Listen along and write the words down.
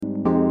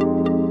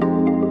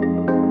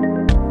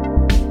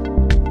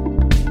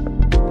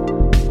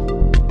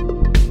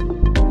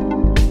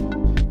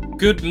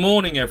Good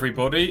morning,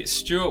 everybody.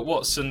 Stuart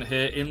Watson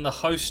here in the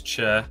host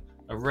chair,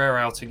 a rare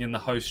outing in the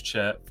host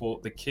chair for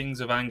the Kings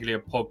of Anglia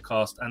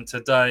podcast. And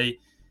today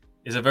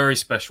is a very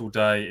special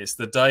day. It's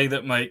the day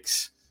that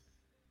makes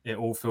it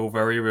all feel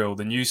very real.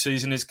 The new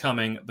season is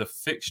coming. The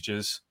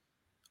fixtures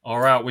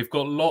are out. We've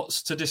got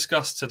lots to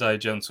discuss today,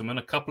 gentlemen.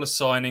 A couple of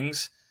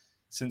signings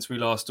since we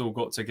last all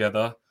got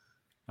together.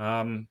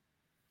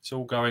 It's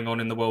all going on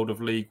in the world of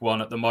League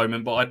One at the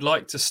moment, but I'd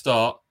like to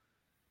start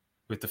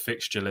with the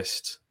fixture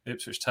list.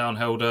 Ipswich Town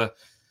held a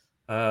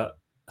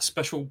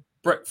special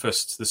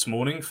breakfast this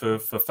morning for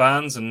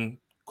fans and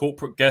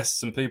corporate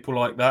guests and people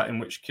like that, in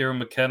which Kieran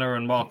McKenna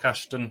and Mark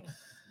Ashton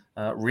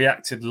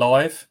reacted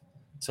live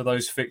to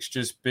those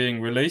fixtures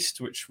being released,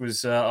 which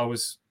was I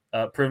was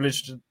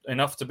privileged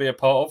enough to be a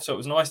part of. So it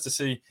was nice to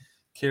see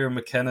Kieran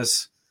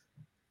McKenna's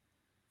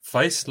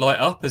face light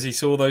up as he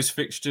saw those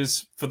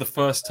fixtures for the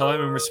first time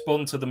and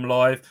respond to them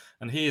live.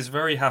 And he is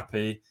very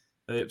happy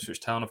that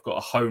Ipswich Town have got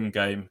a home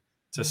game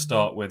to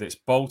start with. It's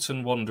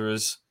Bolton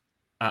Wanderers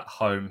at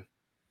home.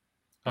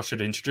 I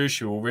should introduce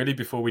you all really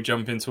before we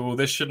jump into all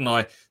this, shouldn't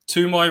I?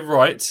 To my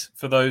right,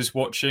 for those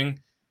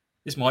watching,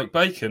 is Mike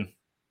Bacon.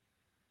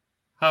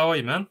 How are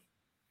you, man?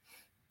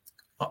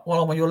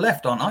 Well, I'm on your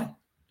left, aren't I?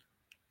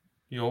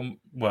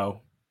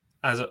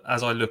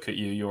 As I look at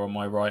you, you're on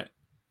my right.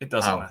 It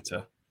doesn't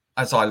matter.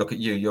 As I look at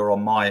you, you're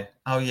on my...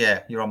 Oh,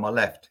 yeah, you're on my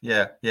left.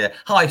 Yeah.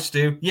 Hi,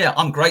 Stu. Yeah,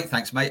 I'm great,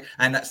 thanks, mate.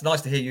 And that's nice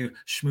to hear you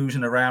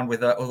schmoozing around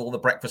with all the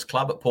Breakfast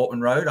Club at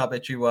Portman Road. I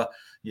bet you were...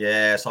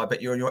 Yes, I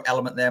bet you're in your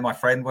element there, my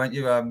friend, weren't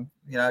you?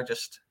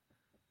 Just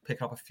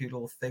pick up a few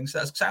little things.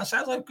 That sounds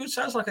like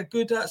a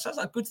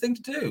good thing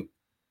to do.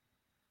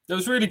 It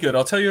was really good.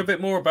 I'll tell you a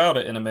bit more about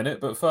it in a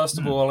minute. But first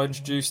of all, I'll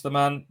introduce the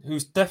man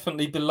who's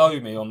definitely below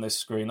me on this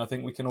screen. I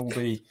think we can all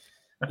be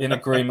in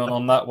agreement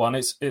on that one.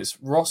 It's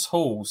Ross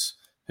Halls,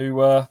 who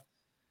was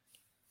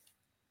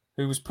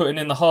putting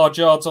in the hard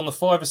yards on the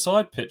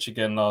five-a-side pitch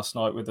again last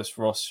night with us,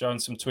 Ross, showing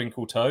some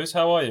twinkle toes.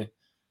 How are you?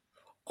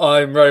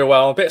 I'm very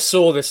well. I'm a bit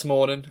sore this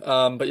morning,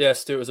 but yeah,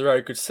 Stu, it was a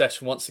very good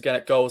session once again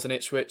at Goals in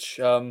Ipswich.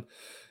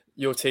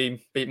 Your team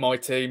beat my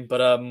team,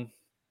 but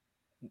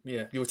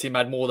your team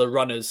had more of the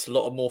runners, a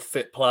lot of more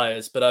fit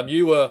players. But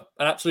you were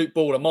an absolute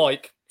baller.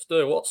 Mike,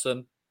 Stu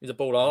Watson, he's a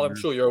baller. I'm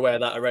sure you're aware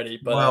of that already.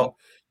 But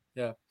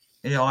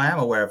Yeah, I am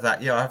aware of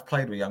that. Yeah, I've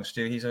played with young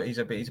Stu. He's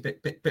a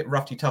bit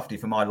roughy tufty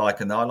for my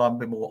liking. I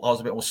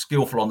was a bit more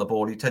skillful on the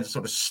ball. He tends to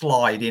sort of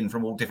slide in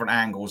from all different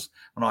angles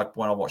when I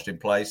watched him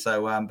play.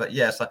 So, but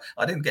yes,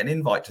 I didn't get an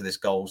invite to this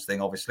goals thing.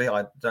 Obviously,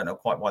 I don't know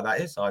quite why that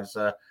is. I was,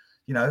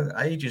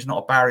 age is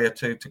not a barrier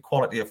to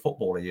quality of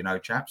footballer.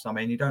 Chaps. I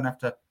mean, you don't have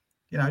to.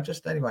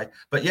 Just anyway.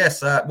 But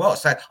yes, so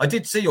I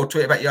did see your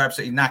tweet about you're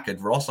absolutely knackered,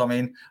 Ross. I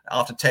mean,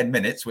 after 10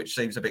 minutes, which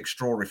seems a bit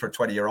extraordinary for a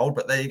 20-year-old,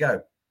 but there you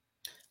go.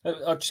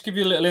 I'll just give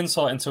you a little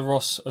insight into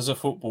Ross as a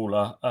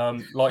footballer.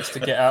 Likes to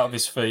get out of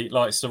his feet,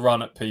 likes to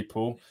run at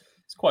people.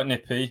 It's quite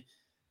nippy.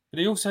 But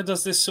he also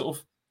does this sort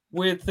of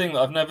weird thing that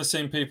I've never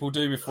seen people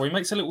do before. He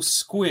makes a little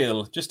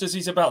squeal just as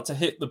he's about to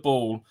hit the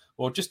ball,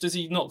 or just as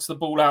he knocks the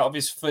ball out of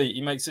his feet.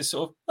 He makes this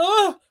sort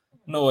of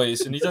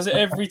noise, and he does it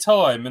every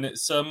time. And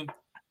it's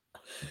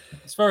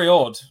very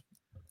odd.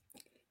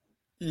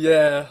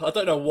 Yeah, I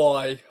don't know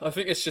why. I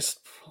think it's just,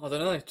 I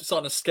don't know, just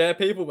starting to scare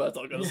people, but it's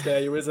not going to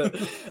scare you, is it?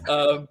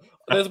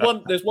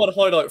 There's one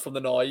highlight from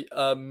the night,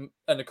 and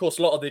of course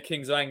a lot of the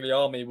Kings of Anglia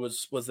army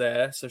was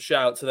there, so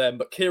shout out to them.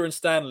 But Kieran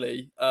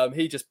Stanley,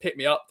 he just picked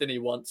me up, didn't he?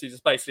 Once he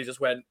just basically just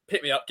went,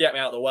 pick me up, get me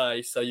out of the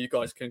way, so you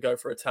guys can go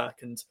for attack.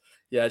 And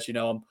yeah, as you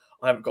know,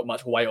 I haven't got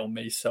much weight on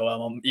me, so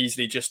I'm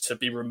easily just to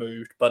be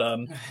removed. But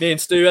me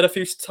and Stu had a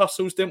few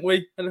tussles, didn't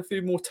we? And a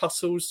few more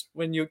tussles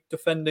when you're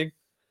defending.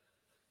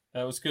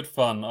 It was good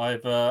fun.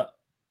 It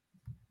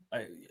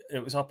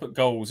was up at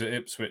Goals at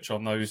Ipswich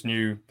on those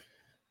new,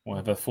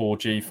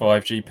 4G,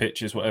 5G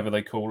pitches, whatever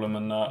they call them.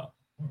 And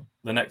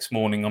the next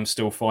morning, I'm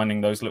still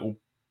finding those little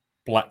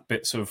black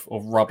bits of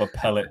rubber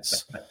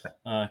pellets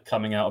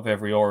coming out of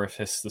every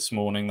orifice this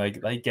morning.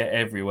 They get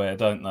everywhere,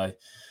 don't they?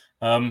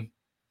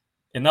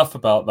 Enough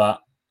about that.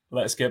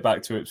 Let's get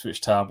back to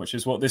Ipswich Town, which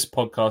is what this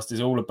podcast is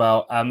all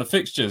about. And the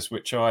fixtures,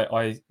 which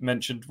I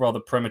mentioned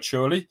rather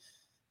prematurely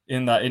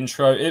in that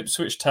intro.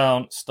 Ipswich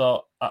Town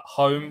start at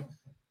home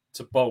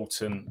to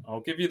Bolton.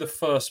 I'll give you the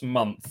first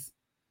month,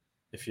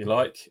 if you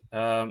like,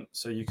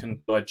 so you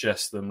can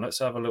digest them. Let's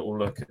have a little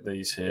look at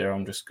these here.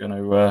 I'm just going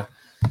to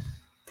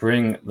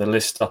bring the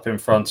list up in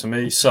front of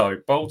me. So,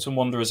 Bolton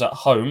Wanderers at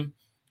home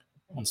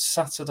on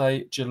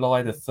Saturday,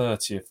 July the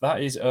 30th.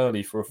 That is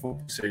early for a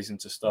football season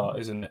to start,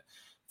 isn't it?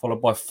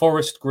 Followed by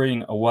Forest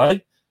Green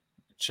away,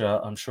 which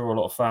I'm sure a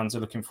lot of fans are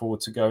looking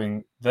forward to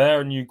going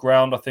there. A new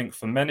ground, I think,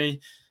 for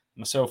many,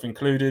 myself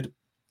included.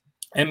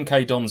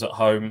 MK Dons at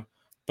home,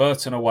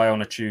 Burton away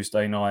on a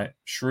Tuesday night,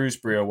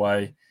 Shrewsbury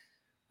away,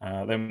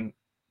 then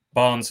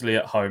Barnsley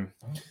at home.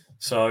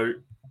 So,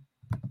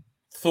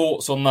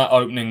 thoughts on that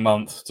opening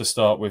month to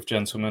start with,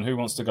 gentlemen? Who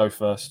wants to go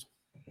first?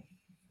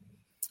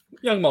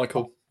 Young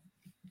Michael.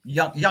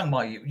 young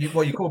Mike. You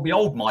called me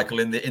old Michael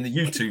in the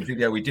YouTube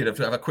video we did.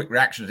 Have a quick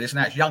reaction to this,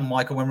 and that's young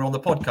Michael when we're on the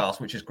podcast,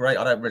 which is great.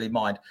 I don't really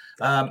mind.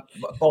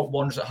 Bolton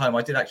Wanderers at home.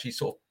 I did actually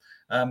sort of.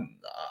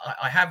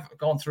 I have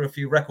gone through a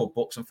few record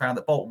books and found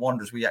that Bolton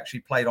Wanderers we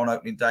actually played on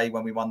opening day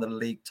when we won the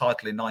league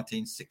title in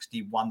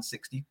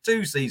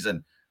 1961-62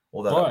 season.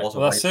 Although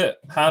that's it.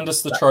 Hand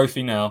us the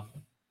trophy now.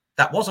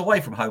 That was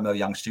away from home, though,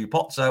 young Stu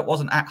Pot. So it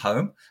wasn't at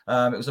home.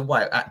 It was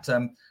away at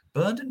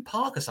Burnden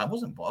Park or something.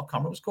 I can't remember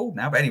what it was called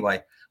now. But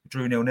anyway, we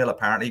drew 0-0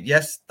 apparently.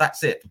 Yes,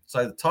 that's it.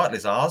 So the title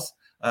is ours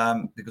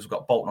because we've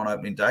got Bolton on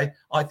opening day.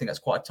 I think that's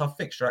quite a tough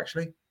fixture,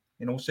 actually.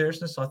 In all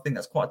seriousness, I think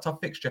that's quite a tough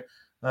fixture.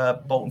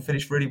 Bolton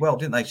finished really well,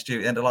 didn't they, Stu,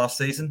 at the end of last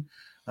season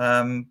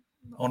on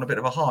a bit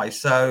of a high.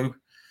 So,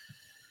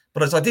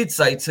 but as I did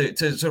say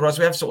to Russ,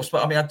 we have sort of.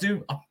 I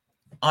mean,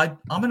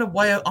 I'm an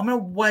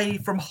away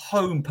from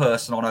home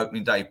person on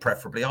opening day,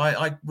 preferably.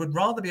 I would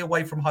rather be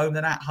away from home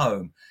than at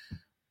home.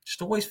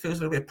 Just always feels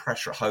a little bit of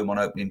pressure at home on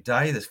opening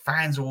day. There's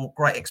fans all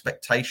great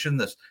expectation.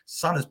 The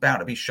sun is bound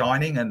to be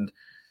shining, and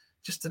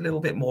just a little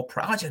bit more.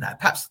 I don't know.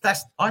 Perhaps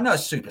I know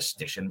it's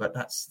superstition, but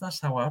that's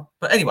how I.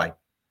 But anyway,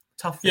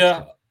 tough. Yeah,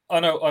 fixture. I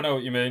know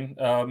what you mean.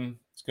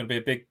 It's going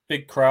to be a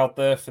big crowd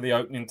there for the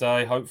opening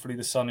day. Hopefully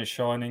the sun is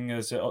shining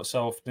as it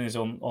so often is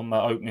on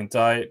that opening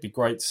day. It'd be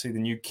great to see the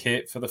new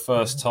kit for the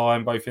first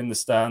time, both in the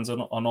stands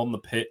and on the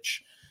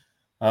pitch.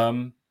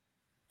 And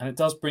it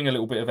does bring a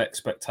little bit of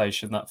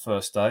expectation that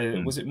first day.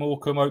 Was it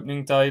Morecambe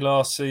opening day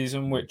last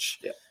season,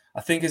 which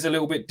I think is a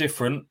little bit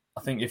different.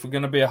 I think if we're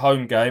going to be a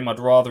home game, I'd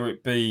rather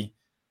it be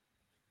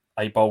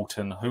a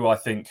Bolton, who I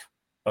think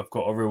have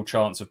got a real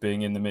chance of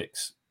being in the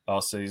mix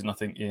last season. I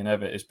think Ian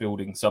Evatt is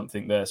building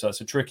something there. So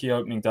it's a tricky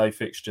opening day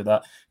fixture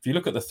that if you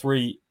look at the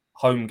three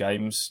home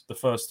games, the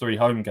first three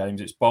home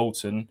games, it's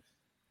Bolton,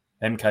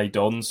 MK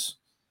Dons,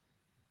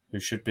 who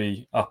should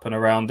be up and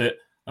around it,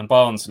 and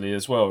Barnsley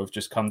as well, who've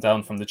just come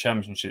down from the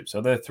Championship.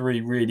 So they're three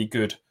really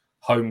good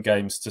home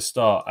games to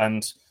start.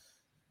 And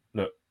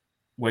look,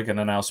 we're going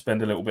to now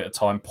spend a little bit of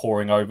time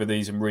poring over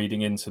these and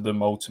reading into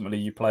them. Ultimately,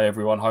 you play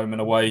everyone home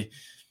and away.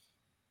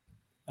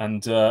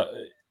 And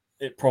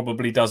it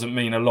probably doesn't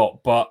mean a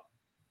lot, but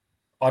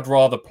I'd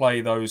rather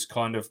play those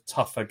kind of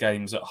tougher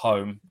games at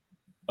home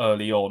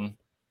early on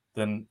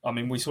than, I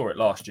mean, we saw it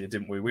last year,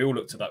 didn't we? We all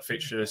looked at that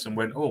fixture list and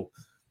went, oh,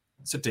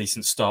 it's a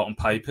decent start on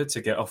paper to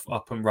get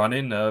up and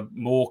running.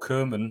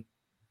 Morecambe and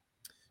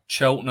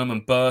Cheltenham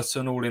and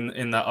Burton all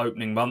in that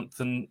opening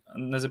month, and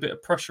there's a bit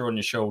of pressure on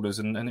your shoulders,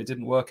 and it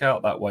didn't work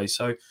out that way.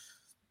 So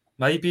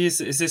maybe is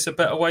this a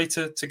better way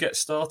to get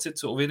started,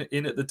 sort of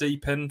in at the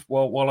deep end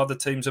while other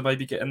teams are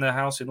maybe getting their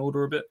house in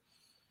order a bit?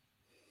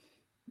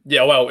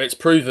 Yeah, well, it's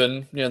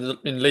proven,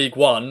 in League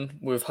One,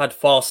 we've had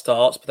fast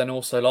starts, but then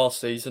also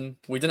last season,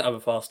 we didn't have a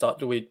fast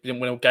start. We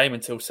didn't win a game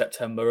until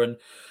September. And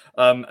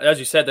as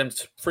you said, them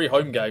three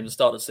home games at the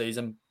start of the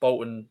season,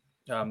 Bolton,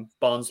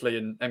 Barnsley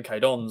and MK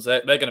Dons,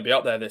 they're going to be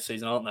up there this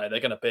season, aren't they? They're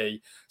going to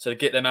be. So to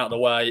get them out of the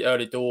way,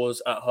 early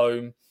doors, at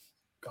home,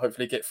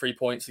 hopefully get 3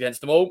 points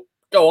against them all.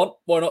 Go on,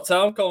 why not,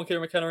 Town? Go on,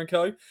 Kieran McKenna and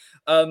co.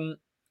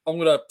 I'm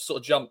going to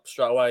sort of jump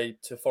straight away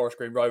to Forest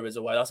Green Rovers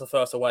away. That's the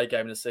first away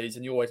game of the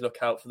season. You always look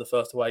out for the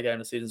first away game of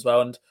the season as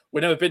well. And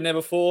we've never been there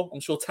before. I'm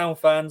sure Town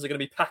fans are going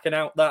to be packing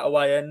out that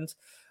away end.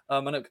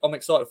 And I'm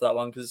excited for that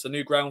one because it's a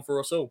new ground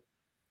for us all.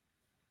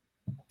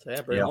 So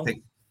yeah, bring it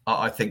on.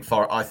 I think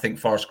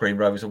Forest Green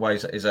Rovers away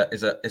is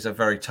a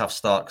very tough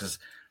start because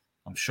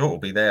I'm sure it'll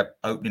be their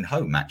opening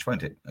home match,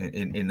 won't it?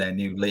 In their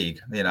new league,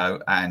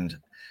 and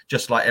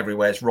just like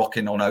everywhere's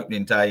rocking on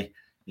opening day.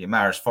 The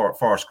Maris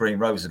Forest Green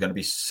Rovers are going to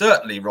be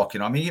certainly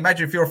rocking. I mean,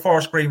 imagine if you're a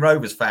Forest Green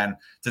Rovers fan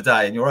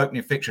today and your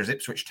opening fixture is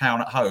Ipswich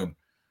Town at home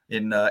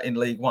in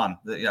League One,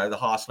 the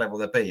highest level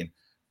they've been.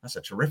 That's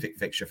a terrific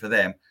fixture for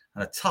them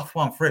and a tough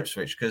one for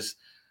Ipswich because,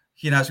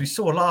 as we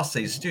saw last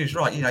season, Stu's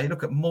right. You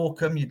look at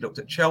Morecambe, you looked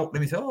at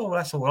Cheltenham, you thought, oh,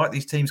 that's all right.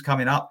 These teams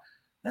coming up.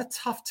 They're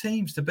tough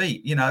teams to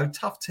beat,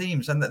 tough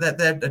teams, and their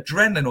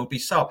adrenaline will be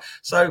so.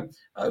 So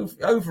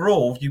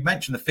overall, you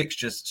mentioned the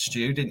fixtures,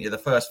 Stu, didn't you? The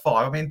first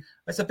five. I mean,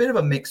 it's a bit of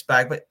a mixed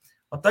bag, but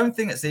I don't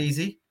think it's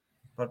easy.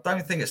 I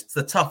don't think it's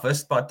the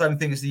toughest, but I don't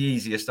think it's the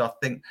easiest. I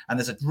think, and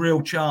there's a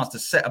real chance to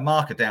set a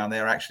marker down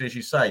there. Actually, as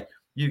you say,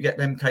 you get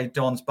MK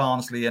Dons,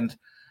 Barnsley, and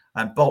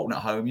Bolton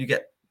at home. You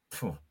get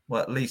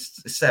at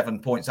least 7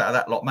 points out of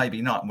that lot,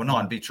 maybe 9. Well,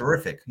 9 would be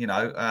terrific.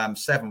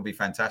 7 would be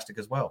fantastic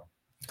as well.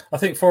 I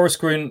think Forest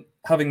Green,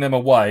 having them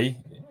away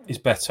is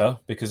better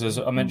because, as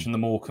I mentioned the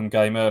Morecambe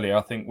game earlier,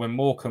 I think when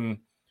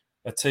Morecambe,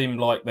 a team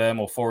like them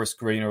or Forest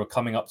Green are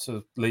coming up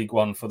to League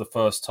One for the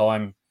first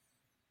time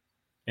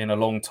in a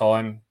long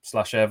time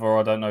 / ever,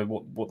 I don't know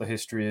what the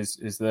history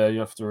is there.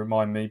 You have to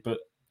remind me. But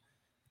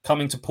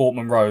coming to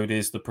Portman Road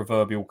is the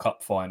proverbial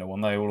cup final,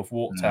 and they all have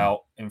walked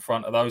out in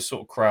front of those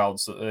sort of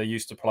crowds that they're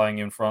used to playing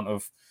in front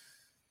of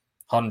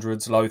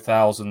hundreds, low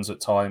thousands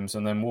at times,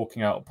 and then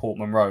walking out of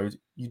Portman Road,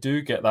 you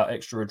do get that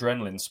extra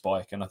adrenaline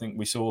spike, and I think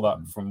we saw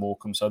that from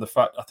Morecambe. So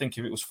I think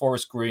if it was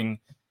Forest Green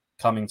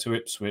coming to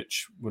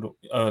Ipswich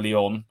early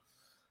on,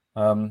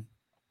 I'd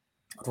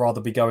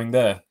rather be going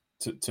there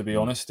to be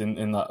honest,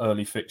 in that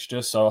early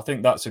fixture. So I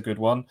think that's a good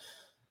one.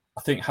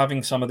 I think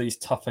having some of these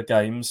tougher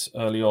games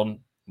early on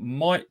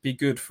might be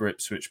good for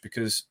Ipswich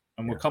because,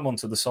 and we'll come on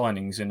to the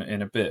signings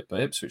in a bit,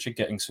 but Ipswich are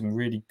getting some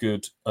really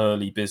good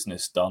early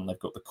business done. They've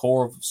got the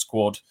core of the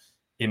squad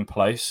in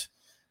place.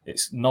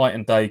 It's night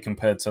and day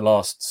compared to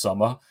last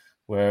summer,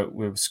 where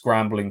we were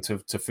scrambling to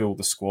fill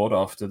the squad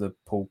after the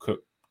Paul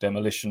Cook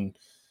demolition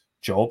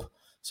job.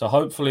 So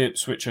hopefully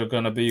Ipswich are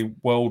going to be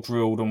well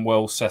drilled and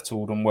well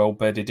settled and well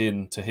bedded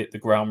in to hit the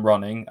ground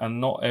running. And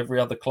not every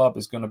other club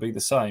is going to be the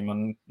same.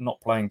 And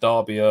not playing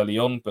Derby early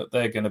on, but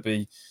they're going to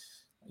be,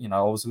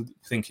 I was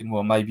thinking,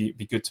 well, maybe it'd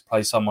be good to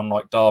play someone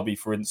like Derby,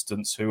 for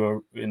instance, who are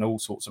in all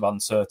sorts of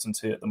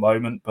uncertainty at the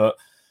moment. But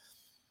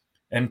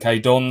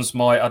MK Dons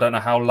I don't know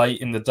how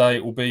late in the day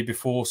it will be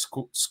before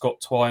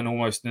Scott Twine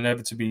almost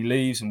inevitably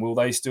leaves. And will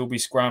they still be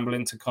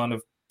scrambling to kind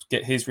of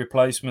get his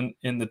replacement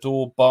in the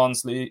door?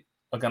 Barnsley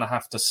are going to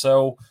have to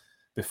sell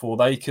before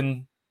they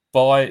can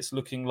buy, it's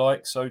looking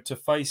like. So to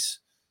face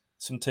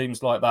some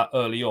teams like that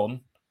early on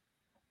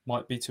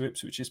might be to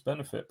Ipswich's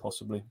benefit,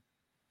 possibly.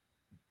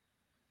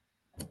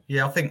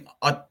 Yeah, I think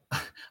I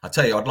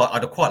tell you,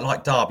 I'd quite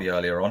like Derby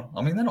earlier on.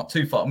 I mean, they're not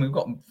too far. I mean, we've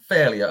got them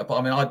fairly, but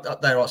I mean,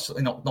 they're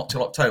not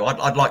till October.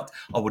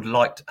 I would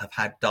like to have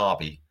had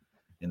Derby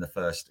in the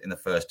first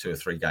 2 or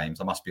 3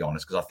 games. I must be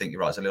honest, because I think you're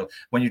right. It's a little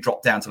when you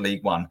drop down to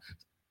League One,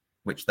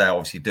 which they're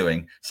obviously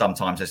doing.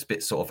 Sometimes there's a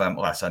bit sort of,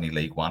 well, that's only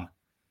League One.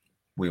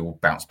 We will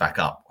bounce back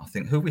up. I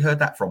think, who have we heard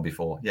that from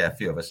before? Yeah, a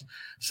few of us.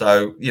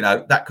 So,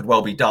 that could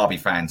well be Derby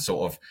fans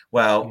sort of,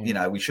 well,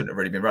 we shouldn't have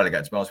really been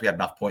relegated. To be honest, we had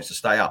enough points to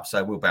stay up,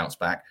 so we'll bounce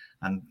back.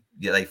 And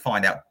they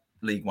find out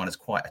League One is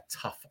quite a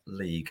tough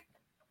league.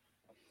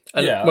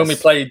 And when we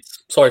played,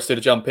 sorry, Stu,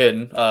 to jump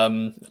in,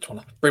 trying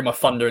to bring my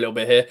thunder a little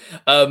bit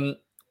here.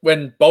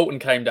 When Bolton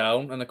came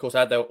down, and of course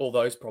had all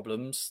those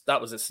problems,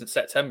 that was since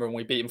September, and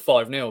we beat them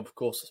 5-0. Of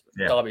course,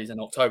 Derby's in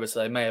October,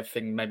 so they may have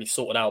things maybe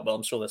sorted out, but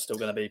I'm sure they're still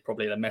going to be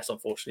probably in a mess,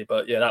 unfortunately.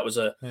 But yeah, that was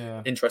a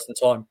interesting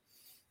time.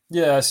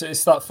 Yeah,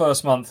 it's that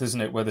first month,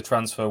 isn't it, where the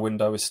transfer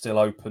window is still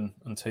open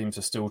and teams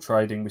are still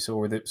trading. We saw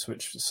with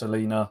Ipswich,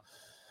 Selina,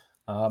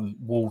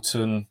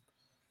 Walton,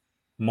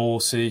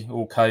 Morsey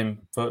all came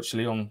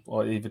virtually on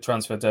either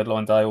transfer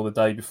deadline day or the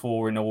day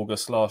before in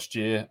August last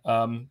year.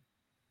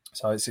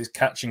 So it's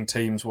catching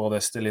teams while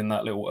they're still in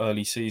that little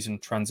early season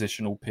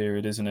transitional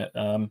period, isn't it?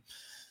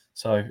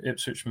 So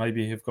Ipswich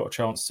maybe have got a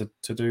chance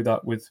to do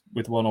that with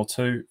 1 or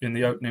 2 in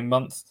the opening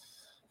month.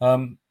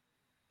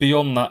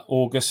 Beyond that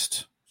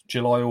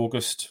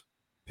July-August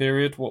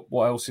period,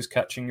 what else is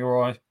catching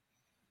your eye?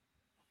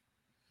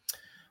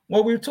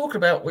 Well, we were talking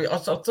about,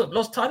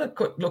 last time a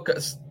quick look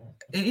at,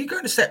 you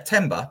go to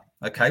September,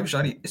 okay, which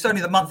it's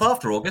only the month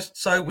after August,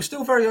 so we're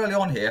still very early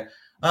on here.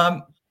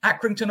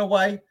 Accrington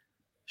away,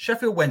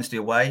 Sheffield Wednesday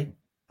away,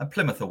 and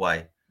Plymouth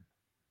away.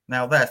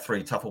 Now they're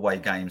 3 tough away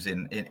games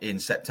in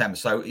September.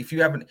 So if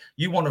you haven't,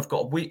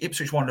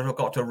 Ipswich want to have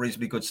got to a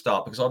reasonably good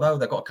start, because I know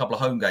they've got a couple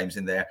of home games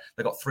in there.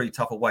 They've got 3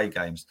 tough away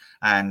games,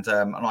 and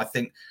I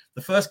think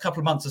the first couple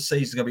of months of the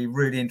season are going to be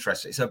really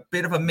interesting. It's a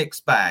bit of a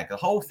mixed bag. The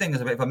whole thing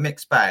is a bit of a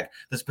mixed bag.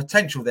 There's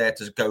potential there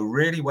to go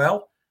really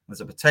well. There's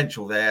a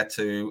potential there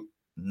to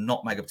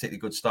not make a particularly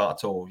good start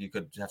at all. You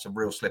could have some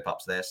real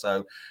slip-ups there.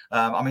 So,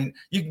 I mean,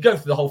 you can go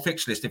through the whole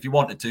fixture list if you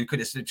wanted to.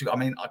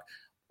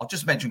 I'll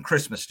just mention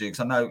Christmas, Stu, because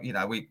I know,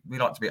 we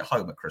like to be at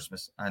home at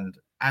Christmas. And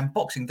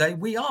Boxing Day,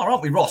 we are,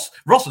 aren't we, Ross?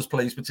 Ross was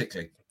pleased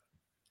particularly.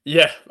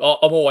 Yeah,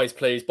 I'm always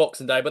pleased,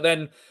 Boxing Day. But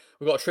then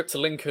we've got a trip to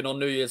Lincoln on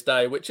New Year's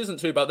Day, which isn't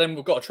too bad. Then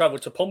we've got to travel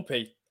to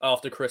Pompey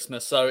after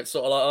Christmas. So it's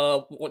sort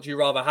of like, what do you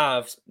rather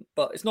have?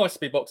 But it's nice to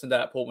be Boxing Day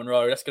at Portman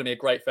Road. That's going to be a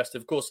great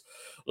festive. Of course,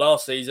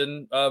 last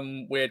season,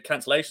 we had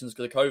cancellations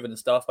because of COVID and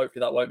stuff. Hopefully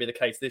that won't be the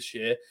case this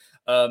year.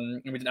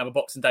 And we didn't have a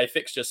Boxing Day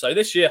fixture. So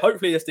this year,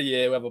 hopefully it's the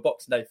year we have a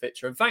Boxing Day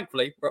fixture. And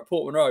thankfully, we're at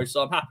Portman Road.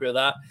 So I'm happy with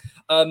that.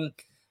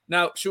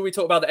 Now, should we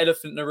talk about the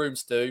elephant in the room,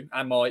 Stu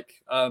and Mike,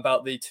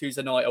 about the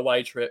Tuesday night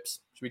away trips?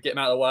 Should we get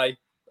them out of the way,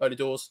 early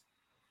doors?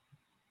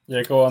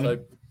 Yeah, go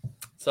on.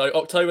 So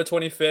October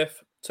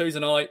 25th, Tuesday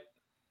night,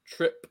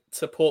 trip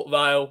to Port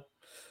Vale.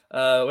 We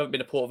haven't been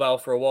to Port Vale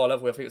for a while,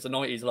 have we? I think it was the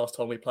 90s last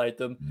time we played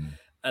them.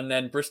 And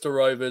then Bristol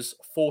Rovers,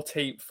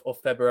 14th of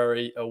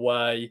February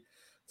away.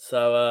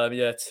 So,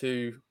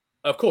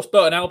 of course,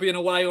 Burton Albion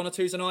away on a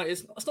Tuesday night.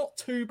 It's not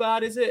too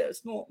bad, is it?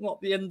 It's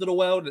not the end of the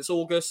world. It's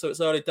August, so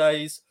it's early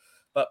days.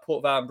 But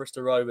Port Vale and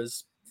Bristol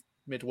Rovers,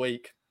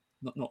 midweek,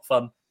 not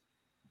fun.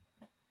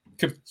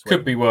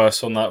 Could be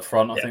worse on that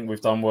front. I think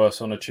we've done worse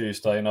on a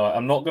Tuesday night.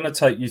 I'm not going to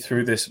take you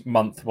through this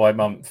month by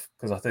month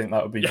because I think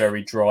that would be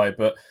very dry,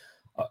 but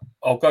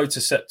I'll go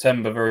to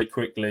September very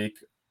quickly.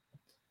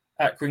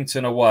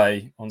 Accrington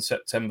away on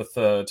September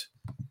 3rd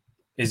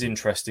is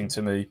interesting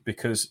to me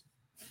because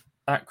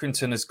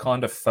Accrington has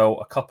kind of felt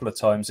a couple of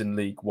times in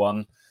League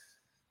One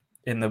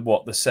in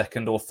the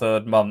second or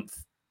third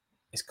month.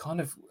 It's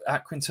kind of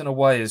Accrington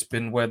away has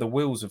been where the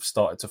wheels have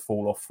started to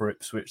fall off for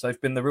Ipswich.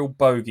 They've been the real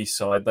bogey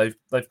side.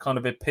 They've kind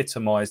of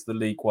epitomised the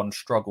League One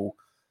struggle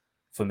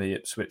for me,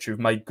 Ipswich, who've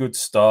made good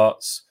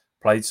starts,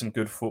 played some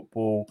good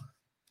football,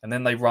 and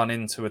then they run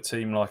into a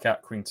team like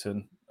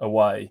Accrington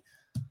away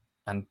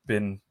and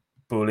been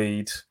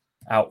bullied,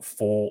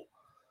 outfought.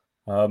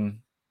 And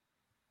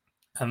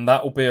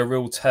that will be a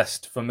real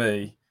test for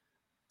me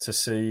to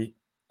see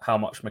how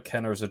much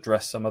McKenna has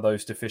addressed some of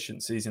those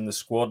deficiencies in the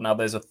squad. Now,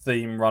 there's a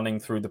theme running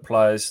through the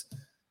players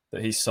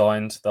that he's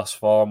signed thus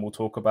far, and we'll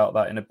talk about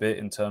that in a bit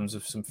in terms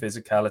of some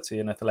physicality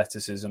and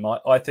athleticism.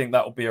 I think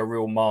that will be a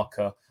real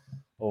marker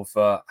of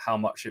how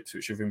much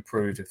Ipswich have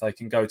improved if they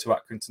can go to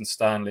Accrington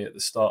Stanley at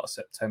the start of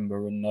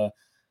September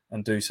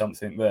and do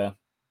something there.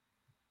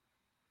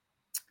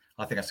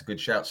 I think that's a good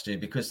shout, Stu,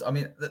 because, I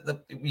mean,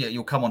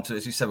 you'll come on to,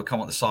 as you said, we'll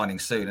come on to signing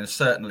soon. And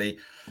certainly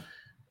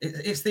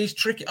it's these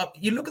tricky,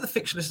 you look at the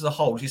fixture list as a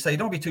whole, as you say, you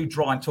don't want to be too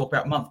dry and talk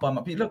about month by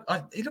month. But you look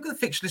at the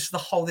fixture list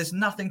as a whole, there's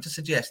nothing to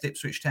suggest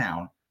Ipswich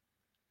Town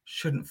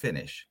shouldn't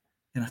finish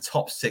in a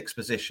top 6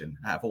 position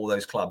out of all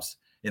those clubs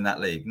in that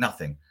league.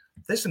 Nothing.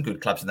 There's some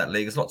good clubs in that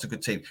league. There's lots of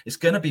good teams. It's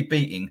going to be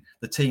beating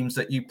the teams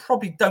that you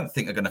probably don't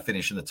think are going to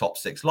finish in the top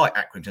 6, like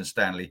Accrington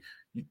Stanley.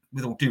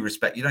 With all due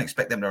respect, you don't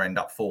expect them to end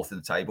up 4th in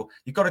the table.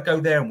 You've got to go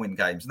there and win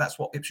games, and that's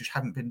what Ipswich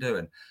haven't been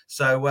doing.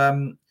 So,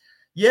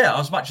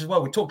 as much as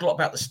well, we talked a lot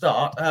about the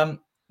start.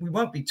 We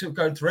won't be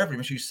going through everything,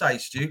 as you say,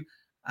 Stu.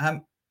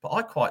 But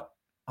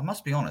I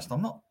must be honest,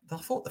 I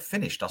thought the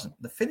finish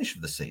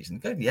of the season,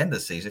 go to the end of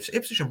the season, if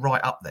Ipswich are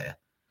right up there,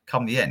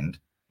 come the end,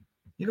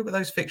 you look at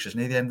those fixtures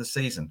near the end of the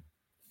season.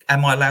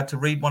 Am I allowed to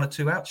read 1 or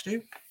 2 out,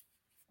 Stu?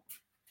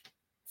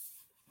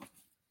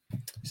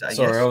 Sorry, yes?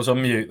 I was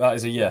on mute. That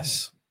is a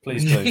yes.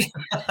 Please do.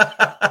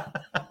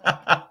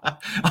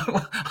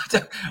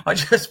 Thank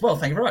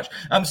you very much.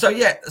 So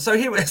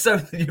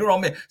you're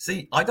on mute.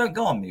 See, I don't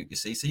go on mute, you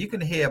see. So you can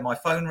hear my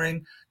phone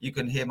ring. You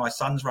can hear my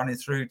sons running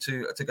through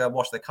to go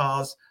wash their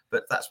cars.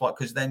 But that's why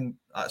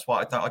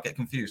I get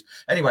confused.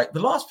 Anyway, the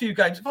last few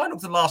games, if I look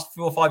at the last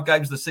 4 or 5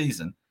 games of the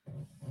season,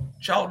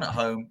 Charlton at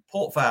home,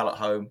 Port Vale at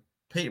home,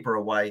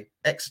 Peterborough away,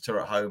 Exeter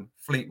at home,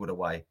 Fleetwood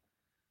away.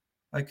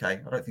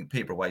 Okay, I don't think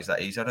Peterborough away is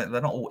that easy. They're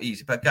not all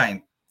easy. But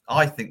again,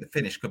 I think the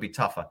finish could be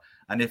tougher.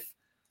 And if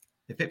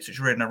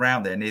Ipswich are in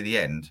around there near the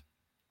end,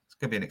 it's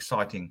going to be an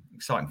exciting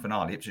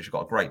finale. Ipswich have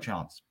got a great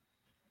chance.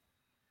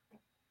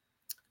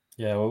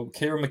 Yeah, well,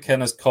 Kieran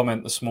McKenna's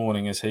comment this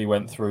morning as he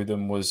went through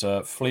them was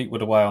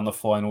Fleetwood away on the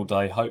final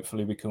day.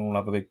 Hopefully we can all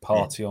have a big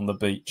party on the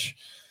beach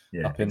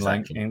up in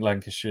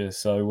Lancashire.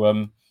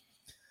 So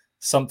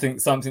something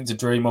to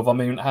dream of. I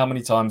mean, how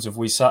many times have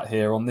we sat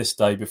here on this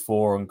day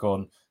before and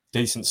gone,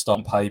 decent start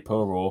on paper,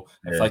 or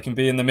if they can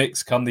be in the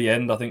mix come the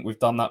end? I think we've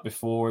done that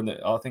before. And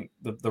I think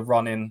the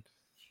run-in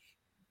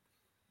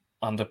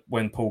under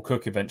when Paul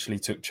Cook eventually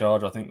took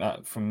charge, I think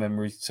that, from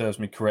memory serves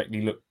me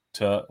correctly, looked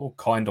all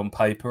kind on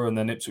paper, and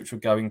then Ipswich were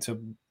going to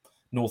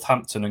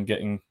Northampton and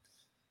getting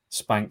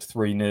spanked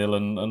 3-0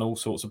 and all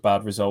sorts of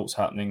bad results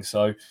happening.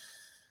 So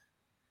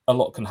a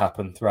lot can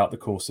happen throughout the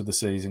course of the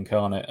season,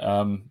 can't it?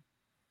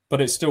 But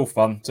it's still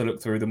fun to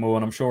look through them all,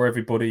 and I'm sure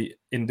everybody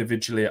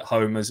individually at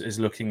home is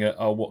looking at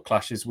what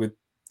clashes with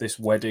this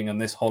wedding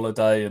and this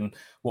holiday and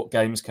what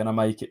games can I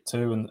make it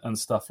to and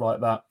stuff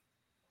like that.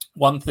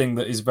 One thing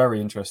that is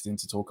very interesting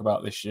to talk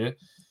about this year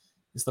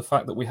is the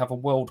fact that we have a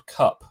World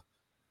Cup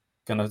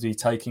going to be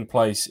taking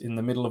place in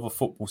the middle of a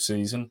football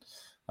season.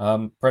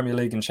 Premier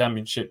League and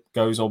Championship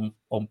goes on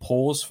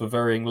pause for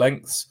varying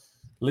lengths.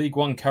 League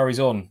One carries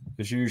on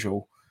as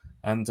usual,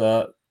 and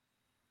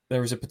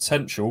there is a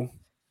potential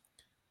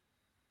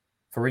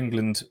for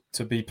England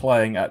to be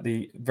playing at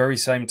the very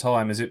same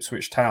time as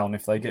Ipswich Town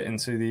if they get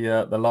into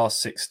the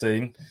last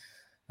 16.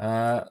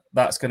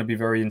 That's going to be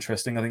very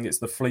interesting. I think it's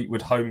the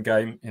Fleetwood home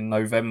game in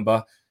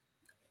November.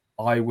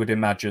 I would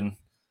imagine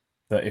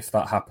that if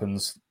that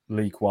happens,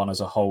 League One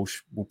as a whole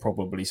will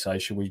probably say,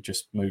 should we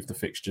just move the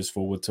fixtures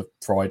forward to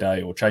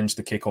Friday or change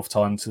the kickoff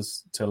time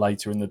to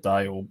later in the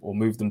day or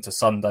move them to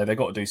Sunday? They've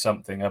got to do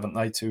something, haven't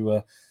they,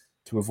 to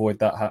avoid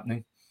that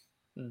happening?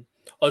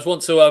 I just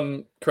want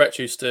to correct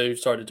you, Stu.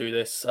 Sorry to do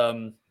this.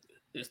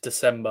 It's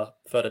December,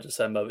 3rd of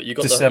December. But you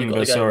got the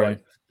game sorry.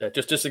 Right. Yeah,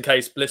 just in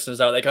case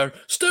listeners out there going,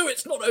 Stu,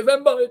 it's not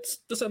November, it's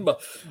December.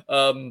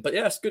 But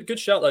yeah, it's good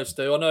shout though,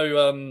 Stu. I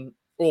know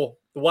the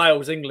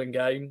Wales-England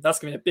game, that's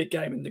going to be a big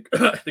game in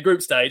the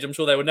group stage. I'm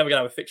sure they were never going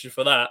to have a fixture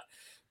for that.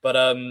 But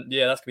that's going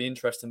to be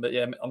interesting. But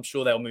yeah, I'm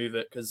sure they'll move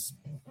it because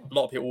a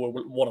lot of people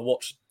will want to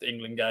watch the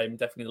England game,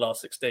 definitely the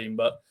last 16.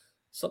 But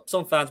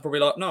some fans are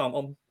probably like,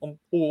 no, I'm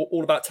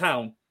all about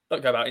town.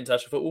 Don't go about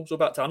international football. It's all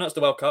about town. No, it's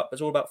the World Cup.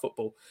 It's all about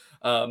football.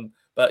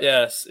 But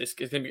yes, it's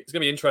going to be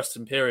an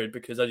interesting period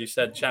because, as you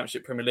said,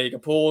 Championship, Premier League are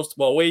paused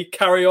while we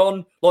carry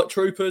on like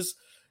troopers,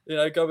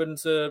 going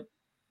to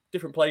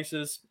different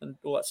places and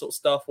all that sort of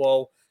stuff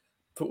while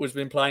football's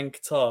been playing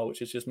Qatar,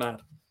 which is just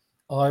mad.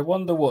 I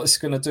wonder what it's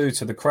going to do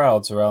to the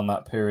crowds around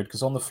that period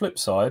because on the flip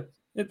side,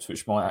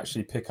 Ipswich might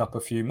actually pick up a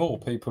few more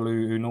people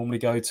who normally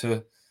go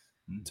to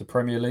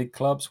Premier League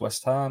clubs,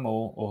 West Ham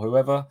or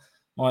whoever,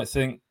 might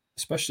think,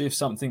 especially if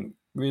something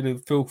really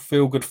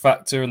feel good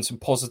factor and some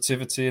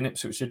positivity in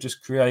Ipswich are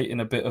just creating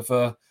a bit of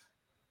a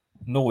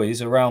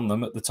noise around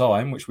them at the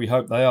time, which we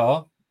hope they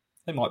are.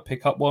 they might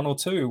pick up one or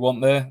two who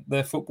want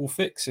their football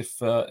fix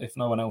if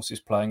no one else is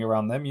playing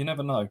around them. You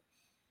never know.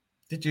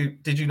 Did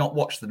you not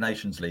watch the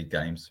Nations League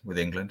games with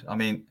England? I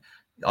mean,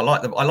 I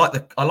like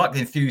the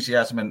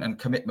enthusiasm and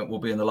commitment will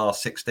be in the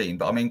last 16.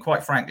 But I mean,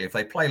 quite frankly, if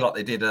they play like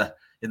they did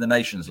in the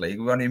Nations League,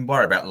 we won't even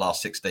worry about the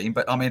last 16.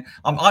 But I mean,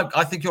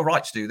 I think you're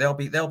right, Stu. There'll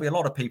be a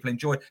lot of people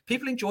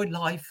enjoy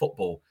live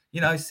football.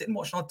 Sitting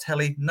watching on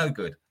telly, no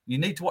good. You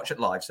need to watch it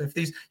live. So if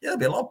there'll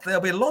be a lot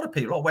of people,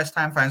 a lot of West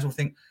Ham fans will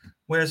think,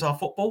 where's our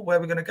football? Where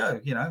are we going to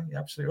go? You're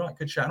absolutely right.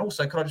 Good shout. And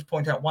also, could I just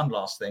point out one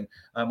last thing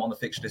on the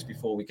fixture list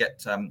before we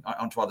get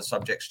onto other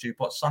subjects, Stu?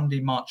 But Sunday,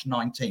 March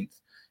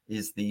 19th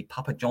is the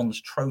Papa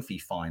John's Trophy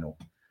final.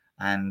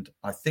 And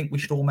I think we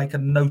should all make a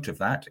note of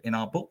that in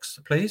our books,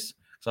 please.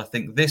 So I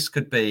think this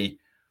could be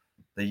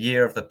the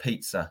year of the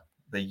pizza,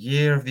 the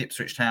year of the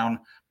Ipswich Town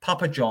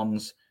Papa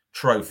John's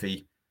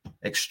Trophy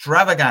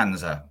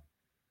extravaganza.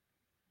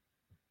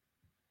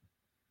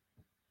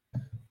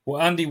 Well,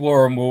 Andy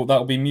Warren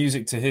that'll be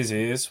music to his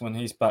ears when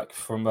he's back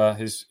from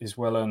his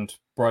well-earned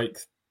break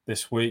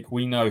this week.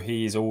 We know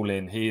he is all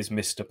in. He is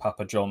Mr.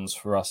 Papa John's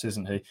for us,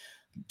 isn't he?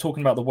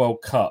 Talking about the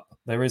World Cup,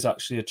 there is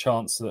actually a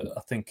chance that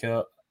I think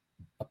a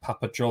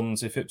Papa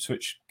John's, if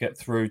Ipswich get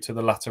through to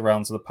the latter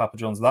rounds of the Papa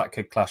John's, that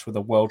could clash with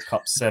a World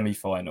Cup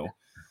semi-final.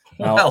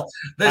 Now, well,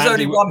 there's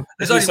only one.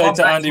 There's only one.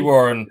 Andy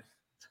Warren,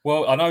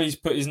 well, I know he's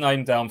put his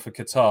name down for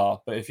Qatar,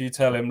 but if you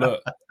tell him,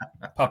 look,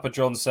 Papa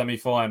John's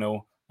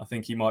semi-final, I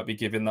think he might be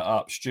giving that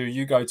up. Stu,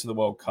 you go to the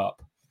World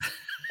Cup.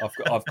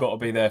 I've got to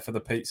be there for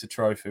the pizza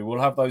trophy. We'll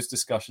have those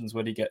discussions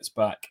when he gets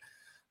back.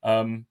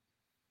 Yeah,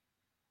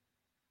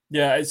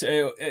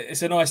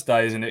 it's a nice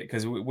day, isn't it?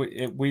 Because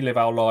we live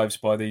our lives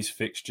by these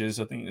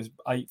fixtures. I think there's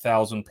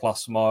 8,000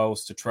 plus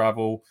miles to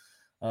travel.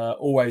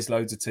 Always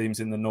loads of teams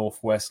in the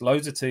northwest,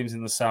 loads of teams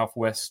in the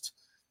southwest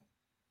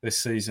this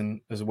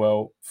season as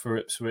well for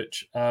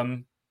Ipswich. But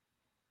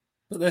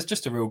there's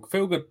just a real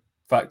feel-good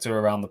factor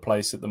around the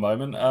place at the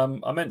moment.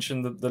 I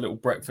mentioned the little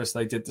breakfast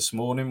they did this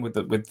morning with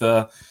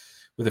a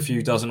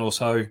few dozen or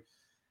so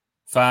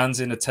fans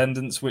in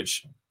attendance,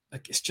 which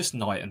it's just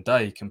night and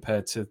day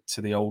compared to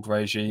the old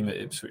regime at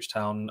Ipswich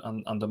Town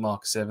under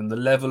Marcus Evan. The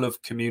level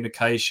of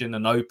communication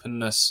and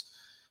openness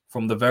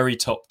from the very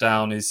top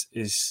down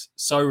is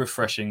so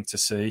refreshing to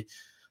see.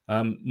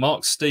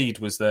 Mark Steed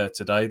was there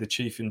today, the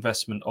Chief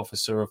Investment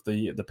Officer of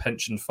the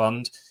pension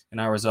fund in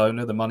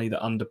Arizona, the money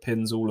that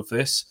underpins all of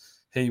this.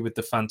 He with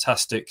the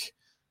fantastic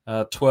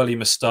twirly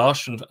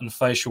moustache and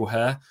facial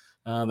hair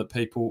that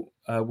people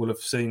will have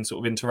seen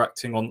sort of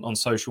interacting on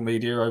social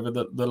media over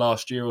the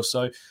last year or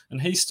so.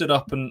 And he stood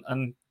up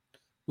and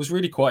was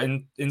really quite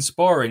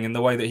inspiring in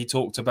the way that he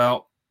talked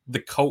about the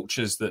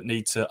cultures that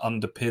need to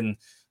underpin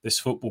this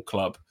football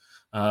club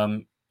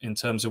in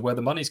terms of where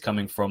the money's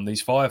coming from.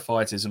 These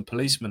firefighters and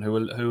policemen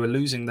who are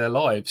losing their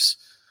lives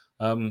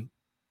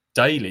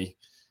daily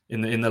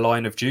in the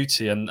line of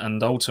duty,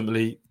 and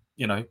ultimately,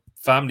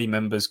 family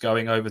members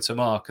going over to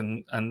Mark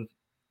and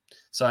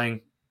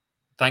saying,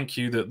 thank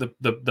you that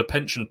the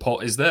pension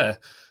pot is there.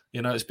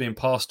 It's being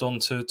passed on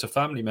to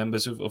family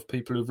members of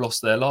people who've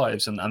lost their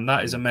lives. And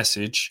that is a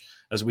message,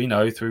 as we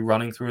know, through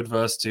running through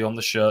adversity on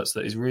the shirts,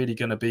 that is really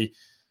going to be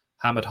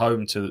hammered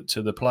home to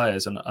the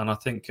players. And I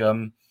think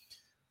I'm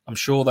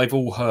sure they've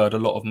all heard a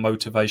lot of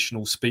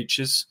motivational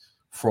speeches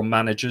from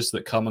managers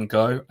that come and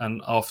go.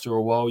 And after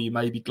a while, you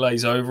maybe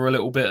glaze over a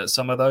little bit at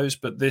some of those.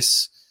 But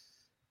this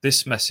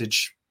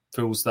message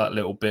feels that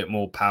little bit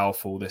more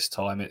powerful this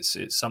time. It's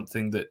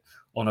something that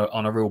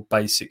on a real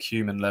basic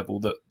human level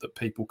that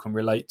people can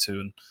relate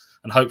to.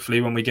 And hopefully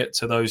when we get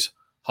to those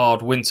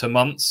hard winter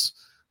months,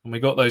 when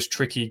we got those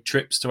tricky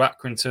trips to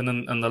Accrington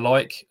and the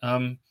like,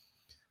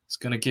 it's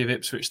going to give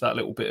Ipswich that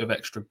little bit of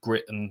extra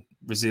grit and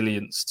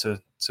resilience to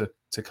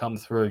come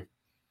through.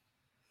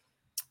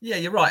 Yeah,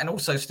 you're right. And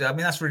also,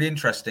 that's really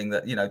interesting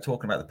that,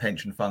 talking about the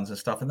pension funds and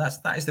stuff, and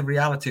that is the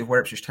reality of where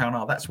Ipswich Town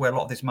are. That's where a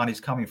lot of this money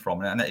is coming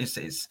from. And it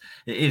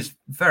is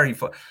very,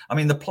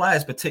 the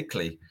players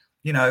particularly,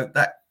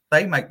 that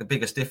they make the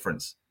biggest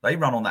difference. They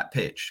run on that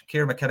pitch.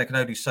 Kieran McKenna can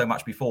only do so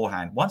much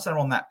beforehand. Once they're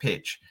on that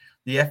pitch,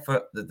 the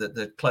effort,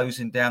 the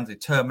closing down, the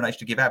determination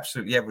to give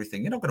absolutely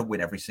everything. You're not going to win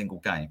every single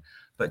game.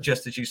 But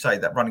just as you say,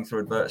 that running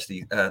through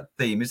adversity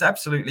theme is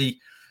absolutely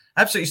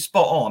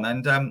spot on.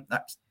 And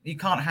you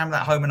can't hammer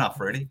that home enough,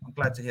 really. I'm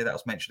glad to hear that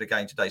was mentioned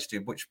again today,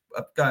 Stu, which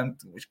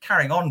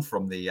carrying on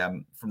from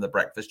the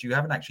breakfast, you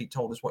haven't actually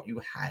told us what you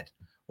had.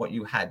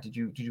 Did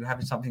you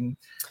have something?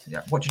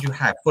 Yeah. What did you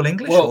have? Full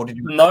English? Well, or did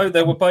you... No,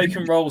 there were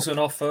bacon rolls on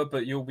offer,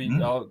 but you'll be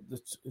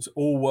it's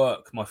all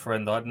work, my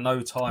friend. I had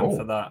no time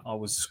for that. I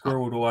was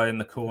squirreled away in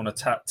the corner,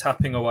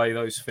 tapping away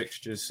those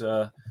fixtures,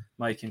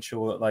 making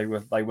sure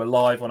that they were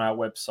live on our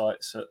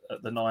websites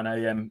at the 9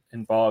 a.m.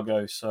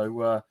 embargo.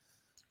 So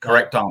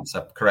correct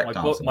answer.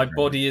 My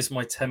body is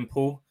my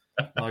temple.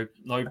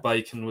 No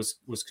bacon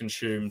was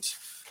consumed.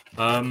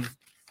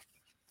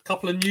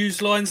 Couple of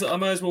news lines that I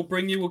may as well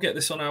bring you. We'll get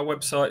this on our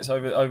websites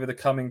over the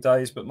coming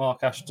days. But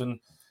Mark Ashton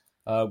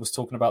was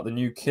talking about the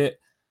new kit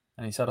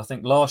And he said, I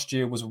think last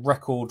year was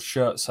record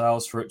shirt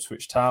sales for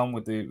Ipswich Town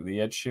with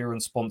the Ed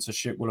Sheeran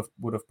sponsorship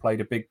would have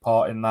played a big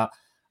part in that.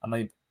 And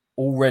they've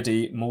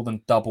already more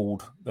than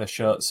doubled their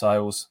shirt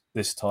sales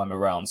this time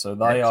around. So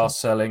they are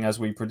selling, as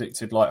we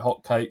predicted, like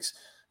hotcakes.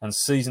 And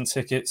season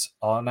tickets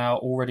are now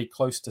already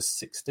close to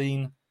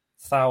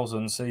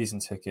 16,000 season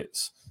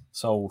tickets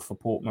sold for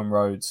Portman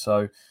Road.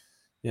 So,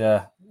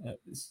 yeah,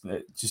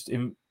 just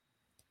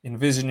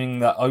envisioning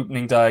that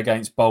opening day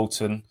against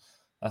Bolton,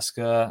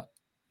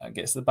 that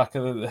gets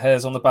the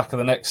hairs on the back of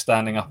the neck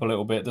standing up a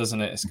little bit,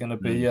 doesn't it? It's going to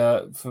be,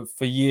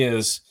 for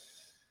years,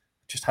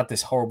 just had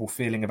this horrible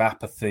feeling of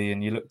apathy.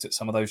 And you looked at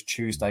some of those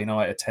Tuesday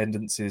night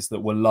attendances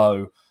that were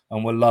low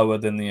and were lower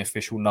than the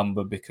official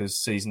number because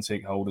season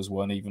ticket holders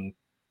weren't even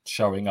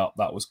showing up.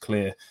 That was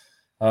clear.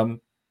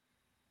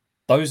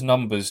 Those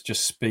numbers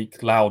just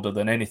speak louder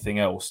than anything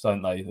else,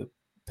 don't they? That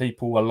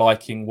people are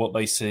liking what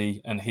they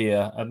see and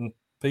hear, and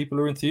people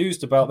are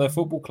enthused about their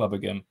football club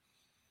again.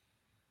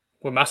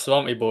 We're massive,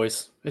 aren't we,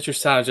 boys?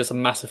 Ipswich Town is just a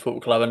massive football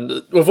club,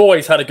 and we've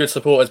always had a good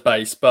supporters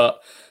base, but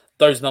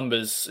those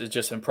numbers is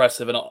just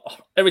impressive. And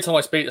every time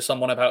I speak to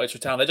someone about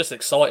Ipswich Town, they're just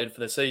excited for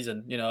the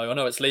season. You know, I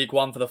know it's League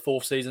One for the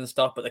fourth season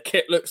stuff, but the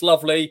kit looks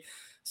lovely.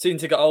 Season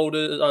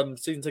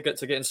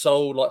tickets are getting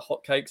sold like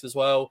hotcakes as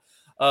well.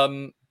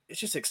 It's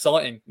just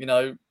exciting. You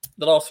know,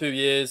 the last few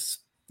years,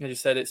 as you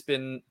said, it's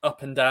been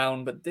up and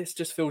down, but this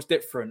just feels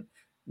different.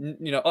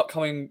 You know,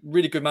 upcoming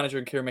really good manager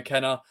in Kieran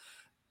McKenna,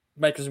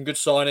 making some good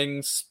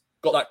signings,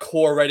 got that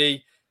core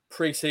ready.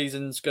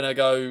 Pre-season's going to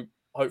go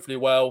hopefully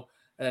well.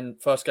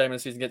 And first game of the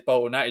season against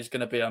Bolton, that is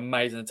going to be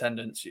amazing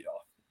attendance.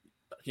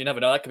 You never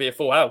know, that could be a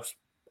full house.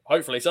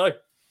 Hopefully so.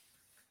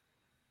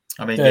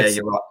 I mean, yeah,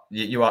 you're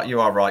right.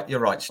 You are right. You're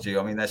right, Stu.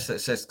 I mean,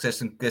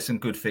 there's some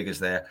good figures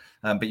there,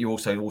 but you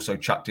also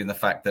chucked in the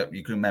fact that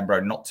you can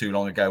remember not too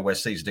long ago where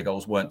season ticket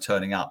goals weren't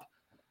turning up.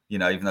 You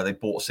know, even though they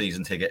bought a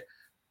season ticket.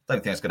 I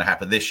don't think it's going to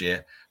happen this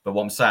year. But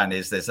what I'm saying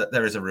is there's a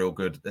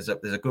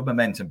good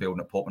momentum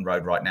building at Portman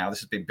Road right now. This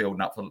has been building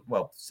up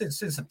for since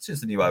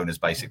the new owners,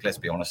 basically. Let's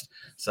be honest.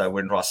 So we're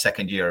in our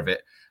second year of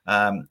it,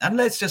 and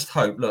let's just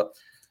hope. Look.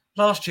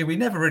 Last year, we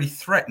never really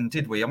threatened,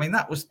 did we? I mean,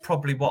 that was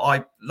probably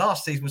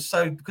last season was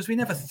because we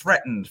never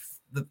threatened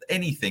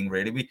anything,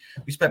 really. We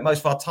spent most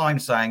of our time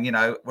saying, you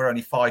know, we're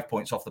only 5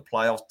 points off the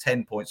playoffs,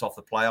 10 points off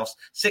the playoffs,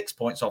 6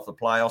 points off the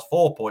playoffs,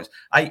 4 points,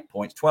 8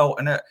 points, 12.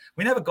 And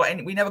we never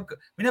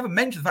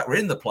mentioned the fact we're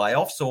in the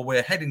playoffs or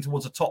we're heading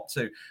towards the top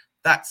two.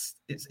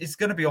 It's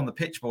going to be on the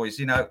pitch, boys.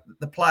 You know,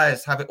 the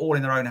players have it all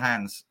in their own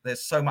hands.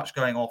 There's so much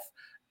going off.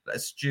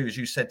 As Stu, as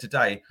you said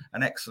today,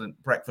 an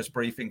excellent breakfast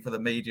briefing for the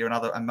media and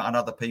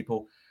other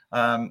people.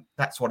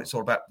 That's what it's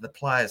all about. The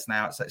players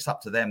now, it's up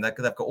to them. They've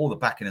got all the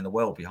backing in the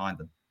world behind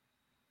them.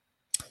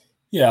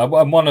 Yeah,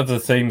 and one of the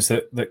themes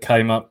that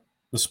came up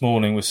this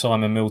morning with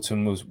Simon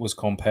Milton was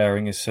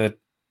comparing. He said,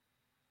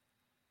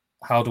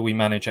 how do we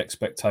manage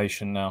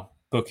expectation now?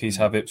 Bookies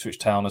have Ipswich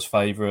Town as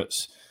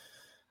favourites.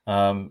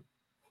 How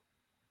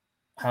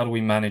do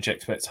we manage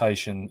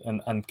expectation?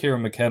 And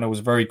Kieran McKenna was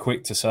very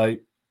quick to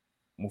say,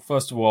 well,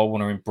 first of all, I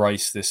want to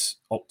embrace this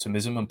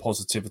optimism and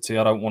positivity.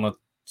 I don't want to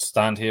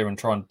stand here and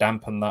try and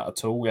dampen that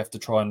at all. We have to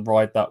try and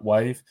ride that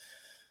wave.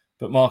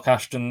 But Mark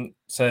Ashton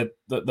said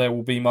that there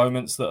will be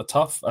moments that are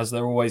tough, as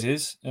there always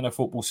is in a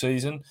football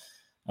season.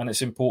 And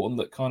it's important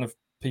that kind of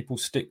people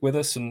stick with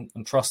us and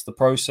trust the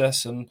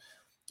process and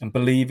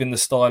believe in the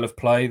style of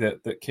play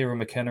that Kieran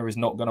McKenna is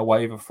not going to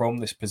waver from,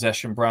 this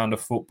possession brand of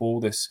football,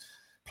 this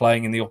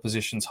playing in the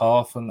opposition's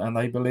half. And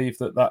they believe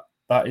that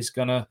is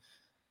going to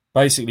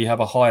basically have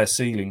a higher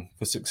ceiling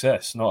for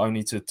success, not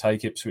only to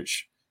take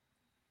Ipswich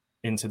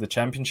into the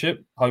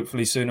Championship,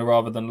 hopefully sooner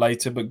rather than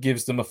later, but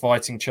gives them a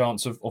fighting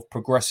chance of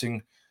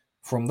progressing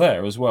from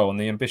there as well. And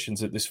the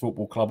ambitions at this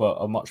football club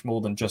are much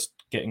more than just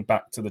getting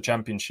back to the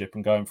Championship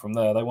and going from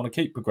there. They want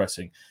to keep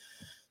progressing.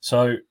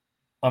 So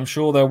I'm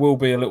sure there will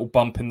be a little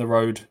bump in the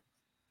road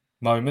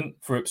moment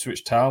for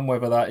Ipswich Town,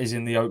 whether that is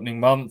in the opening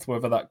month,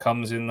 whether that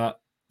comes in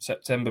that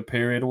September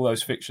period, all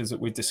those fixtures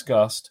that we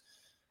discussed.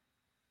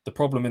 The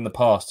problem in the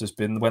past has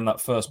been when that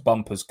first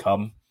bump has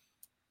come,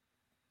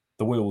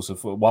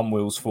 one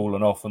wheel's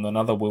fallen off and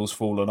another wheel's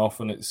fallen off,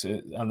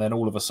 and then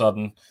all of a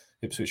sudden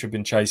Ipswich have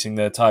been chasing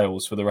their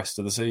tails for the rest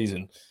of the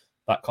season.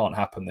 That can't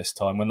happen this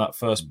time. When that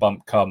first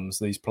bump comes,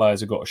 these players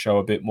have got to show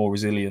a bit more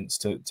resilience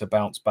to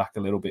bounce back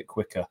a little bit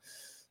quicker.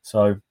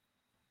 So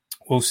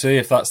we'll see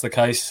if that's the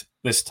case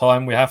this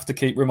time. We have to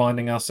keep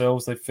reminding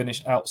ourselves they've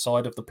finished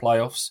outside of the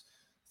playoffs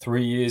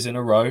 3 years in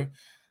a row.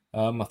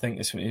 I think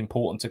it's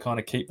important to kind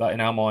of keep that in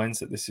our minds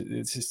that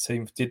this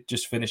team did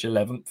just finish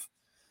 11th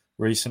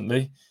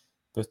recently.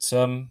 But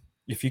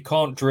if you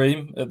can't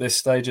dream at this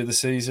stage of the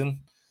season,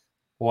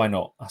 why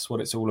not? That's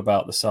what it's all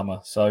about, the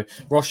summer. So,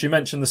 Ross, you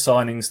mentioned the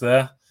signings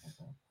there.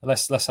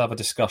 Let's have a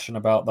discussion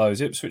about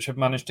those. Ipswich have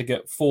managed to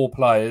get 4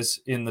 players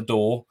in the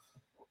door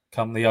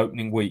come the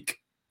opening week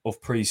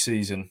of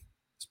pre-season.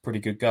 It's pretty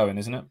good going,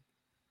 isn't it?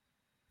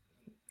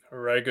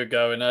 Very good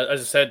going.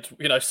 As I said,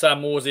 you know, Sam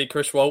Morsey,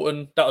 Chris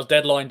Walton, that was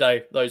deadline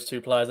day, those 2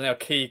 players, and they're a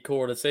key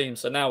core of the team.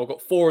 So now we've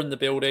got 4 in the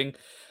building.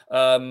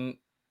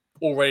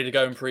 all ready to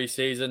go in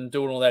pre-season,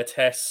 doing all their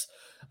tests.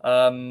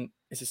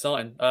 It's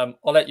exciting. I'll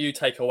let you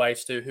take away,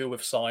 Stu, who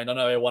we've signed. I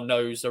know everyone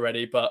knows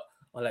already, but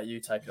I'll let you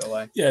take it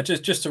away. Yeah,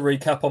 just to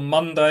recap, on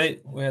Monday,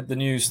 we had the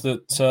news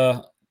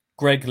that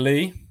Greg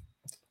Lee,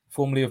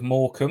 formerly of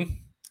Morecambe,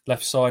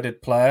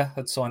 left-sided player,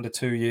 had signed a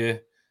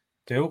 2-year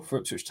deal for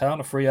Ipswich Town,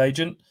 a free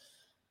agent.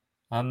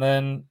 And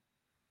then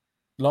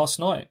last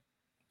night,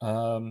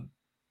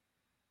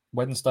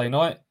 Wednesday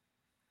night,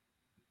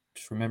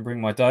 just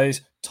remembering my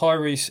days,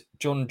 Tyrese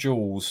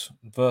John-Jules,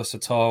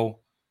 versatile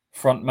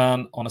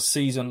frontman on a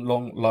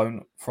season-long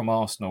loan from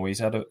Arsenal. He's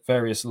had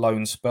various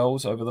loan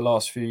spells over the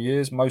last few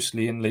years,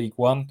 mostly in League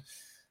One.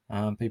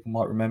 People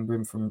might remember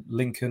him from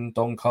Lincoln,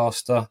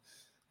 Doncaster.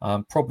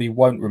 Probably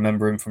won't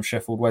remember him from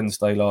Sheffield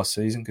Wednesday last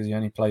season because he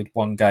only played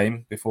one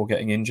game before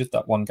getting injured.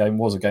 That one game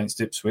was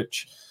against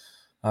Ipswich.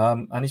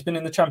 And he's been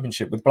in the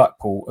Championship with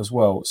Blackpool as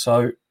well.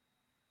 So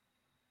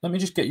let me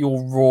just get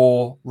your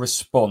raw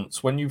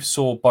response. When you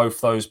saw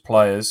both those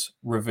players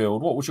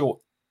revealed, what was your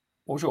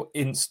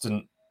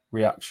instant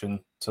reaction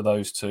to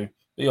those two?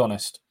 Be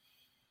honest.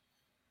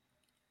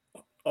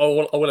 I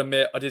will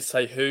admit, I did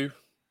say who.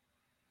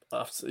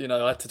 After,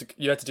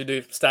 you had to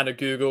do standard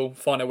Google,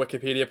 find a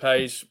Wikipedia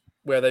page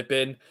where they've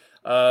been.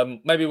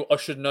 Maybe I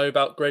should know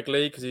about Greg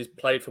Lee because he's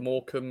played for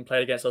Morecambe,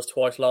 played against us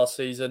twice last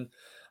season.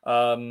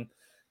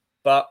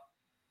 But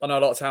I know a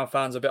lot of Town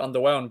fans are a bit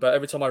underwhelmed. But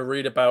every time I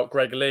read about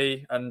Greg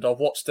Lee, and I've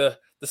watched the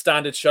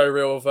standard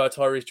showreel of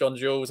Tyrese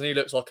John-Jules, and he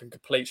looks like a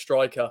complete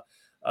striker.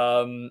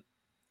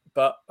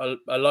 But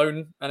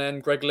alone, and then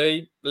Greg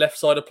Lee,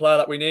 left-sided player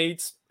that we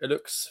need. It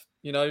looks,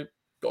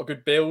 got a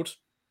good build.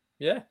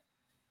 Yeah.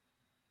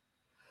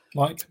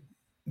 Mike?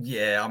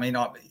 Yeah, I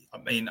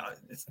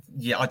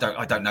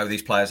don't know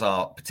these players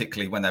are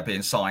particularly when they're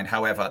being signed.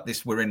 However,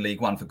 we're in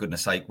League One, for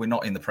goodness sake. We're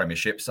not in the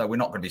Premiership, so we're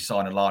not going to be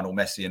signing Lionel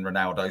Messi and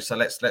Ronaldo. So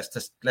let's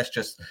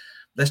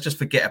just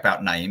forget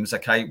about names.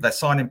 Okay, they're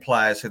signing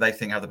players who they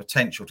think have the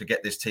potential to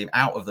get this team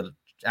out of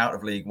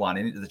League One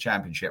and into the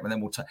Championship, and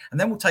then we'll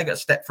take it a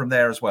step from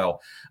there as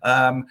well.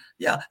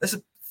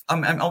 Obviously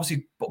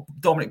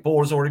Dominic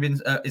Bohr has already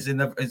been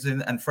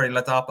and Freddie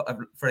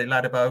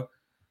Ladapo.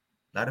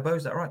 Ladapo,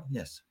 is that right?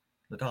 Yes.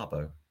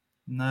 Ladabo.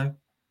 No,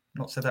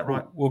 not said that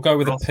right. We'll go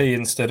with a P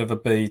instead of a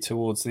B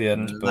towards the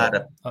end.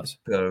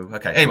 Ladapo.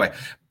 Okay. Anyway,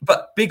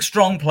 but big,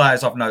 strong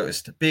players I've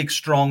noticed. Big,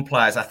 strong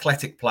players,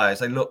 athletic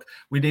players.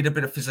 We need a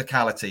bit of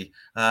physicality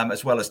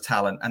as well as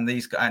talent, and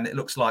it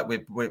looks like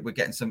we're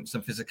getting some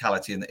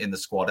physicality in the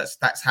squad.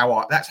 That's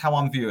how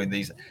I'm viewing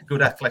these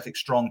good, athletic,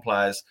 strong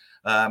players.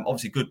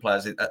 Obviously, good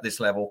players at this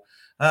level.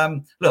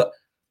 Look.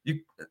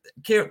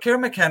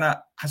 Kieran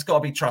McKenna has got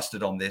to be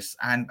trusted on this,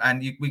 and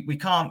we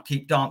can't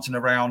keep dancing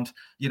around.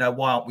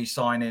 Why aren't we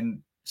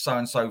signing so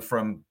and so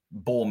from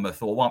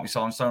Bournemouth, or why aren't we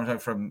signing so and so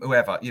from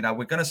whoever?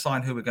 We're going to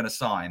sign who we're going to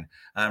sign,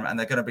 and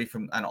they're going to be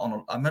from. And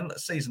on a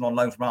season on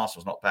loan from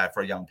Arsenal is not bad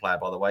for a young player,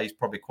 by the way. He's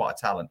probably quite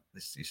a talent.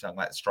 This young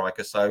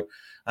striker. So.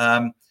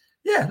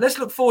 Let's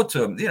look forward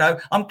to him.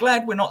 I'm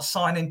glad we're not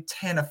signing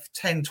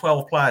 10,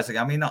 12 players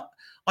again.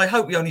 I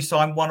hope we only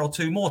sign one or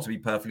two more, to be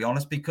perfectly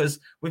honest, because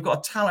we've got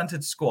a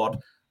talented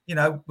squad.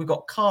 We've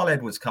got Carl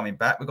Edwards coming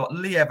back. We've got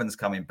Lee Evans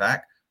coming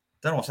back.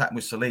 Don't know what's happened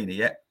with Salini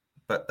yet,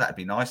 but that'd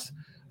be nice.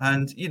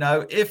 And,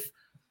 if,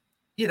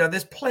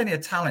 there's plenty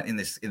of talent in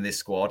this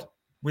squad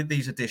with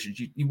these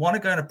additions. You want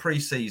to go into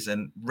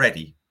pre-season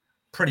ready,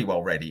 pretty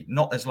well ready,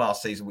 not as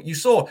last season. We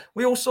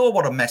all saw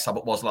what a mess up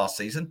it was last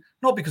season,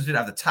 not because we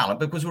didn't have the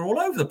talent, but because we're all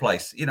over the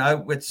place,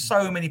 with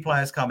so many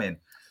players come in.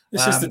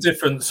 This is the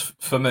difference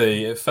for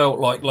me. It felt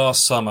like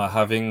last summer,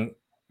 having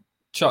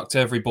chucked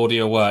everybody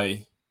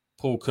away,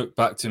 Paul Cook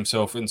backed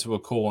himself into a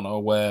corner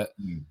where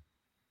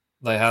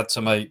they had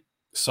to make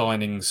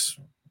signings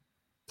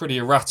pretty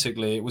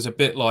erratically. It was a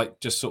bit like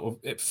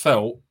it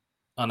felt,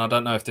 and I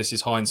don't know if this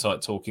is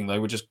hindsight talking, they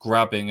were just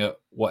grabbing at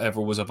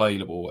whatever was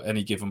available at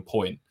any given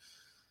point.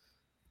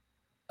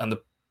 And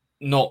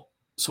not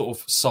sort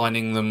of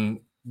signing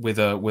them with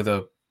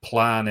a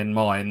plan in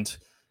mind.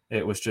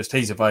 It was just,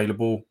 he's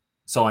available,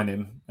 sign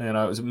him. It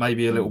was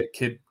maybe a little bit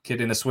kid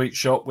in a sweet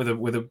shop with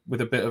a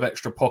bit of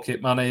extra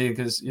pocket money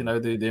because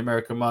the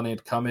American money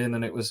had come in,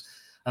 and then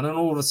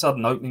all of a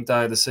sudden, opening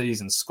day of the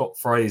season, Scott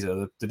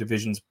Fraser, the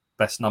division's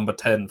best number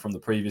 10 from the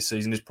previous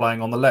season, is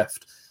playing on the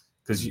left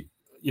because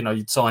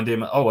you'd signed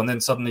him. And then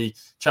suddenly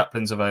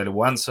Chaplin's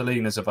available and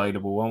Salina's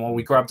available, and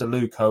we grabbed a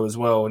Luco as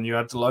well, and you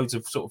had loads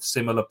of sort of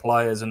similar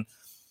players. And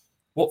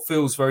what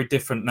feels very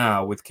different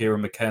now with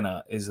Kieran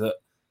McKenna is that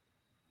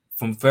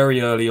from very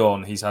early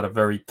on, he's had a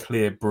very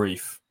clear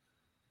brief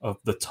of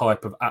the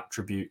type of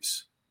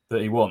attributes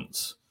that he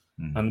wants.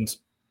 And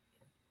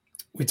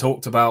we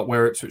talked about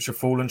where Ipswich have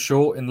fallen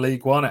short in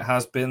League One. It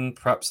has been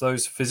perhaps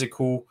those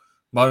physical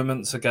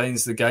moments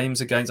against, I'd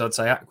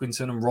say,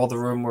 Accrington and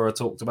Rotherham, where I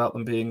talked about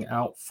them being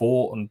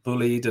outfought and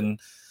bullied and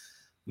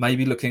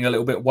maybe looking a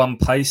little bit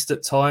one-paced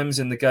at times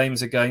in the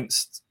games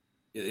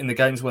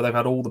where they've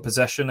had all the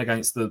possession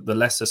against the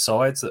lesser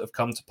sides that have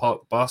come to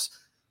park the bus.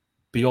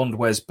 Beyond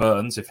Wes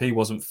Burns, if he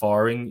wasn't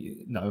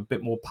firing, a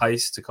bit more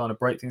pace to kind of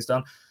break things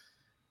down.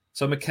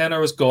 So McKenna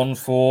has gone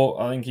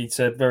for, I think he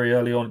said very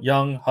early on,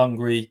 young,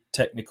 hungry,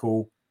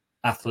 technical,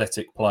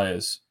 athletic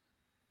players.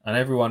 And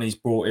everyone he's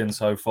brought in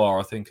so far,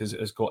 I think,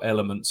 has got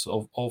elements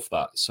of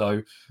that.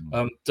 So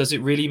does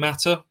it really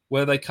matter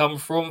where they come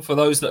from? For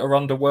those that are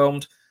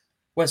underwhelmed,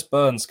 Wes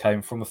Burns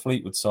came from a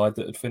Fleetwood side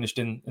that had finished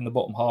in the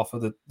bottom half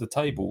of the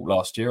table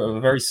last year, at a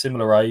very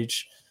similar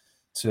age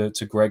to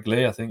Greg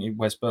Lee. I think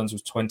Wes Burns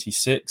was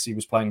 26. He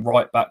was playing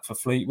right back for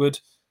Fleetwood.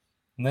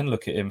 And then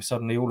look at him.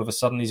 Suddenly, all of a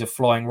sudden, he's a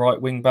flying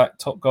right wing back,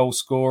 top goal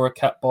scorer,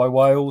 capped by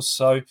Wales.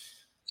 So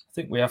I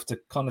think we have to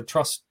kind of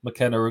trust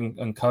McKenna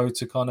and co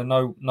to kind of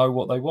know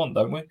what they want,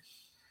 don't we?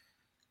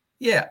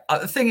 Yeah,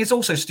 the thing is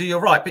also, Stu,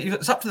 you're right, but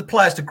it's up to the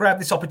players to grab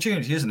this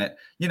opportunity, isn't it?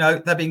 You know,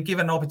 they're being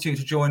given an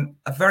opportunity to join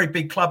a very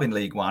big club in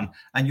League One,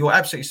 and you're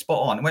absolutely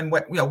spot on. When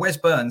Wes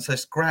Burns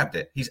has grabbed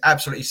it, he's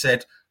absolutely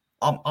said,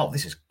 I'm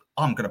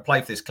going to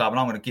play for this club and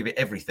I'm going to give it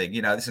everything.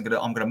 You know,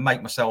 I'm going to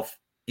make myself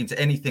into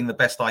anything the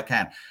best I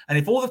can. And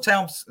if all the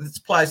Town's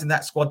players in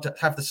that squad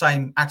have the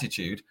same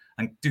attitude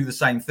and do the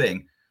same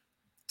thing,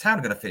 Town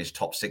are going to finish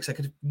top 6. They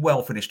could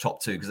well finish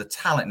top 2 because the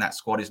talent in that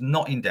squad is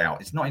not in doubt.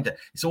 It's not in doubt.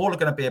 It's all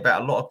going to be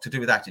about a lot to do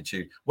with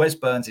attitude. Wes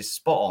Burns is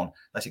spot on.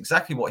 That's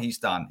exactly what he's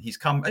done. He's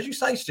come, as you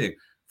say, Stu,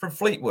 from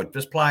Fleetwood,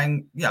 just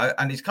playing, you know,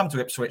 and he's come to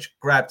Ipswich,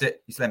 grabbed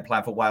it. He's then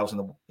playing for Wales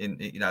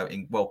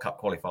in World Cup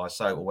qualifiers,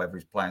 so or wherever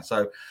he's playing.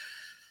 So,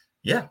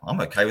 yeah, I'm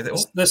okay with it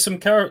all. There's some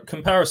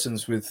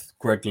comparisons with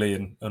Greg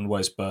Lee and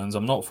Wes Burns.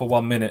 I'm not for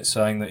 1 minute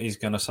saying that he's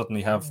going to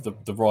suddenly have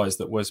the rise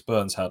that Wes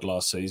Burns had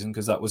last season,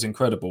 because that was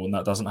incredible and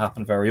that doesn't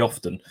happen very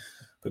often.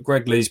 But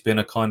Greg Lee's been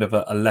a kind of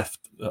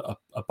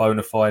a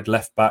bona fide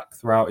left back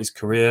throughout his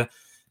career.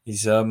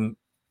 He's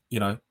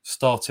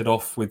started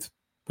off with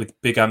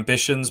big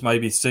ambitions,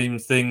 maybe seen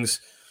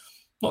things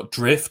not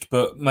drift,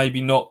 but maybe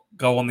not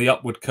go on the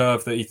upward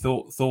curve that he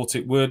thought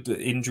it would.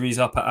 Injuries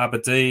up at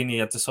Aberdeen. He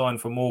had to sign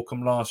for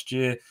Morecambe last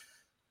year.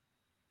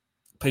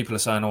 People are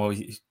saying,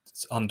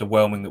 it's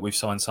underwhelming that we've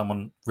signed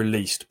someone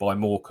released by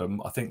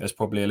Morecambe. I think there's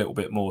probably a little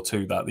bit more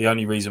to that. The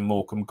only reason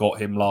Morecambe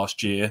got him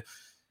last year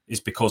is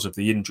because of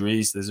the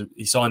injuries.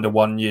 He signed a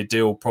 1-year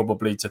deal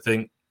probably to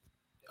think,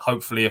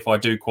 hopefully if I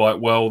do quite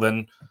well,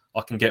 then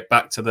I can get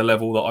back to the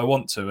level that I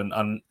want to.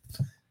 And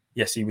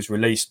yes, he was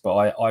released, but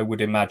I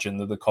would imagine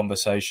that the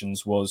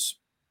conversations was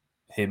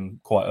him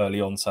quite early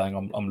on saying,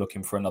 I'm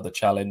looking for another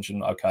challenge,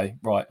 and okay,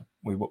 right,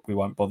 we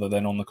won't bother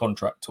then on the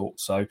contract talk.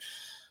 So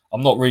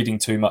I'm not reading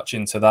too much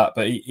into that,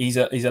 but he's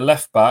a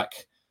left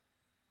back,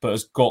 but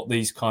has got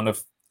these kind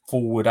of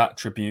forward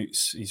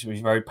attributes. He's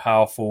very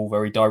powerful,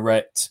 very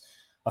direct.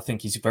 I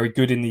think he's very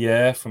good in the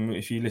air, from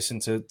if you listen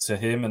to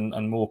him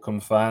and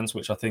Morecambe fans,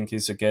 which I think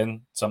is,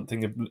 again,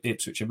 something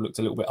Ipswich have looked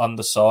a little bit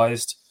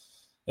undersized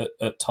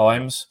at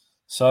times.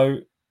 So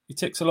he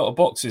ticks a lot of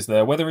boxes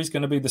there. Whether he's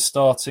going to be the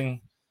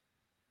starting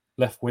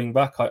left wing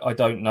back, I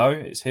don't know.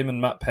 It's him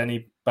and Matt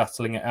Penny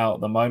battling it out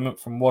at the moment.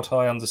 From what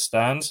I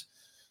understand,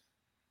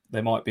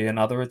 there might be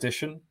another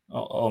addition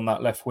on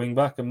that left wing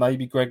back, and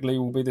maybe Greg Lee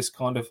will be this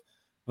kind of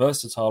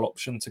versatile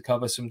option to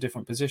cover some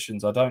different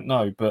positions. I don't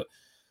know, but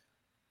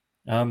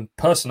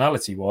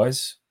personality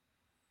wise,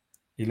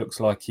 he looks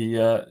like he's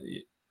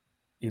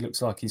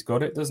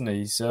got it, doesn't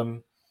he?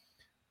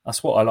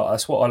 That's what I like.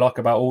 That's what I like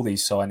about all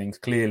these signings.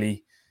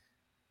 Clearly,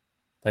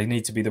 they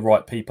need to be the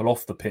right people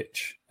off the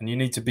pitch, and you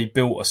need to be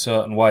built a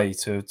certain way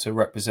to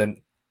represent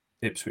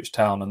Ipswich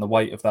Town and the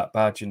weight of that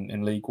badge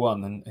in League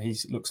One. And he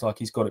looks like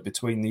he's got it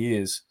between the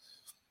ears.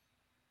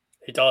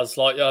 He does.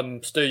 Like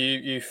Stu,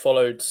 you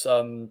followed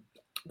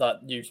that.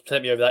 You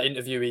sent me over that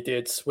interview he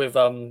did with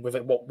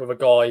a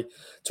guy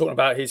talking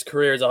about his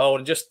career as a whole,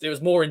 and just it was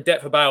more in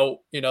depth about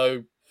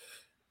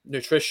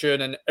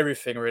nutrition and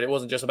everything. Really, it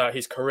wasn't just about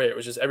his career; it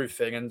was just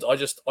everything. And I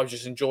just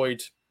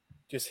enjoyed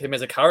just him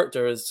as a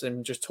character, as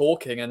him just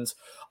talking. And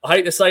I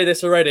hate to say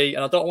this already,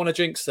 and I don't want to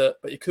jinx it,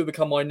 but he could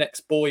become my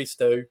next boy,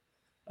 Stu.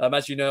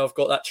 As you know, I've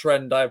got that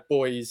trend. I have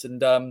boys,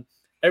 and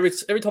every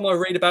time I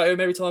read about him,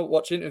 every time I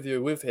watch an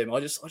interview with him, I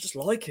just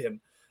like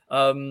him.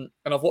 And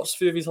I've watched a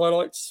few of his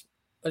highlights.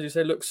 As you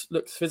say, looks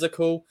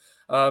physical,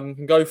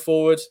 can go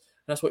forward.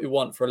 And that's what you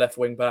want for a left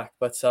wing back.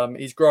 But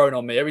he's growing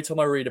on me. Every time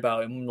I read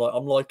about him,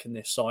 I'm liking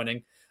this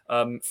signing.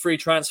 Free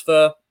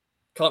transfer,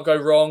 can't go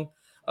wrong.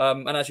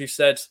 And as you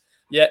said,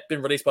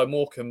 been released by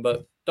Morecambe,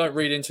 but don't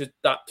read into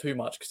that too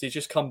much, because he's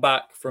just come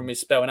back from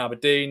his spell in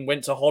Aberdeen,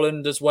 went to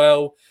Holland as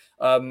well,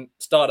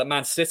 started at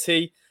Man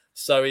City.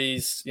 So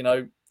he's,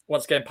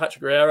 once again,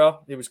 Patrick Vieira,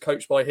 he was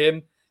coached by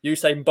him.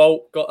 Usain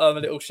Bolt got a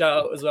little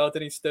shout out as well,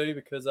 didn't he, Stu?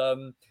 Because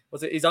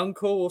was it his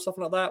uncle or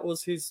something like that?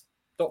 Was his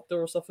doctor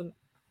or something?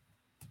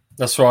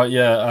 That's right,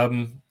 yeah.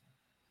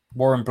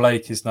 Warren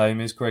Blake, his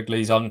name is. Greg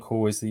Lee's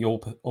uncle is the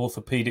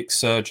orthopedic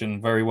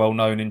surgeon, very well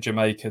known in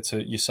Jamaica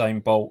to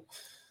Usain Bolt.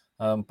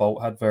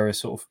 Bolt had various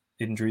sort of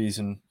injuries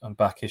and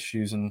back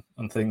issues and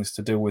things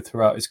to deal with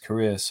throughout his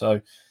career.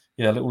 So,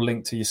 yeah, a little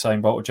link to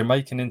Usain Bolt, a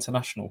Jamaican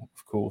international,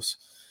 of course.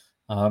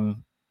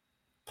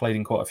 Played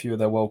in quite a few of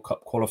their World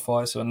Cup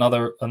qualifiers. So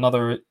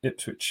another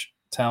Ipswich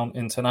Town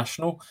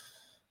international.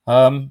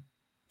 So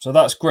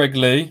that's Greg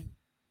Lee.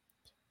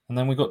 And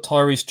then we've got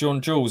Tyrese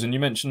John-Jules. And you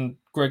mentioned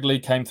Greg Lee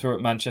came through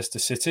at Manchester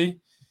City.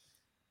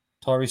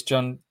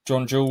 Tyrese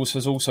John-Jules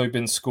has also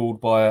been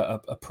schooled by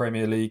a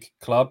Premier League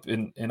club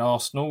in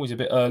Arsenal. He's a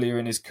bit earlier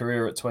in his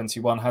career at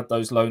 21, had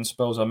those loan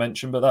spells I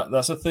mentioned. But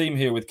that's a theme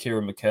here with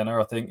Kieran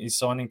McKenna. I think he's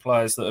signing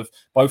players that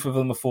both of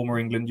them are former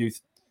England youth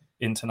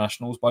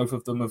internationals. Both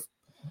of them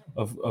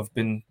have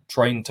been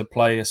trained to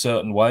play a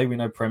certain way. We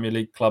know Premier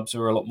League clubs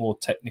are a lot more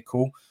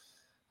technical.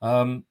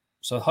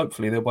 So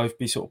hopefully they'll both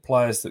be sort of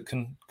players that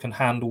can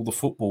handle the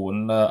football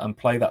and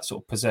play that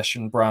sort of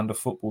possession brand of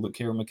football that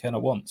Kieran McKenna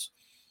wants.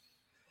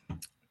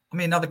 I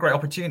mean, another great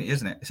opportunity,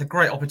 isn't it? It's a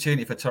great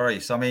opportunity for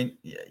Tyrese. I mean,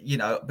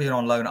 being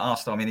on loan at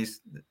Arsenal, I mean,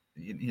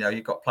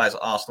 you've got players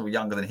at Arsenal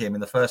younger than him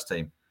in the first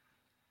team.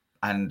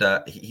 And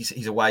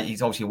he's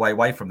obviously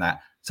away from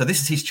that. So this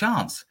is his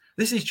chance.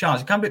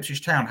 You come to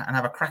Ipswich Town and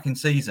have a cracking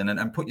season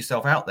and put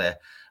yourself out there.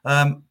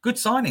 Good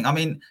signing. I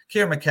mean,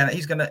 Kieran McKenna,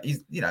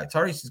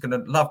 Tyrese is going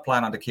to love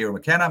playing under Kieran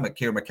McKenna.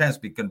 Kieran McKenna's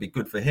going to be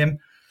good for him.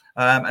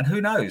 And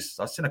who knows?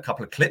 I've seen a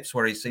couple of clips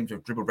where he seemed to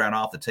have dribbled around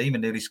half the team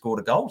and nearly scored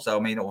a goal. So,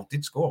 I mean, or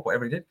did score,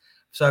 whatever he did.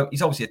 So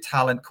he's obviously a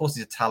talent. Of course,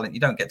 he's a talent. You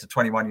don't get to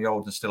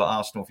 21-year-olds and still at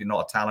Arsenal if you're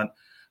not a talent.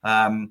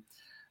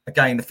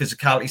 Again, the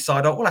physicality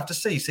side, we'll have to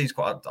see. He's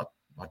quite,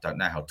 I don't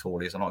know how tall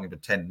he is. I'm not going to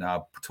pretend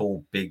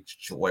tall, big,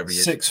 short, whatever he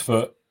is. 6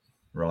 foot.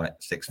 Right,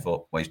 6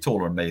 foot. Well, he's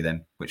taller than me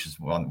then, which is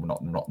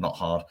not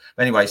hard.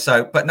 But anyway,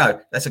 but no,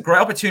 that's a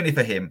great opportunity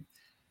for him.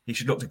 He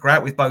should look to grow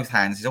out with both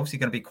hands. He's obviously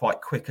going to be quite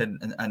quick and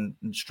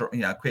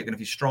quick, and if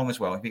he's strong as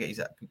well, if he gets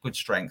that good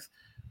strength,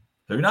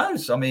 who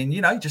knows? I mean,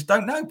 you just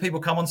don't know. People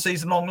come on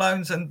season-long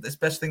loans, and it's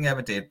the best thing he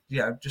ever did.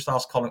 Just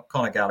ask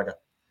Conor Gallagher.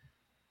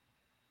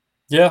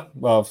 Yeah,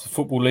 well, the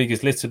Football League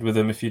is littered with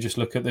them. If you just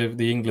look at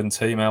the England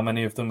team, how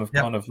many of them have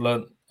kind of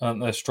learnt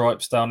their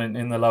stripes down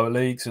in the lower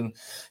leagues. And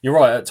you're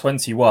right, at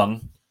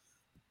 21,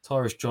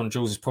 Tyrese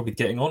John-Jules is probably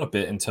getting on a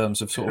bit in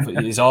terms of sort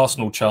of his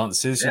Arsenal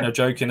chances. Yeah.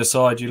 Joking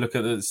aside, you look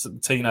at the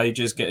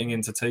teenagers getting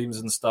into teams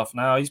and stuff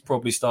now, he's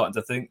probably starting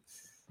to think,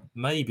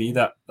 maybe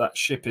that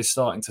ship is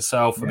starting to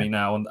sail for me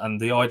now.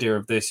 And the idea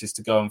of this is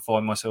to go and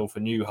find myself a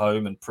new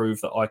home and prove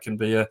that I can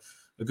be a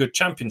good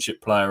championship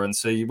player and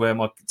see where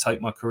take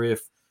my career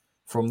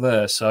from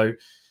there. So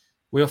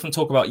we often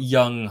talk about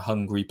young,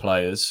 hungry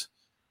players.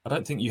 I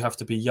don't think you have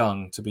to be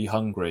young to be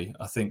hungry.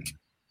 I think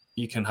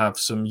you can have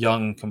some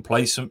young,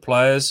 complacent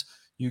players.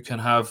 You can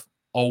have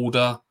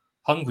older,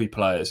 hungry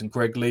players. And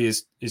Greg Lee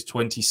is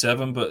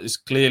 27, but is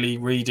clearly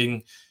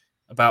reading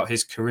about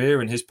his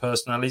career and his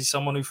personality,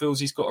 someone who feels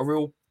he's got a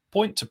real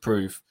point to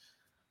prove.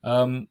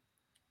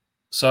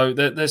 So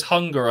there's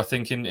hunger, I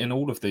think, in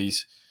all of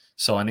these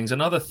signings.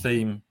 Another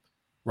theme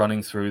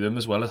running through them,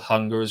 as well as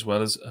hunger, as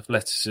well as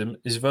athleticism,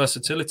 is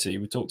versatility.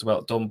 We talked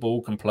about Don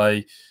Ball can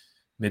play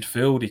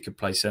midfield. He could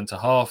play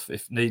centre-half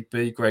if need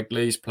be. Greg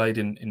Lee's played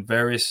in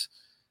various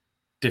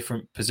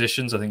different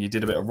positions. I think he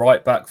did a bit of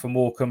right-back for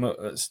Morecambe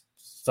at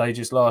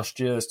stages last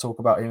year. Let's talk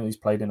about him. He's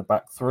played in a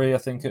back three, I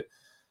think,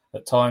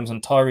 at times.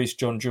 And Tyrese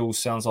John-Jules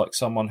sounds like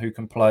someone who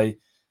can play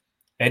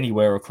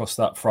anywhere across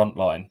that front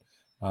line.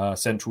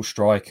 Central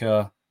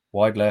striker,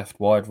 wide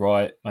left, wide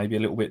right, maybe a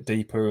little bit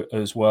deeper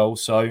as well.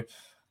 So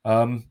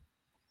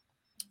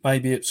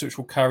maybe Ipswich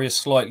will carry a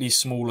slightly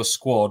smaller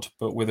squad,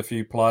 but with a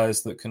few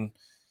players that can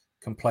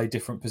play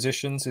different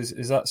positions.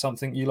 Is that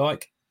something you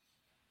like?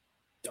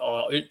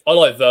 I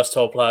like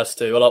versatile players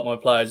too. I like my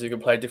players who can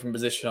play different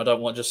positions. I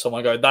don't want just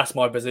someone going, that's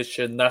my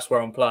position, that's where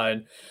I'm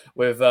playing.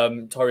 With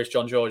Tyrese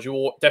John-Jules,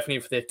 you're definitely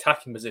for the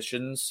attacking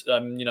positions.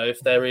 If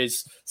there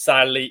is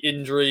sadly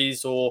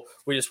injuries or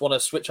we just want to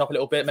switch up a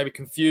little bit, maybe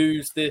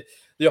confuse the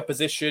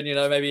opposition,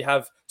 maybe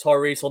have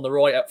Tyrese on the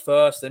right at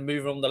first, then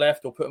move him on the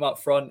left or put him up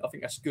front. I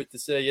think that's good to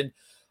see. And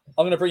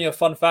I'm going to bring you a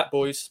fun fact,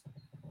 boys.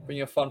 Bring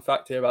you a fun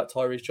fact here about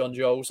Tyrese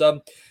John-Jules.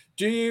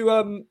 Do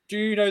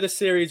you know the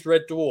series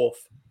Red Dwarf?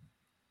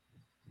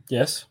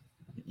 Yes.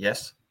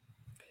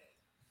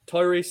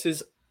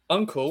 Tyrese's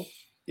uncle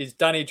is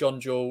Danny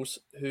John-Jules,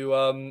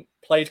 who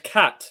played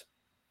Cat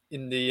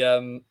in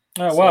the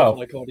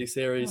comedy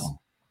series. Oh.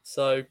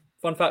 So,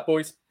 fun fact,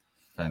 boys.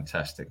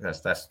 Fantastic.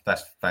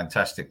 That's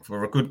fantastic.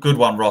 For a good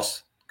one,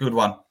 Ross. Good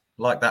one.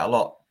 Like that a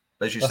lot.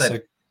 As you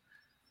said.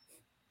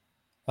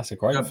 That's a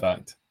great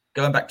fact.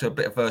 Going back to a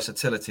bit of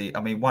versatility,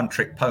 I mean,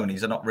 one-trick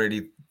ponies are not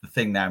really the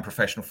thing now in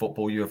professional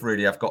football. You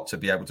have got to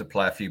be able to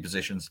play a few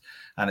positions,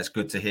 and it's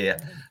good to hear.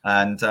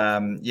 And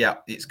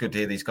it's good to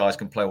hear these guys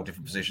can play all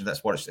different positions.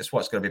 That's what it's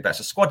going to be about.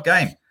 It's a squad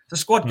game. It's a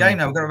squad game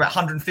now. We're going to have about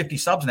 150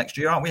 subs next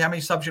year, aren't we? How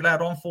many subs you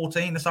allowed on?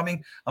 14 or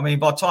something? I mean,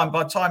 by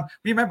the time,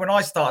 remember when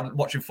I started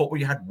watching football,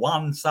 you had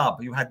one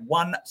sub. You had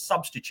one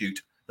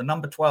substitute, the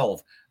number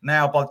 12.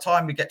 Now, by the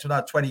time we get to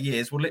another 20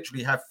 years, we'll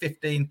literally have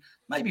 15,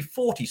 maybe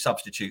 40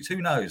 substitutes.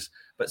 Who knows?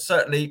 But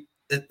certainly,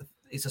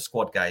 it's a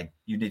squad game.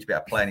 You need to be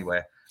able to play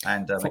anywhere.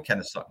 And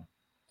McKenna's something.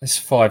 This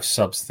 5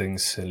 subs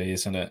thing's silly,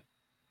 isn't it?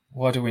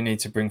 Why do we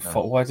need to bring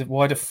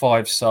why do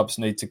 5 subs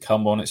need to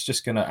come on? It's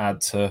just going to add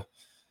to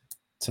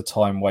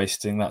time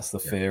wasting. That's the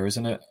fear,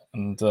 isn't it?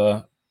 And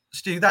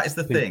Stu, that is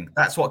the thing.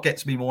 That's what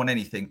gets me more than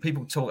anything.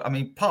 People talk, I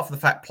mean, apart from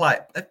the fact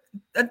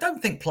I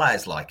don't think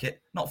players like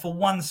it, not for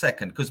 1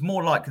 second, because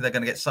more likely they're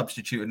going to get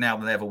substituted now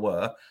than they ever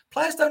were.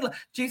 Players don't like,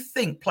 do you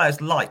think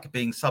players like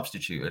being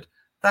substituted?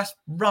 That's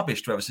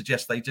rubbish to ever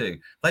suggest they do.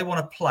 They want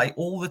to play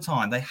all the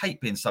time. They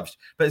hate being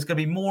substituted. But there's going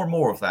to be more and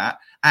more of that.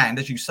 And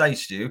as you say,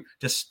 Stu,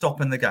 just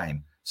stopping the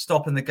game.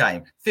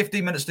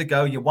 15 minutes to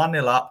go, you're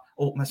 1-0 up.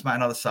 Oh, let's make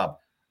another sub.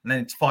 And then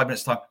it's 5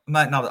 minutes time.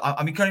 Another.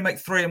 I mean, you can only make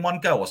 3 in one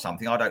go or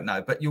something. I don't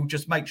know. But you'll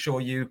just make sure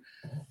you'll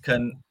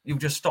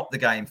just stop the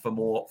game for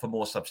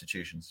more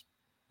substitutions.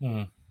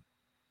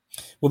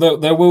 Well,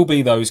 there will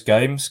be those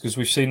games because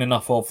we've seen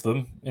enough of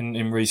them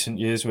in recent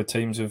years where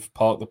teams have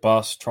parked the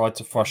bus, tried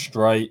to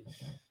frustrate,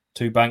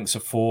 2 banks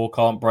of 4,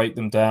 can't break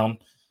them down.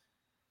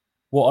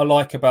 What I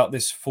like about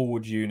this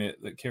forward unit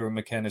that Kieran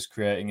McKenna's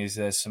creating is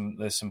there's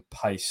some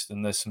pace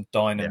and there's some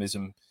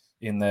dynamism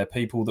in there.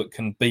 People that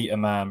can beat a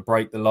man,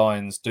 break the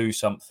lines, do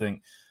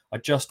something. I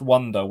just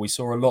wonder, we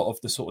saw a lot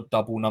of the sort of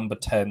double number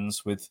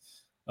 10s with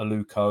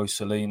Aluko,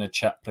 Selena,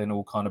 Chaplin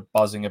all kind of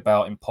buzzing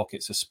about in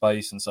pockets of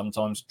space and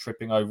sometimes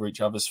tripping over each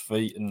other's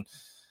feet, and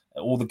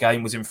all the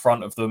game was in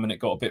front of them and it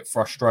got a bit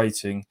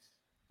frustrating.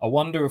 I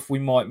wonder if we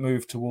might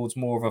move towards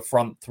more of a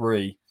front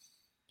 3.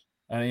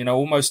 And,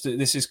 almost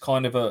this is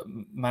kind of a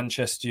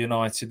Manchester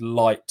United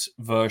light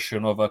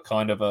version of a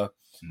kind of a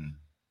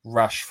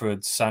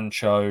Rashford,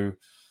 Sancho,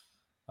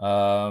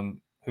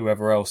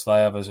 whoever else they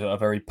have as a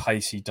very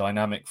pacey,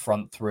 dynamic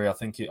front 3.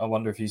 I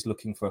wonder if he's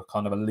looking for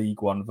kind of a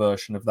League One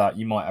version of that.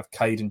 You might have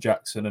Caden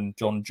Jackson and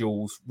John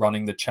Jules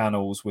running the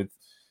channels with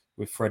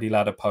Freddie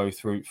Ladapo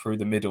through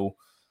the middle,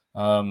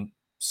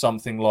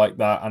 something like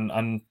that.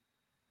 And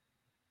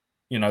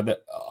that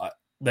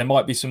there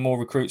might be some more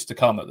recruits to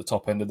come at the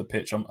top end of the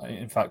pitch.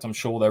 In fact, I'm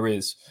sure there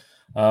is.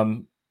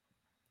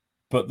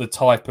 But the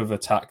type of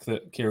attack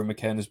that Kieran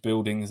McKenna's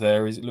building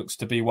there it looks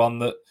to be one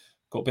that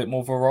got a bit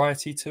more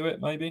variety to it,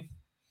 maybe.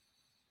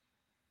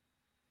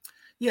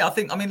 Yeah,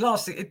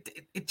 last season,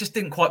 it just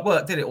didn't quite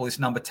work, did it? All this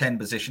number 10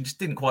 position just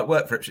didn't quite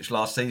work for Ipswich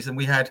last season.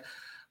 We had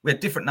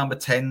different number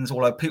 10s,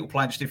 although people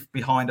playing just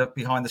behind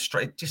the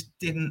straight. It just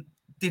didn't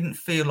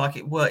feel like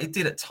it worked. It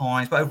did at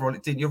times, but overall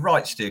it didn't. You're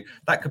right, Stu.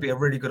 That could be a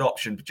really good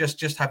option. But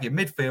just have your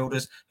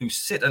midfielders who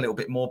sit a little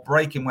bit more,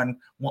 breaking when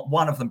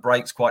one of them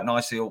breaks quite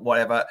nicely or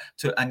whatever,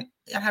 and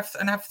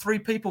have 3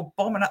 people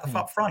bombing at the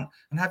up front,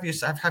 and have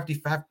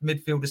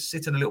midfielders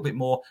sitting a little bit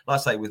more, like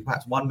I say, with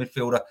perhaps one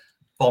midfielder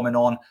bombing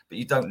on, but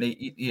you don't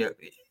need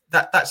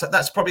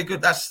that's probably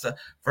good. That's a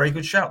very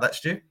good shout, that,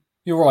 Stu.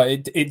 You're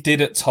right. It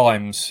did at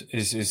times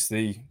is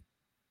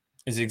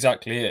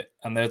exactly it.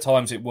 And there are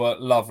times it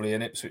worked lovely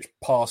and Ipswich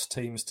passed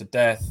teams to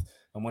death.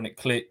 And when it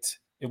clicked,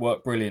 it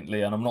worked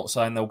brilliantly. And I'm not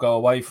saying they'll go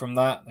away from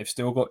that. They've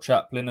still got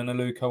Chaplin and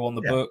Aluko on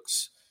the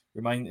books.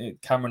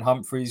 Cameron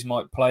Humphreys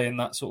might play in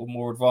that sort of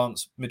more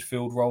advanced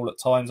midfield role at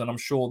times. And I'm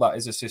sure that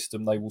is a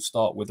system they will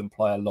start with and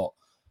play a lot.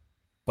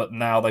 But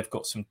now they've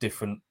got some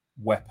different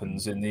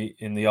weapons in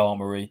the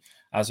armoury.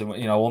 As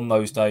on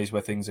those days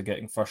where things are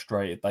getting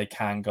frustrated, they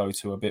can go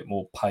to a bit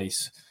more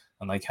pace.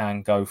 And they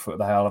can go for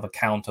they have a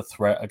counter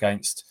threat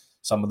against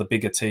some of the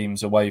bigger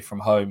teams away from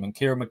home. And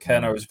Kieran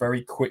McKenna has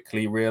very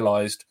quickly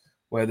realised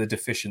where the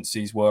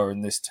deficiencies were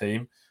in this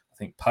team. I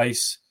think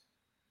pace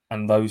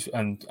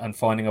and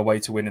finding a way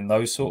to win in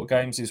those sort of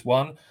games is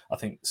one. I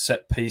think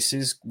set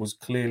pieces was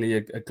clearly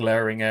a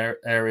glaring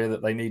area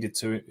that they needed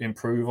to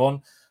improve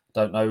on.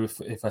 I don't know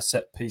if a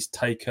set piece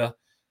taker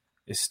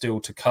is still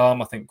to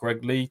come. I think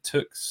Greg Lee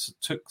took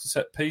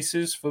set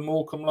pieces for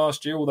Morecambe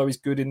last year, although he's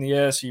good in the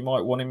air, so you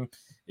might want him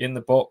in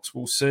the box.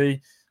 We'll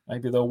see.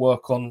 Maybe they'll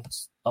work on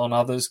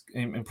others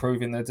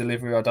improving their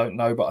delivery. I don't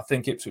know, but I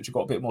think Ipswich have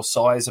got a bit more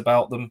size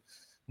about them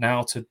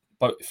now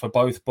for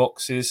both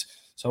boxes.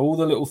 So all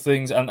the little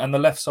things and the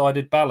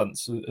left-sided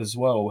balance as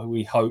well.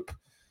 We hope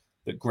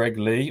that Greg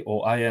Lee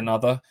or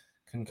another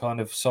can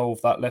kind of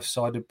solve that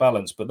left-sided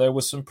balance. But there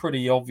were some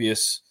pretty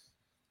obvious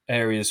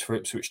areas for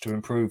Ipswich to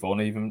improve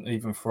on,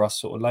 even for us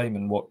sort of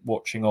laymen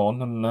watching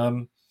on.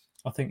 And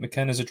I think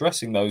McKenna's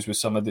addressing those with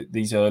some of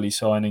these early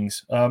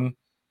signings.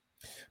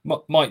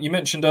 Mike, you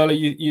mentioned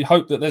earlier you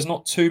hope that there's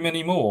not too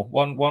many more.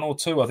 One or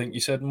two, I think you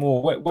said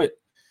more.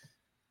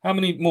 How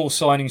many more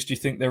signings do you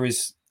think there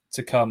is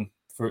to come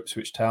for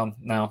Ipswich Town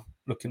now,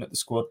 looking at the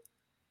squad?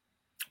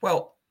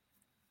 Well,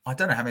 I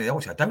don't know how many.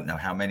 I don't know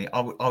how many.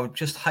 I would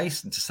just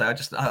hasten to say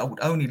I would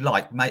only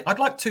I'd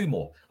like 2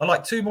 more. I'd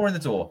like 2 more in the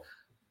door.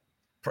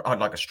 I'd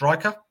like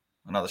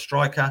another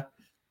striker,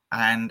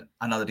 and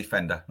another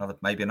defender,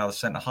 maybe another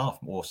centre half,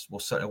 or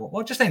certainly,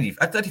 well, just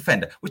a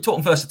defender. We're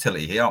talking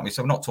versatility here, aren't we?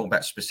 So we're not talking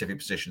about specific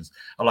positions.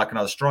 I like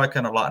another striker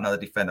and I like another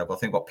defender. But I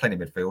think we've got plenty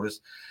of midfielders,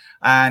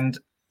 and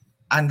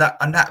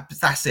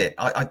that's it.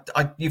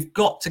 You've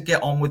got to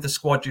get on with the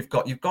squad you've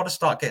got. You've got to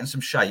start getting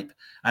some shape,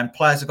 and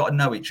players have got to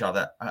know each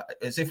other.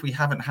 As if we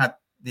haven't had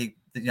the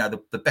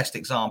best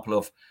example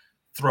of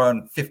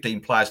throwing 15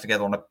 players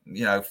together on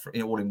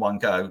all in one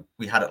go.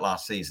 We had it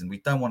last season. We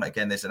don't want it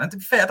again this. And to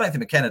be fair, I don't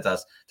think McKenna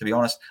does, to be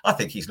honest. I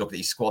think he's looking at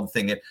his squad and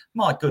thinking,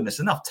 my goodness,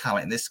 enough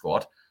talent in this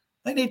squad.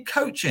 They need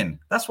coaching.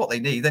 That's what they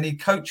need. They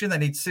need coaching. They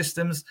need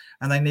systems,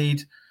 and they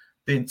need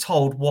being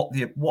told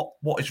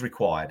what is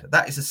required.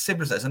 That is as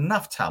simple as that. There's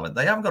enough talent.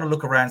 They haven't got to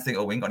look around and think,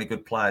 oh, we ain't got any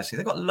good players here.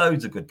 They've got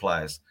loads of good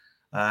players,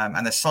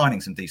 and they're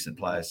signing some decent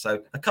players.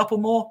 So a couple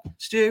more,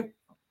 Stu,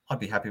 I'd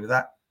be happy with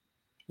that.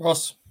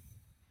 Ross?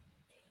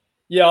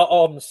 Yeah,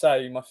 I'm the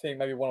same. I think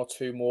maybe one or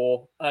two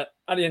more. At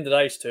the end of the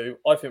day, Stu,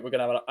 I think we're going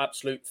to have an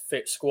absolute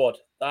fit squad.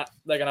 That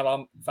they're going to have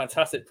a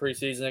fantastic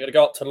preseason. They're going to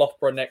go up to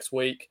Loughborough next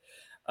week,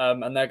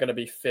 and they're going to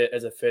be fit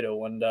as a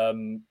fiddle. And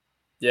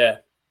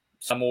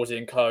Sam Morsy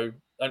and co.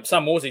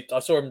 Sam Morsy, I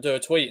saw him do a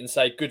tweet and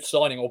say good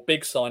signing or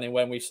big signing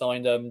when we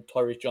signed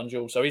Tyrese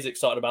John-Jules. So he's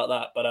excited about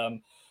that. But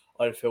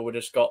I feel we've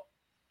just got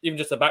even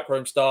just the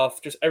backroom staff,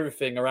 just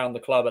everything around the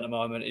club at the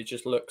moment. It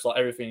just looks like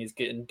everything is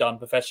getting done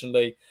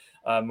professionally.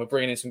 We're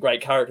bringing in some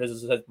great characters,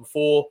 as I said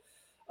before.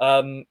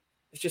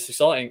 It's just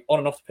exciting on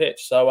and off the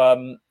pitch.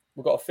 So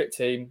we've got a fit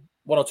team,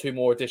 one or two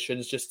more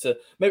additions just to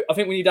maybe. I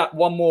think we need that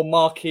one more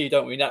marquee,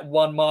 don't we? That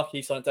one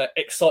marquee sign to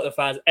excite the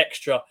fans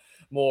extra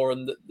more,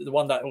 and the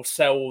one that will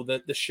sell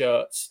the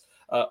shirts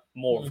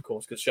more, of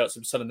course, because shirts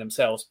are selling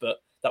themselves.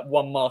 But that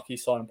one marquee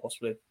sign,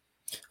 possibly.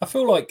 I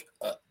feel like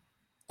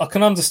I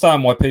can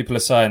understand why people are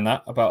saying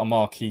that about a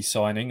marquee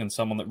signing and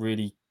someone that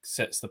really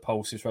sets the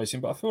pulses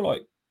racing. But I feel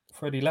like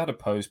Freddie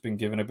Ladapo's been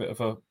given a bit of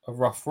a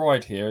rough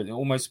ride here.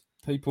 Almost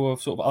people are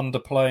sort of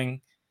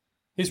underplaying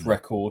his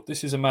record.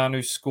 This is a man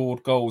who's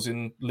scored goals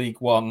in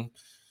League One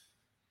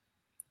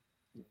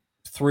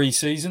 3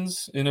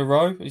 seasons in a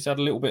row. He's had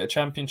a little bit of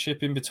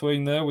championship in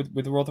between there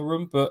with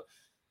Rotherham, but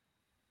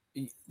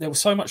there was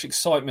so much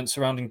excitement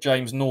surrounding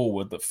James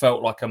Norwood that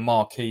felt like a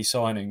marquee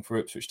signing for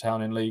Ipswich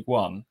Town in League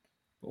One.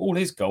 All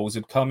his goals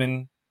had come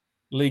in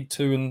League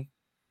Two and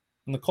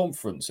the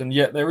Conference, and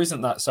yet there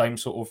isn't that same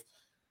sort of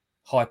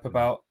hype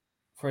about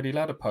Freddie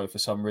Ladapo for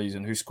some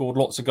reason, who scored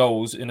lots of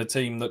goals in a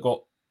team that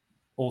got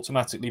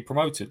automatically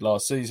promoted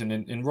last season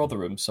in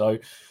Rotherham. So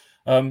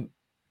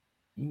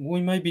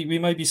we may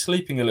be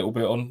sleeping a little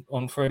bit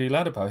on Freddie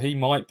Ladapo. He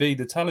might be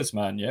the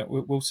talisman yet.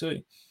 We'll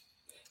see.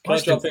 Can I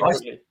jump in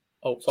quickly?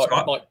 Oh,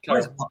 sorry, Mike.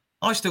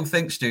 I still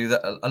think, Stu,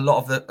 that a lot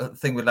of the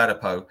thing with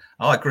Ladapo,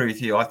 I agree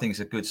with you. I think it's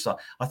a good sign.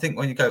 I think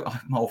when you go,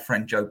 my old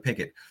friend Joe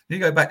Piggott, you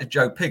go back to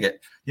Joe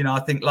Piggott, I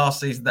think last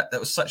season that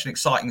was such an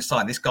exciting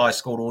sign. This guy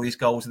scored all these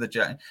goals in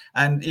the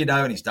and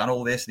and he's done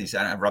all this, and he's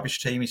a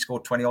rubbish team. He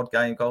scored 20 odd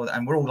game goals,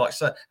 and we're all like,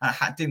 so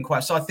didn't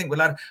quite. So I think with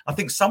Ladapo, I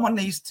think someone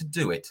needs to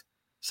do it.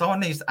 Someone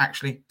needs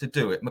actually to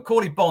do it.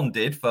 Macaulay Bond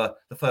did for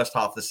the first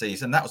half of the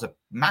season. That was a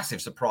massive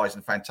surprise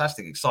and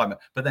fantastic excitement,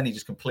 but then he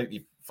just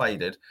completely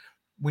faded.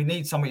 We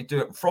need somebody to do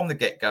it from the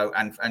get-go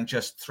and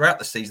just throughout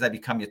the season, they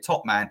become your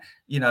top man.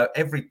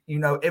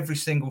 Every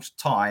single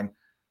time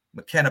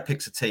McKenna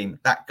picks a team,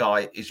 that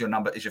guy is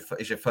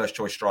your first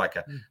choice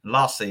striker.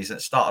 Last season,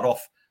 we started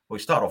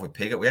off with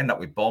Piggott. We end up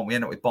with Bond. We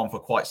end up with Bond for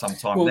quite some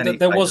time. Well,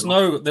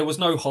 there was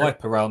no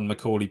hype around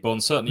Macaulay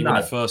Bond, certainly when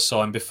he first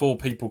signed, before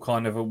people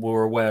kind of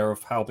were aware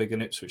of how big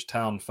an Ipswich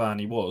Town fan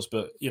he was.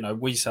 But,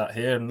 we sat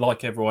here and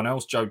like everyone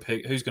else, Joe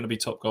Piggott, who's going to be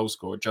top goal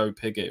scorer? Joe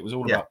Piggott. It was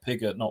all about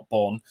Piggott, not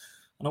Bond.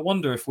 And I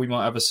wonder if we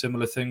might have a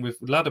similar thing with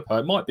Ladapo.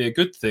 It might be a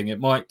good thing. It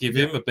might give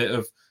him a bit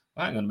of,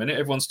 hang on a minute,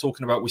 everyone's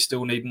talking about we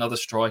still need another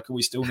striker,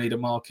 we still need a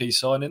marquee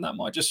signing. That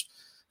might just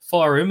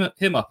fire him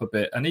up a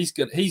bit. And he's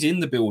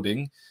in the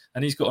building,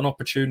 and he's got an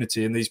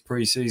opportunity in these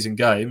pre-season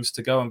games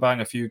to go and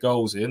bang a few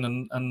goals in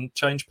and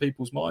change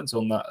people's minds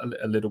on that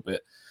a little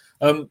bit.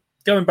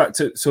 Going back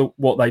to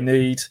what they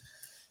need,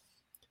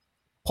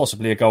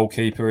 possibly a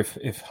goalkeeper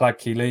if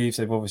Hladky leaves.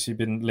 They've obviously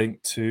been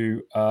linked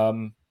to...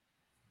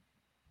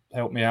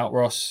 help me out,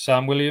 Ross.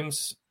 Sam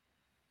Williams?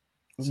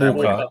 Sam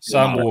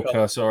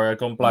Walker. Sorry, I've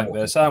gone blank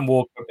there. Sam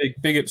Walker,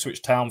 big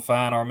Ipswich Town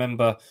fan. I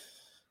remember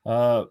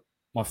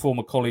my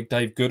former colleague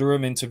Dave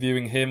Gooderham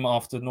interviewing him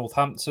after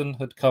Northampton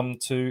had come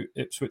to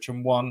Ipswich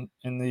and won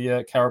in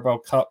the Carabao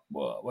Cup.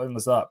 When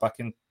was that? Back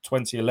in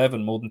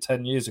 2011, more than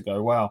 10 years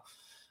ago. Wow.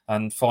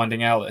 And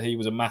finding out that he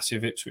was a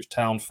massive Ipswich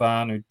Town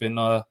fan who'd been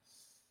a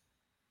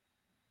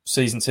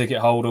season ticket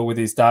holder with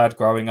his dad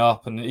growing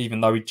up, and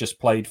even though he'd just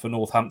played for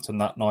Northampton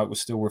that night,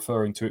 was still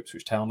referring to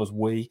Ipswich Town as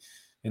we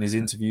in his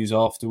interviews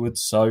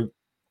afterwards. So,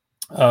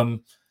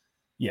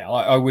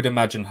 I would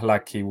imagine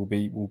Hladky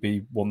will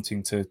be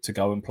wanting to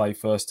go and play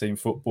first team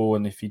football,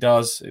 and if he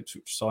does,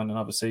 Ipswich sign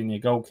another senior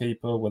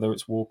goalkeeper, whether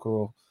it's Walker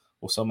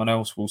or someone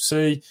else, we'll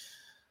see.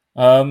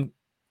 I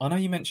know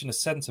you mentioned a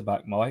centre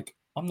back, Mike.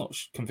 I'm not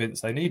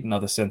convinced they need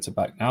another centre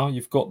back now.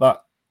 You've got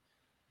that.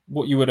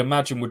 What you would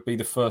imagine would be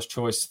the first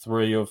choice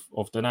 3 of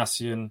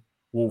Donacien,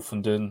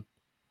 Wolfenden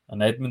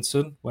and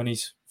Edmondson when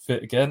he's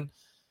fit again.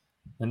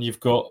 Then you've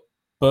got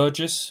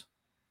Burgess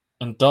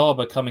and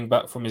Darber coming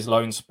back from his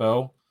loan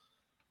spell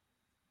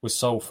with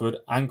Salford,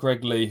 and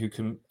Greg Lee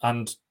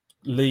and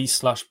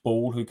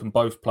Lee/Ball, who can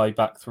both play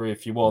back 3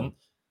 if you want.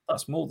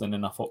 That's more than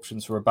enough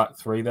options for a back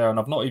 3 there. And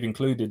I've not even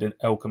included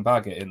Elkan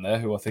Baggett in there,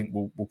 who I think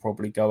will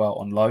probably go out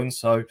on loan.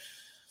 So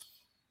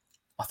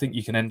I think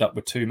you can end up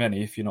with too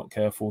many if you're not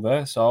careful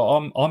there.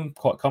 So I'm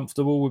quite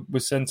comfortable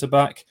with centre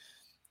back.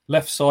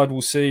 Left side,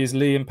 we'll see, is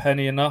Liam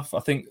Penny enough? I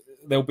think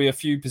there'll be a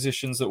few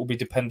positions that will be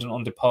dependent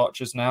on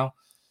departures now.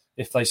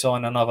 If they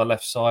sign another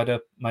left-sider,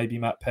 maybe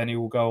Matt Penny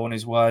will go on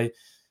his way.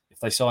 If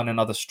they sign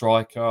another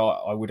striker,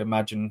 I would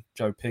imagine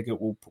Joe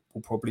Pigott will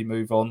probably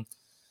move on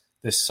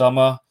this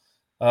summer.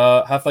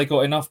 Have they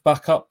got enough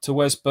backup to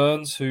Wes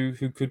Burns, who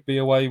could be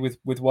away with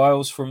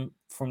Wales from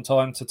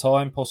time to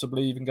time,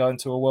 possibly even going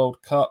to a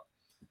World Cup?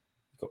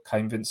 Got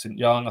Kane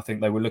Vincent-Young. I think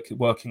they were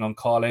working on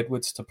Kyle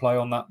Edwards to play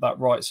on that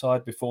right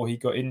side before he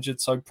got injured.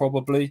 So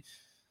probably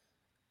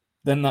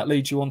then that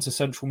leads you on to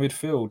central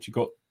midfield. You've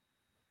got,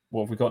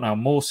 what have we got now?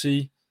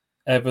 Morsey,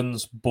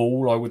 Evans,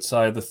 Ball, I would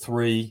say, are the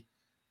three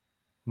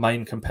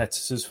main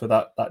competitors for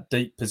that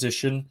deep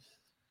position.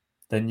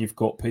 Then you've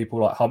got people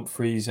like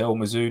Humphreys, El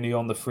Mazouni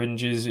on the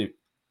fringes.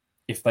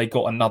 If they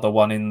got another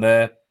one in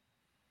there,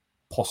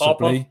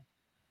 possibly.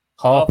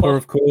 Harper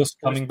of course,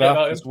 coming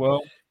back as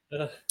well.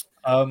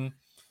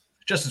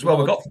 Just as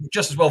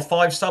well,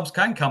 5 subs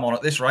can come on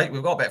at this rate.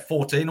 We've got about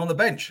 14 on the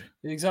bench.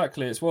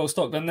 Exactly, it's well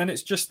stocked. And then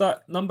it's just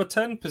that number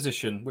 10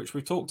 position, which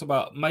we talked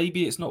about.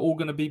 Maybe it's not all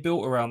going to be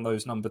built around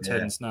those number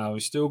 10s now.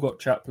 We've still got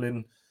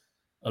Chaplin,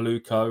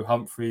 Aluko,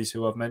 Humphreys,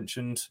 who I've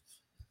mentioned.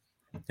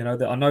 You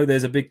know, I know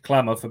there's a big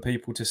clamour for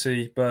people to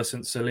see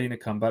Bersant Celina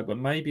come back, but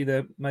maybe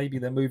they're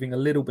moving a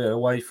little bit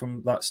away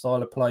from that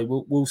style of play.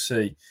 We'll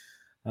see.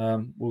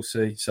 We'll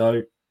see.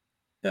 So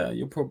yeah,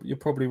 you're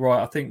probably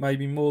right. I think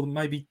maybe more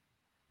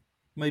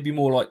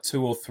like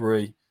 2 or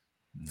 3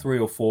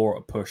 or 4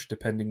 at a push,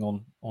 depending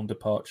on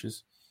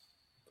departures.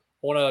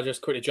 I want to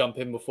just quickly jump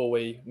in before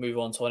we move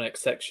on to our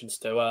next section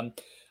still.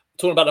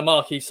 Talking about the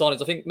marquee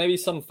signings, I think maybe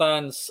some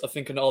fans are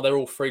thinking, they're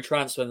all free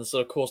transfers. So,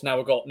 of course, now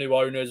we've got new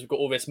owners, we've got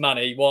all this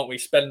money. Why aren't we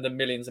spending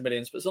millions and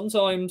millions? But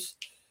sometimes,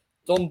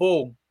 Don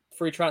Ball,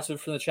 free transfer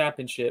from the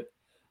Championship.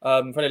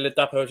 Freddie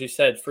Ladapo, as you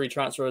said, free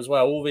transfer as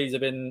well. All these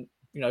have been,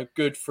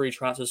 good free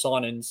transfer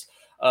signings.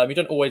 You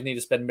don't always need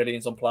to spend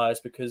millions on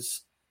players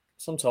because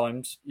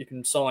sometimes you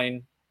can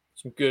sign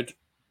some good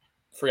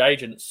free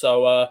agents.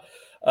 So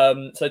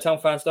Town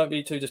fans, don't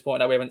be too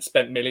disappointed that we haven't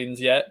spent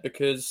millions yet,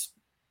 because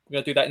we're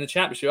going to do that in the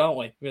Championship, aren't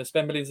we? We're going to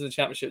spend millions in the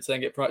Championship to then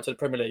get promoted to the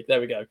Premier League.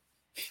 There we go.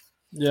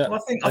 Yeah,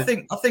 well, I think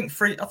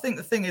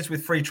the thing is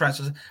with free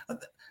transfers.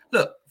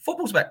 Look,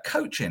 football's about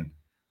coaching.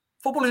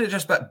 Football isn't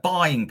just about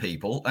buying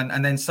people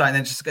and then saying,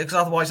 because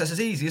otherwise that's as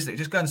easy, isn't it?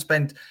 Just go and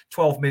spend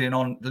 12 million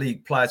on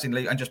league players in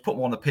league and just put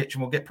them on the pitch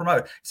and we'll get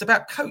promoted. It's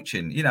about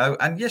coaching,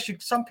 And yes,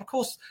 of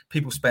course,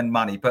 people spend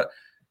money, but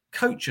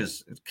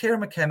coaches,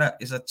 Kieran McKenna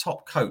is a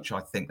top coach.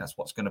 I think that's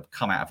what's going to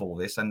come out of all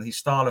this, and his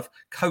style of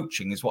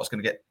coaching is what's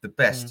going to get the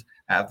best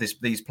out of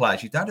these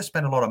players. You don't have to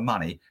spend a lot of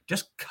money;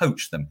 just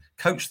coach them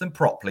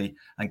properly,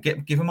 and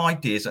give them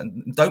ideas,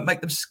 and don't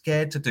make them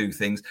scared to do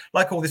things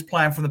like all this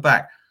playing from the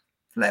back.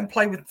 Let them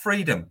play with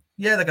freedom.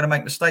 Yeah, they're going to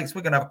make mistakes.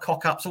 We're going to have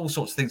cock-ups, all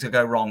sorts of things that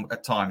go wrong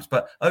at times.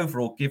 But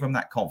overall, give them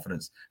that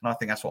confidence. And I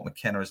think that's what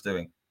McKenna is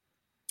doing.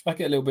 I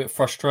get a little bit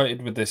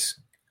frustrated with this.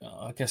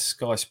 I guess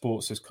Sky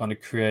Sports has kind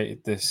of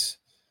created this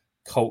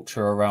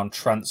culture around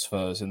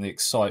transfers and the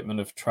excitement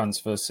of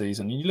transfer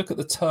season. And you look at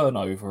the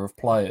turnover of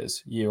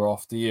players year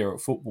after year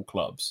at football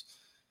clubs.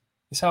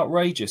 It's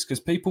outrageous because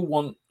people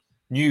want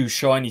new,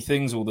 shiny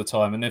things all the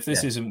time. And if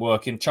this isn't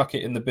working, chuck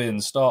it in the bin,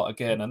 start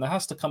again. And there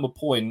has to come a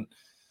point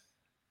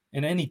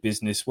in any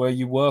business where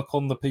you work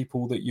on the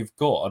people that you've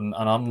got and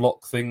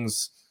unlock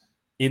things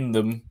in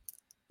them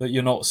that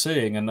you're not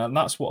seeing. And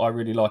that's what I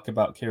really like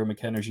about Kieran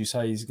McKenna, as you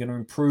say. He's going to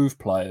improve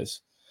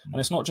players. And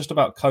it's not just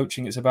about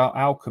coaching, it's about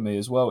alchemy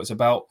as well. It's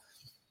about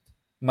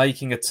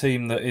making a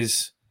team that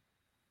is,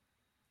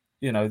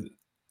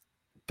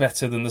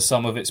 better than the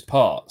sum of its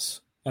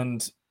parts.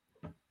 And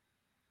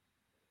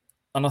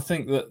I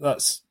think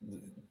that's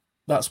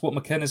what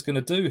McKenna's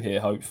going to do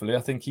here, hopefully.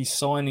 I think he's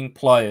signing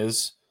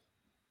players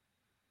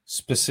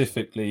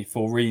specifically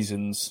for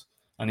reasons,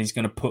 and he's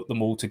going to put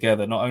them all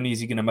together. Not only is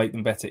he going to make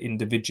them better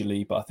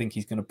individually, but I think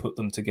he's going to put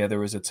them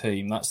together as a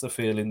team. That's the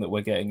feeling that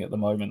we're getting at the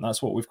moment.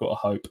 That's what we've got to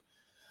hope.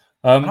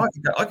 I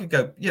could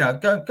go.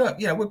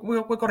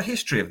 We've got a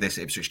history of this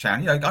Ipswich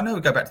Town. I know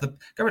we go back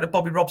to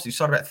Bobby Robson, who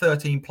signed about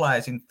 13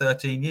 players in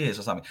 13 years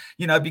or something.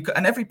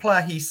 And every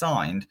player he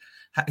signed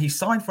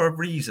for a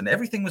reason.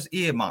 Everything was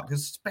earmarked.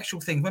 There's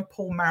special things. When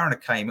Paul Mariner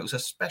came, it was a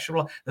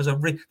special.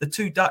 The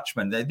 2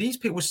 Dutchmen. These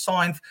people were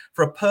signed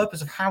for a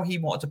purpose of how he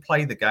wanted to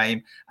play the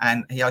game,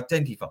 and he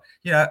identified.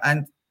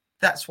 And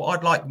that's what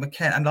I'd like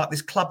McKenna and like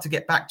this club to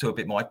get back to a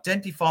bit more,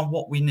 identifying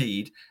what we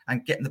need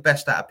and getting the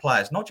best out of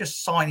players, not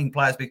just signing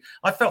players.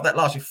 I felt that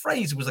last year.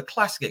 Fraser was a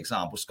classic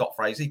example, Scott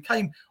Fraser. He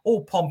came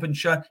all pomp and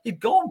show.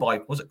 He'd gone by,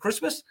 was it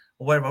Christmas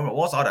or wherever it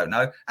was? I don't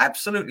know.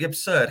 Absolutely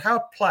absurd. How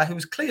a player who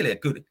was clearly a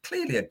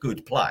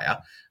good player,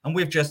 and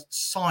we've just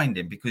signed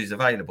him because he's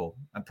available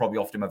and probably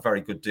offered him a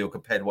very good deal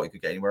compared to what he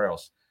could get anywhere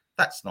else.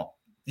 That's not.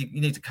 You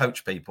need to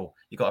coach people.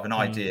 You've got to have an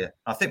idea.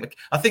 I think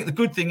the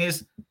good thing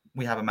is,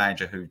 we have a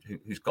manager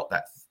who's got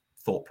that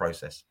thought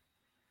process.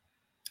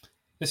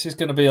 This is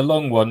going to be a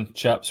long one,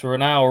 chaps. We're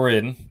an hour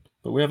in,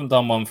 but we haven't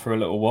done one for a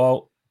little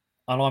while.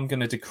 And I'm going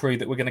to decree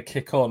that we're going to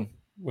kick on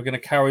we're going to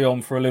carry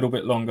on for a little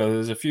bit longer.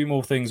 There's a few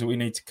more things that we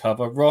need to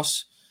cover.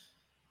 Ross,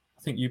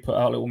 I think you put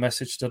out a little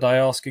message today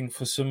asking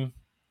for some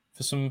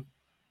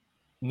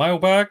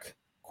mailbag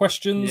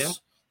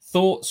questions,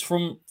 thoughts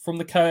from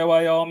the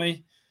KOA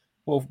army.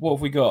 What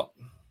have we got?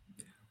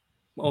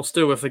 Well,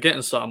 still we're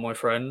forgetting something, my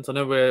friend. I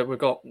know we're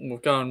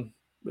going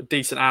a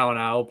decent hour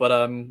now,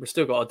 but we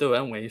still got to do it,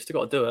 haven't we? You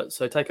still got to do it.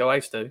 So take it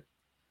away, Stu.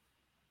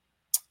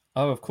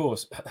 Oh, of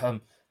course.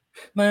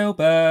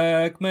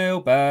 Mailbag.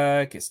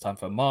 It's time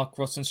for Mark,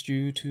 Ross, and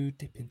Stu to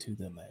dip into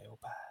the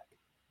mailbag.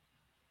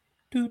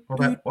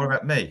 What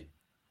about me?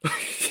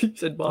 You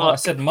said Mark. Oh, I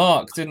said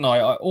Mark, didn't I?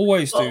 I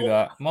always do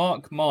that.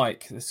 Mark,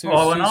 Mike. I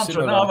won't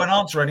answer. No, I won't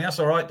answer any. That's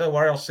all right. Don't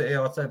worry. I'll sit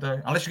here.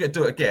 Unless you get to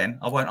do it again,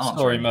 I won't answer.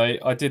 Sorry, mate.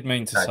 I did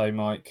mean to say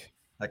Mike.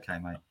 Okay,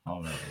 mate.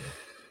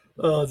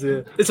 Oh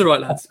dear. It's all right,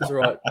 lads. It's all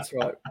right. It's all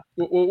right.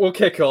 We'll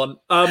kick on.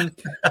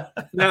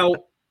 Now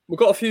we've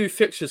got a few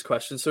fixtures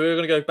questions, so we're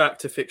going to go back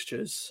to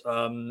fixtures.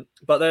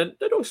 But then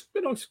they're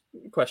nice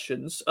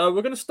questions. We're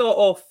going to start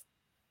off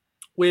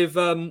with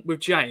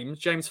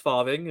James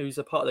Farthing, who's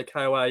a part of the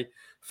KOA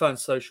Fan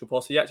Social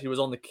Posse. He actually was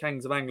on the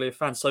Kings of Anglia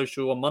Fan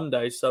Social on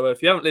Monday, so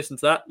if you haven't listened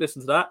to that,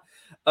 listen to that.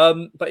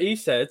 But he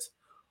said,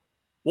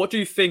 what do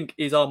you think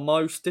is our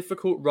most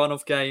difficult run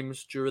of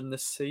games during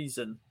this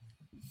season?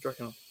 Do you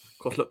reckon? Of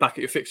course, look back at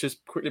your fixtures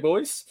quickly,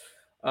 boys.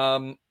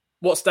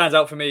 What stands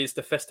out for me is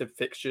the festive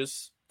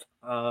fixtures,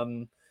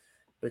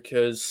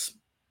 because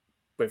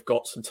we've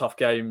got some tough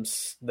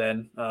games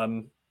then.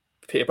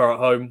 Peterborough at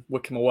home,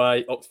 Wycombe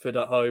away, Oxford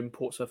at home,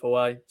 Portsmouth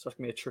away. So it's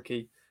going to be a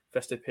tricky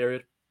festive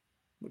period.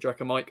 What do you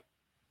reckon, Mike?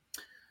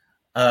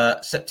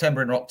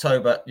 September and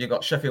October, you've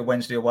got Sheffield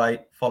Wednesday away,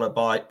 followed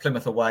by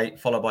Plymouth away,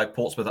 followed by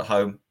Portsmouth at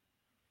home.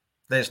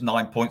 There's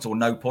 9 points or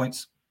no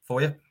points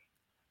for you.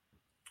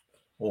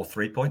 Or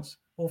 3 points.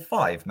 Or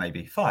 5,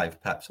 maybe.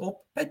 5, perhaps. Or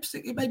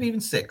maybe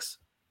even 6.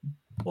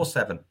 Or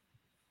 7.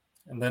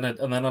 And then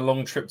a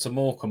long trip to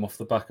Morecambe off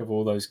the back of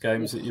all those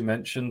games that you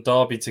mentioned.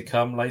 Derby to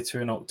come later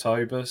in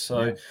October.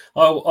 So yeah.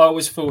 I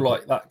always feel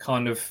like that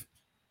kind of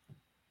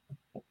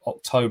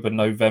October,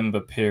 November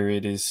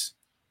period is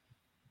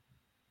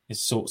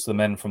sorts the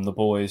men from the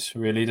boys,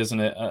 really, doesn't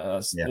it?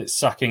 It's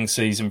sacking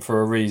season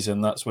for a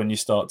reason. That's when you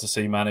start to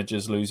see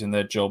managers losing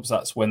their jobs.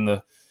 That's when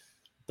the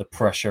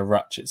pressure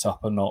ratchets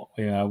up a knot.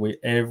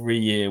 Every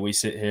year we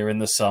sit here in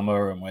the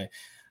summer and we're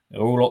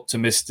all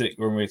optimistic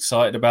when we're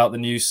excited about the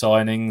new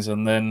signings,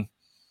 and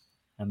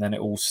then it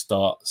all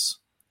starts.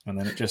 And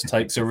then it just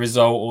takes a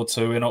result or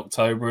two in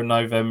October and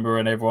November,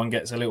 and everyone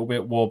gets a little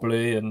bit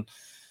wobbly. And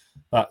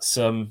that's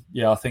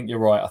I think you're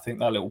right. I think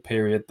that little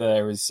period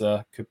there is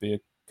could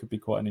be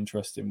quite an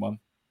interesting one.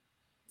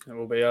 It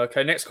will be.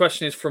 Okay, next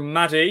question is from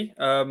Maddie.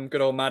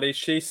 Good old Maddie.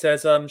 She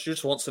says she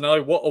just wants to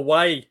know, what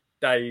away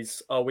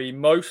days are we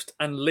most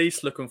and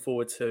least looking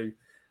forward to?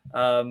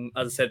 As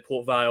I said,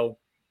 Port Vale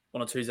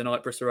on a Tuesday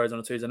night, Bristol Road on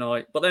a Tuesday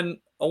night. But then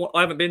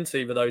I haven't been to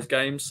either of those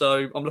games,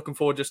 so I'm looking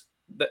forward just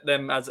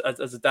them as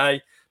a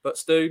day. But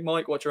Stu,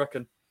 Mike, what do you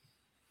reckon?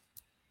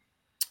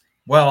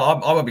 Well,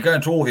 I won't be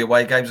going to all the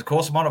away games, of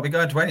course. I might not be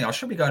going to any. I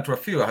should be going to a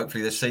few,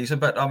 hopefully, this season.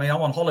 But I mean,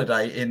 I'm on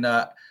holiday in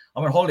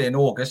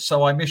August,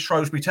 so I miss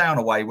Shrewsbury Town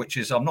away, which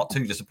is I'm not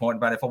too disappointed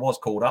about if I was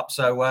called up.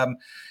 So I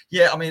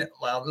mean,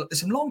 well,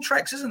 there's some long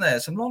treks, isn't there?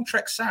 Some long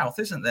treks south,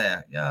 isn't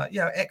there?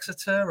 Yeah,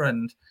 Exeter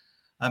and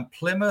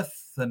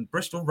Plymouth and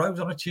Bristol Road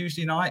on a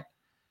Tuesday night.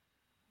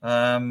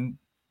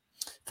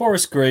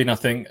 Forest Green, I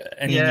think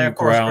any new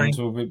grounds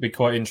will be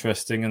quite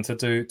interesting, and to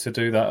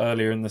do that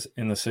earlier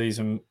in the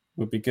season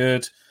would be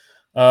good.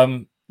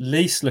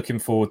 Least looking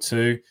forward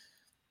to.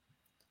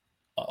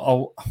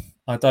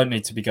 I don't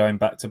need to be going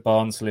back to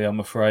Barnsley, I'm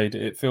afraid.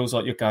 It feels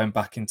like you're going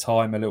back in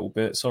time a little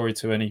bit. Sorry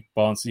to any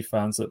Barnsley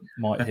fans that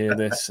might hear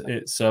this.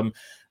 It's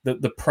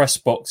the press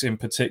box in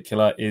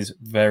particular is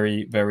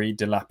very, very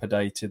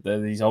dilapidated. They're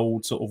these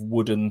old sort of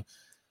wooden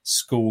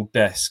school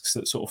desks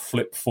that sort of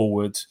flip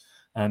forward,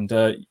 and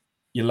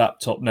your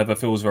laptop never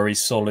feels very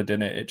solid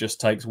in it. It just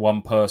takes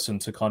one person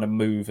to kind of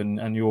move,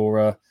 and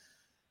your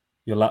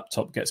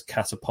laptop gets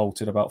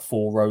catapulted about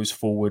 4 rows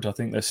forward. I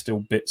think there's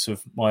still bits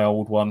of my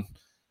old one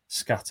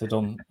scattered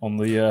on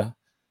the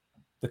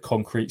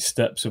concrete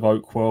steps of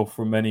Oakwell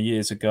from many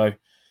years ago.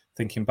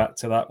 Thinking back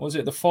to that, was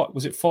it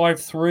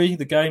 5-3,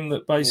 the game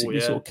that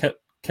basically sort of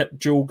kept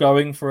Jewel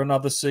going for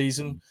another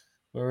season,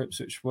 where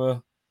Ipswich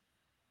were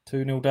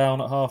 2-0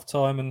 down at half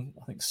time, and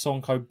I think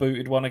Sonko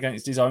booted one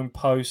against his own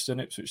post, and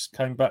Ipswich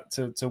came back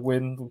to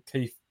win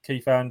with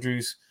Keith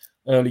Andrews'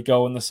 early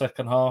goal in the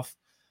second half.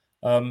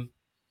 But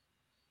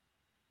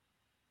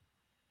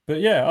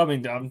yeah, I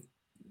mean, I'm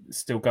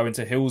still going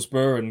to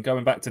Hillsborough and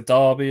going back to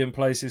Derby and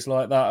places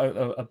like that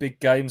are big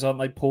games, aren't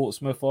they?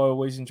 Portsmouth, I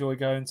always enjoy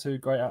going to.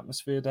 Great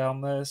atmosphere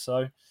down there.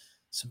 So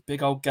some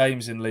big old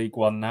games in League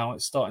One now.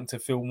 It's starting to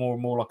feel more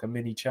and more like a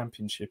mini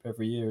championship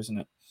every year, isn't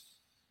it?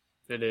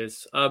 It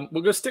is. We're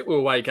going to stick with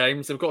away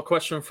games. We've got a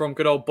question from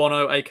good old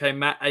Bono, a.k.a.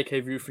 Matt,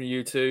 a.k.a. View from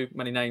U2.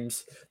 Many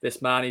names,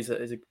 this man. He's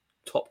a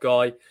top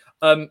guy.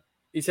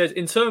 He says,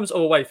 in terms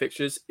of away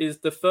fixtures, is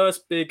the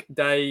first big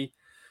day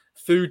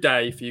food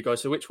day for you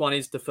guys. So which one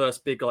is the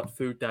first big like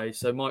food day?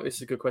 So Mike, this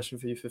is a good question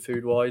for you for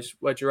food wise.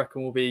 Where do you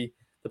reckon will be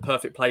the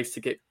perfect place to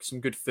get some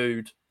good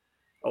food?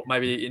 Or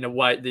maybe in a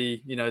way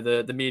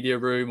the media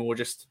room or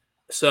just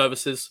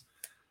services.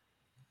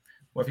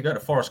 Well, if you go to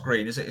Forest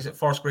Green, is it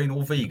Forest Green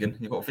all vegan?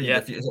 You've got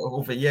vegan.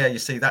 Yeah. You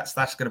see, that's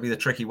going to be the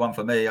tricky one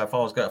for me. If I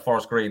was going to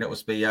Forest Green, it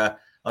would be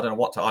I don't know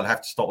what I'd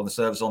have to stop on the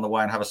service on the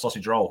way and have a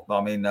sausage roll.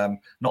 I mean, not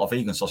a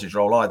vegan sausage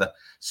roll either.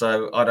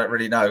 So I don't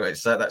really know.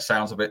 It's that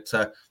sounds a bit.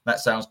 That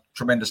sounds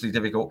tremendously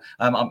difficult.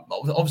 I'm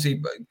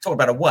obviously talking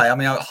about away. I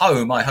mean, at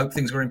home, I hope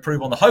things will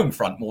improve on the home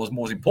front.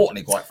 More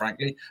importantly, quite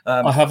frankly.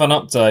 I have an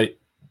update.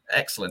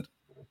 Excellent,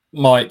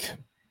 Mike.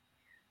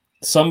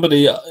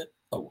 Somebody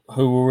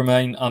who will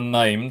remain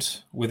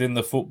unnamed within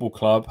the football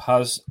club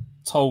has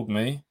told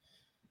me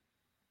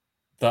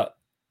that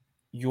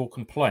your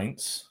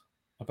complaints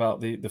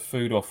about the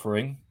food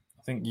offering,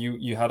 I think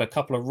you had a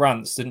couple of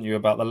rants, didn't you,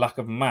 about the lack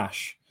of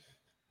mash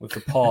with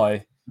the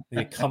pie,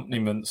 the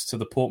accompaniments to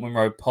the Portman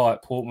Road pie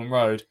at Portman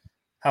Road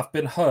have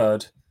been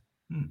heard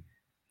at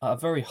a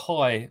very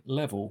high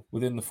level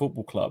within the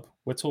football club.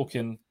 We're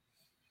talking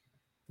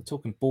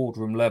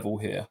boardroom level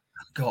here.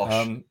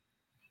 Gosh.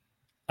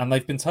 And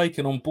they've been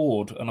taken on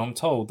board, and I'm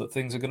told that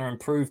things are going to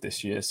improve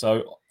this year.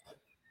 So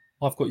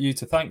I've got you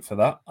to thank for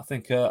that. I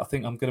think I'm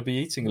going to be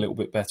eating a little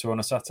bit better on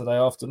a Saturday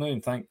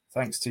afternoon.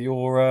 Thanks to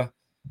your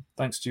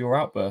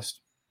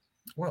outburst.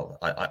 Well,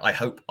 I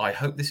hope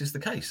this is the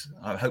case.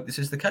 I hope this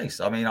is the case.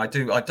 I mean, I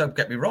don't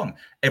get me wrong.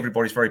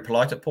 Everybody's very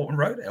polite at Portman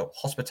Road.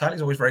 Hospitality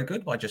is always very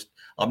good. But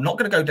I'm not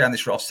going to go down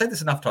this road. I've said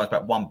this enough times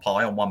about one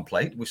pie on one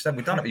plate. We've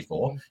done it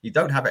before. You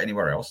don't have it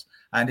anywhere else.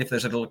 And if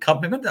there's a little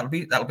accompaniment, that'll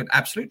be an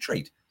absolute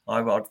treat.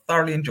 I'd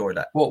thoroughly enjoy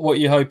that. What are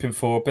you hoping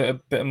for? A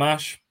bit of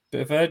mash,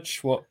 bit of veg?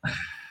 What?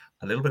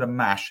 A little bit of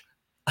mash.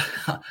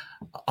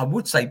 I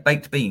would say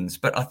baked beans,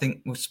 but I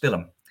think we'll spill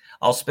them.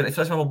 I'll spill it. If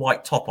I have a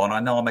white top on, I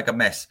know I'll make a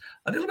mess.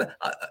 A little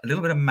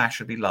bit of mash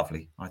would be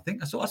lovely. I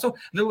think I saw a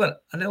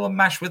little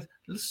mash with a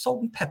little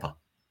salt and pepper.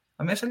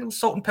 I mean, it's a little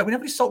salt and pepper. We don't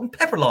have any salt and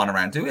pepper lying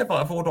around, do we?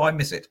 Or do I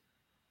miss it?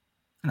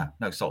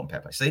 No salt and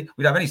pepper. See,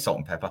 we don't have any salt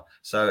and pepper.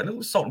 So a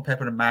little salt and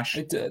pepper and mash.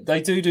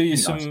 They do you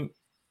some. Nice.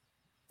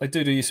 They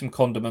do you some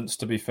condiments.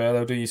 To be fair,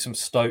 they'll do you some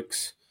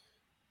Stokes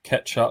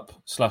ketchup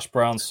 /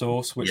 brown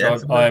sauce, which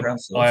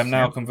I am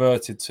now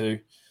converted to.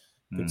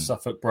 Good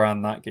Suffolk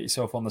brand that. Get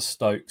yourself on the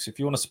Stokes. If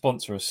you want to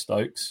sponsor us,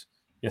 Stokes,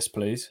 yes,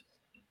 please.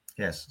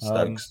 Yes,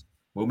 Stokes.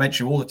 We'll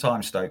mention you all the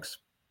time, Stokes.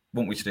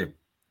 Want we to do?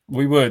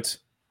 We would.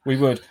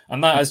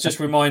 And that has just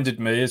reminded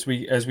me as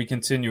we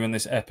continue in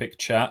this epic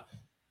chat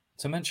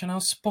to mention our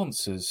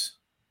sponsors,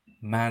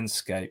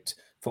 Manscaped,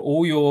 for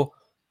all your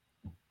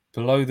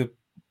below the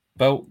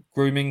belt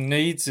grooming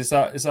needs. Is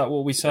that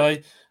what we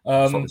say?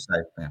 That's what we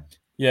say. Yeah.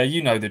 Yeah,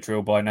 you know the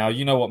drill by now.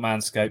 You know what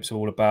Manscaped's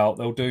all about.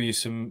 They'll do you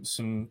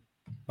some.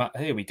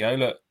 Here we go.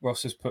 Look,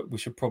 Ross has put. We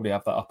should probably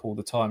have that up all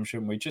the time,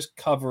 shouldn't we? Just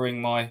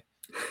covering my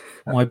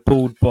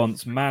bald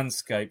bonds.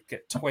 Manscaped,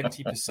 get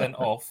 20%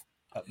 off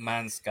at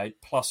Manscaped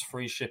plus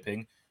free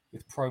shipping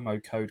with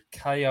promo code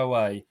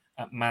KOA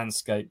at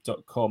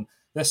manscaped.com.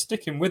 They're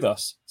sticking with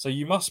us, so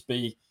you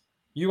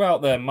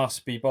out there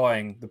must be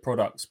buying the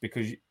products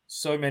because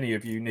so many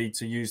of you need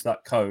to use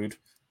that code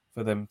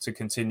for them to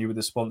continue with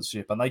the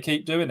sponsorship, and they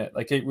keep doing it.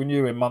 They keep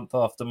renewing month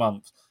after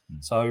month.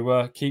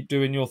 So keep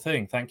doing your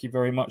thing. Thank you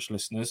very much,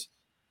 listeners.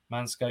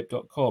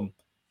 Manscaped.com.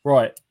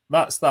 Right,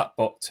 that's that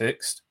box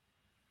ticked.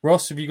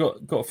 Ross, have you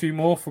got a few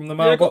more from the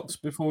mailbox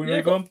before we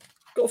move on?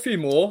 Got a few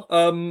more.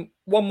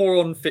 One more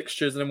on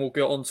fixtures, and then we'll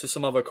get on to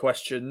some other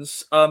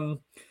questions.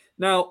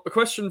 Now, a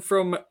question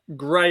from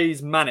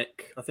Gray's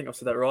Manic. I think I've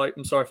said that right.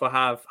 I'm sorry if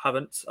I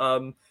haven't.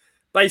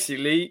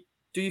 Basically,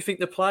 do you think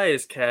the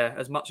players care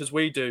as much as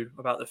we do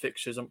about the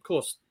fixtures? And of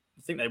course,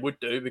 I think they would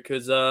do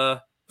because they're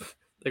going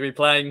to be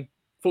playing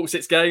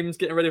 46 games,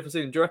 getting ready for the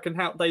season. Do you reckon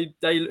how they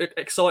look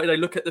excited? They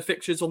look at the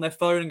fixtures on their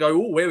phone and go,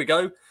 "Oh, here we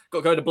go. Got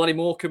to go to bloody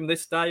Morecambe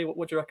this day."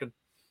 What do you reckon?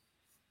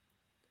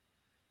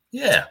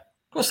 Yeah,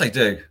 of course they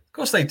do. Of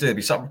course they do.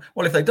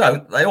 Well, if they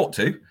don't, they ought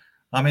to.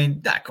 I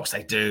mean, of course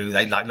they do.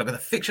 They look at the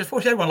fixtures. Of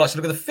course, everyone likes to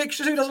look at the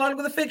fixtures. Who doesn't like to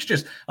look at the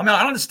fixtures? I mean,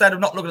 I understand them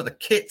not looking at the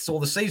kits or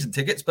the season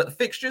tickets, but the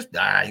fixtures.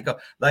 But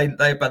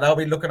they'll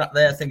be looking up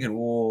there thinking,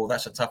 "Oh,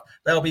 that's a tough."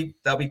 They'll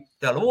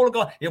all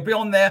go. It'll be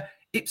on there.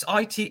 It's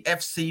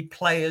ITFC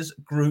players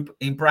group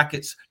in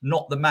brackets,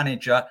 not the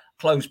manager.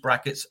 Close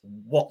brackets.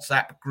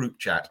 WhatsApp group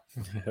chat.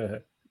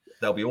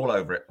 They'll be all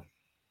over it.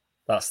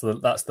 That's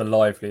the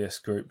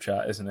liveliest group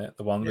chat, isn't it?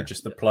 The one with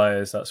just the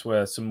players. That's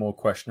where some more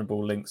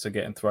questionable links are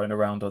getting thrown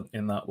around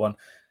in that one.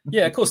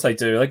 Yeah, of course they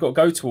do. They've got to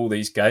go to all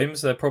these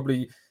games. They've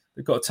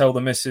got to tell the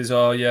missus,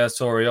 "Oh yeah,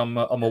 sorry, I'm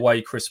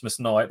away Christmas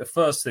night." The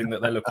first thing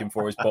that they're looking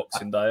for is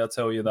Boxing Day. I'll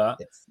tell you that.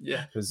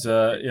 Yeah, because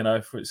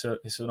if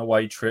it's an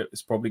away trip,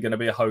 it's probably going to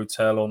be a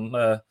hotel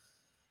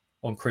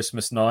on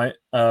Christmas night.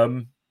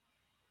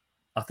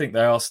 I think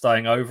they are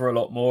staying over a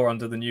lot more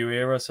under the new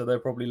era, so they're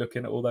probably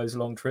looking at all those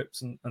long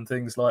trips and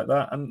things like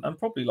that. And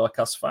probably like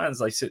us fans,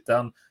 they sit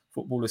down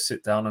footballers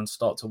sit down and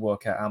start to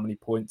work out how many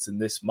points in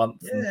this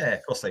month. Yeah,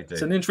 of course they do.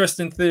 It's an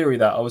interesting theory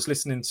that I was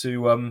listening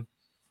to. I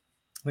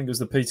think it was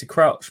the Peter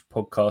Crouch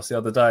podcast the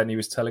other day, and he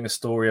was telling a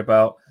story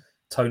about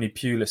Tony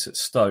Pulis at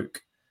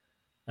Stoke,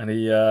 and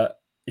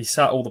he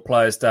sat all the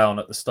players down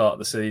at the start of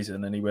the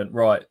season, and he went,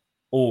 right,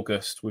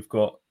 August, we've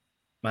got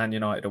Man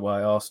United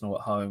away, Arsenal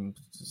at home,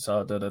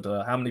 so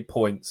how many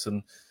points?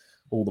 And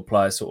all the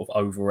players sort of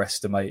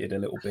overestimated a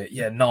little bit.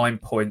 Yeah, 9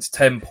 points,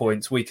 10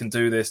 points, we can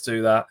do this,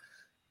 do that.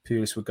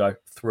 Pulis would go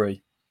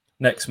 3.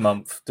 Next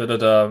month,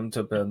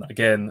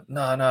 again,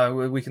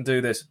 no, we can do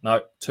this.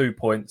 No, 2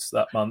 points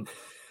that month.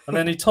 And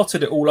then he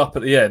totted it all up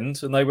at the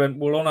end, and they went,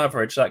 well, on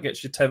average, that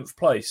gets you 10th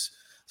place.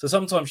 So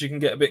sometimes you can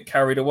get a bit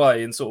carried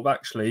away and sort of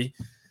actually,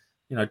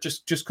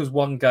 just because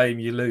one game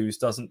you lose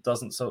doesn't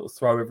sort of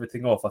throw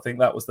everything off. I think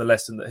that was the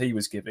lesson that he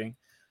was giving.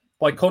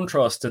 By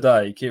contrast,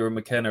 today, Kieran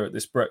McKenna at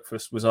this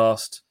breakfast was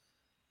asked,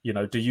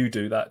 do you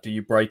do that? Do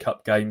you break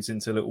up games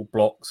into little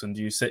blocks and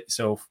do you set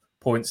yourself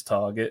points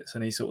targets?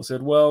 And he sort of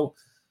said, well,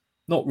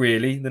 not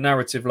really. The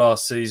narrative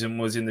last season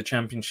was in the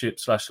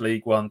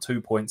Championship/League One, 2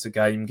 points a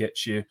game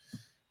gets you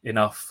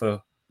enough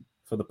for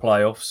the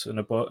playoffs.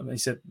 And he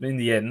said, in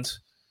the end,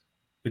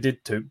 we did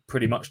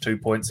pretty much 2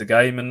 points a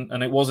game,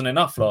 and it wasn't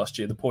enough last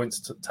year. The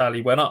points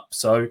tally went up.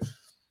 So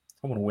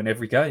I want to win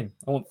every game.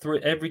 I want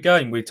every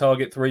game we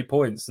target 3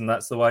 points, and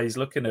that's the way he's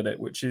looking at it,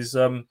 which is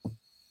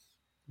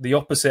the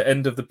opposite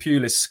end of the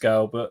Pulis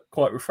scale, but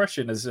quite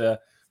refreshing as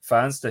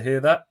fans to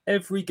hear that.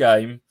 Every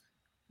game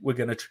we're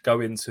going to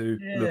go into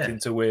looking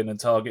to win and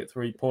target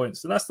 3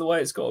 points. And that's the way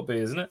it's got to be,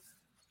 isn't it?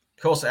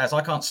 Of course it has.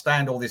 I can't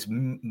stand all this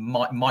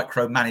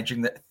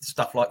micromanaging that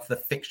stuff like the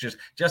fixtures.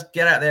 Just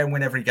get out there and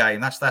win every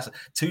game. That's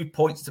 2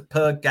 points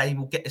per game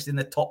will get us in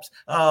the tops.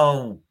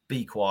 Oh,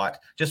 be quiet.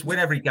 Just win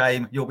every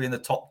game. You'll be in the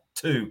top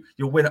 2.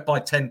 You'll win it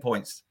by 10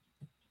 points.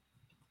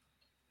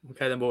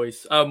 Okay then,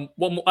 boys. One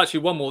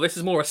more. This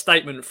is more a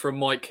statement from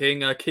Mike King,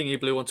 Kingy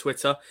Blue on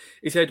Twitter.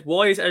 He said,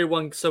 "Why is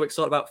everyone so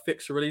excited about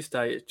fixture release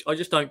day? I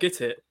just don't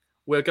get it.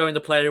 We're going to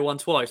play everyone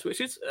twice,"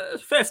 which is a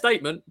fair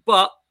statement,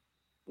 but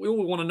we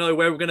all want to know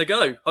where we're going to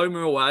go, home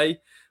or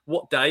away,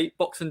 what date,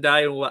 Boxing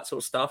Day, and all that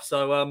sort of stuff.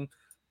 So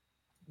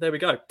there we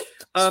go.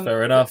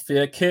 Fair enough.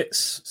 Yeah,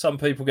 kits. Some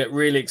people get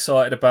really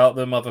excited about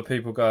them. Other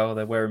people go, "Oh,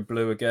 they're wearing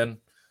blue again."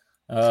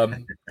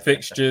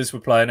 Fixtures. We're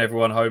playing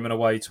everyone home and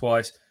away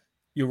twice.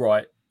 You're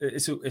right.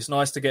 It's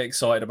nice to get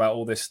excited about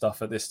all this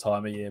stuff at this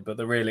time of year, but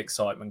the real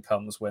excitement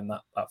comes when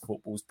that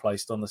football's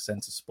placed on the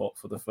centre spot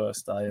for the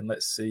first day. And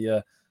let's see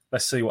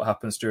what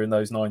happens during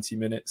those 90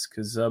 minutes,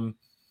 because the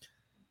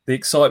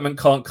excitement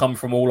can't come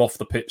from all off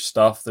the pitch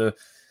stuff, the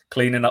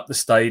cleaning up the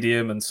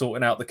stadium and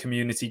sorting out the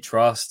community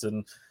trust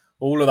and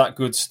all of that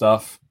good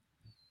stuff.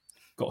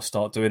 Got to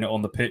start doing it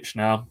on the pitch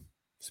now.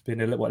 It's been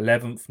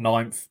 11th,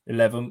 9th,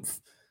 11th.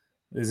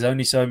 There's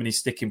only so many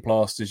sticking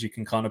plasters you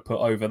can kind of put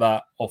over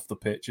that off the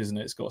pitch, isn't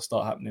it? It's got to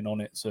start happening on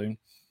it soon.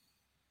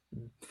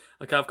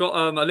 Okay, I've got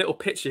a little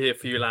picture here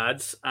for you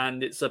lads,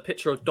 and it's a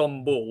picture of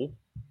Dom Ball.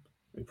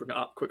 Let me bring it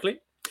up quickly.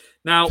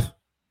 Now,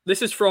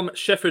 this is from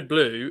Sheffield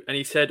Blue, and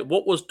he said,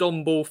 "What was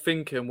Dom Ball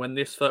thinking when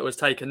this photo was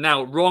taken?"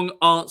 Now, wrong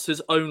answers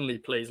only,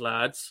 please,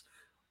 lads.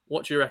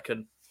 What do you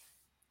reckon?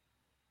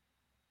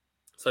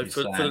 So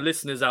for the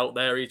listeners out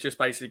there, he's just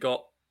basically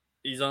got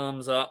his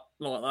arms up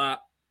like that.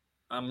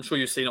 I'm sure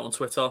you've seen it on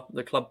Twitter.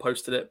 The club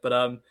posted it,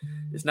 but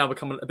it's now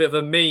become a bit of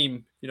a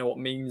meme. You know what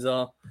memes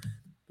are.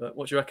 But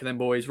what do you reckon then,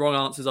 boys? Wrong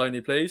answers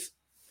only, please.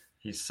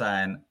 He's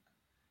saying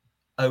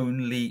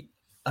only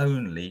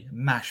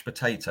mashed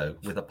potato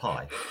with a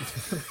pie.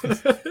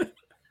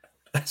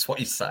 That's what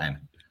he's saying.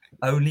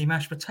 Only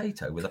mashed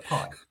potato with a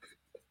pie.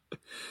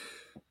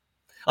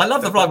 I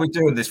love the fact we're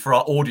doing this for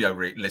our audio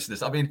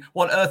listeners. I mean,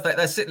 what on earth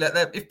they're sitting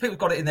there? If people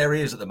got it in their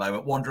ears at the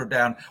moment, wandering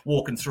down,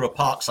 walking through a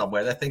park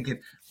somewhere, they're thinking,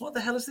 "What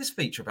the hell is this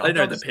feature about?" They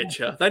know the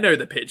picture. They know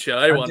the picture.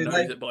 Everyone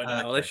knows it by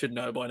now. Okay. They should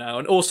know by now.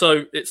 And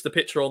also, it's the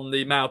picture on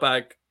the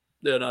mailbag,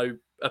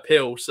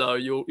 appeal. So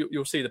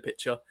you'll see the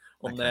picture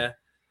on there.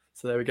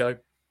 So there we go.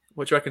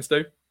 What do you reckon,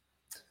 Stu?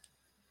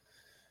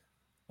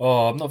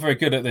 Oh, I'm not very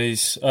good at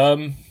these.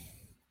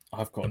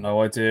 I've got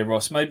no idea,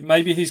 Ross.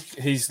 Maybe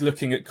he's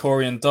looking at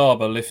Corey and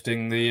Darber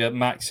lifting the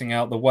maxing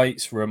out the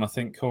weights room. I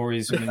think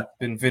Corey's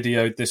been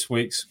videoed this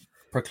week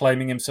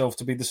proclaiming himself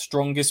to be the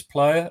strongest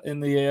player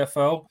in the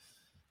EFL.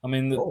 I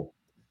mean,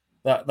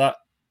 that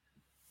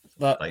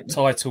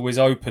title is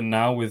open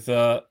now with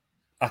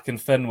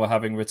Akinfenwa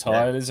having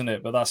retired, isn't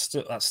it? But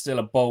that's still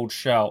a bold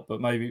shout.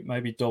 But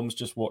maybe Dom's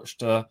just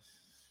watched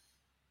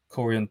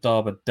Corey and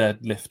Darber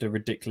deadlift a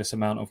ridiculous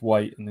amount of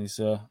weight and is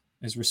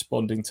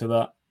responding to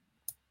that.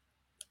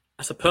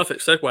 That's a perfect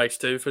segue,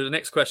 Stu. For the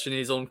next question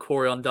is on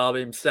Corey Ndaba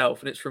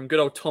himself, and it's from good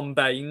old Tom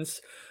Baines.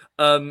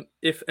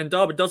 If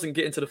Ndaba doesn't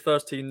get into the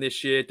first team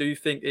this year, do you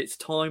think its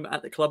time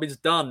at the club is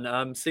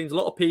done? Seems a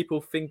lot of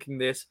people thinking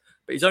this,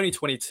 but he's only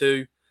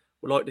 22.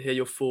 Would like to hear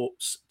your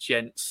thoughts,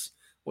 gents.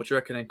 What do you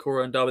reckon then,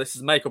 Corey Ndaba? This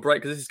is make or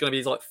break, because this is going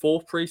to be his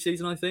fourth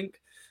pre-season, I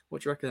think.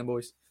 What do you reckon then,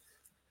 boys?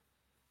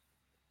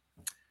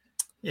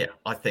 Yeah,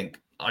 I think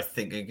I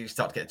think if you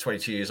start to get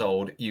 22 years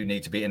old, you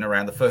need to be in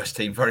around the first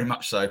team very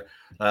much so.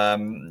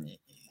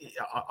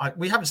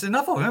 We haven't seen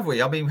enough of him, have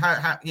we? I mean,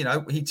 how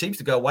he seems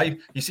to go away.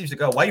 He seems to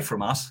go away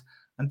from us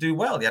and do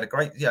well. He had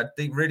a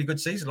really good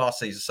season last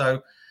season.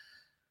 So,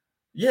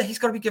 yeah, he's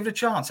got to be given a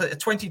chance. At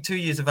 22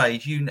 years of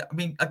age,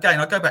 again,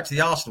 I go back to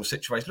the Arsenal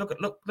situation.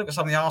 Look at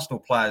some of the Arsenal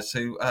players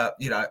who,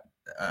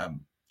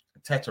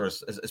 Teta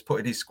has put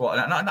in his squad,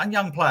 and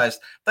young players,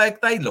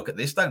 they look at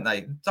this, don't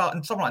they?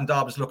 And someone like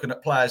Ndarba's looking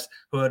at players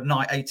who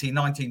are 18,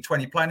 19,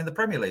 20 playing in the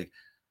Premier League,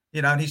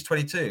 and he's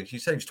 22. You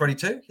said he's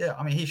 22? Yeah,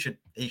 I mean,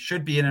 he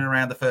should be in and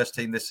around the first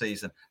team this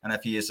season. And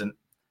if he isn't,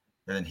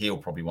 then he'll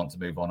probably want to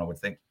move on, I would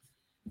think.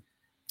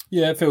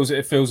 Yeah, it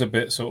feels a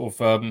bit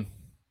sort of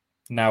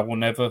now or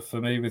never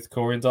for me with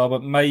Corey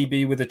Ndaba.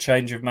 Maybe with a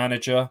change of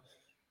manager,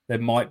 there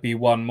might be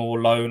one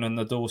more loan and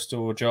the door's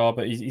still ajar,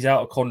 but he's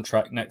out of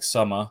contract next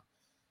summer.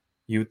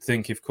 You would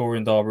think if Corey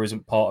Ndaba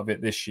isn't part of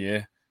it this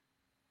year,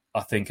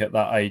 I think at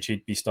that age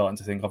he'd be starting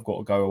to think I've got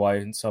to go away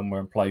and somewhere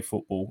and play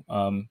football.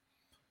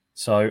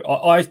 So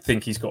I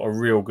think he's got a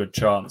real good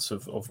chance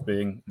of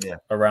being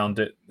around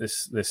it.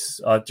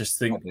 This I just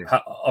think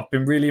I've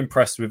been really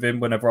impressed with him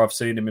whenever I've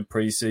seen him in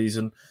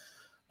pre-season.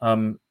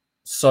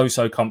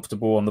 So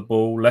comfortable on the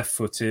ball,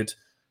 left-footed.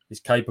 He's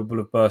capable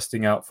of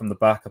bursting out from the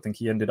back. I think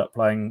he ended up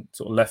playing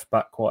sort of left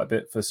back quite a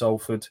bit for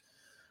Salford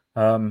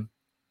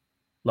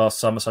last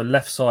summer. So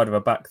left side of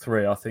a back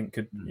three, I think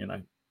could,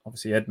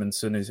 obviously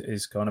Edmondson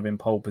is kind of in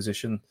pole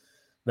position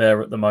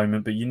there at the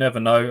moment, but you never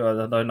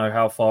know. I don't know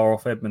how far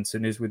off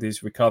Edmondson is with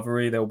his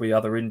recovery. There'll be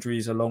other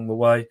injuries along the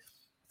way.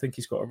 I think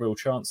he's got a real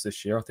chance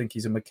this year. I think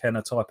he's a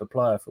McKenna type of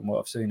player from what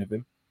I've seen of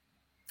him.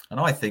 And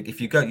I think if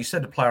you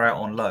send a player out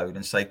on loan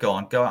and say, go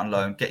out on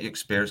loan, get your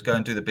experience, go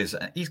and do the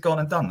business. And he's gone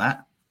and done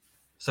that.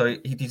 So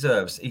he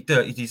deserves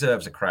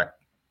a crack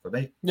for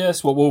me. Yeah,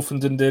 it's what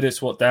Wolfenden did. It's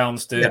what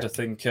Downs did, I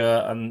think.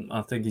 And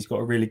I think he's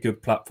got a really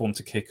good platform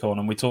to kick on.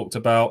 And we talked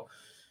about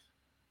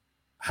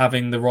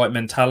having the right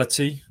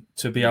mentality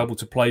to be able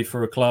to play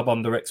for a club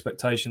under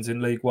expectations in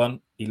League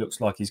One. He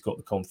looks like he's got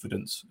the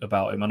confidence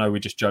about him. I know we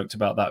just joked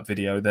about that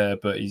video there,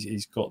 but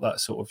he's got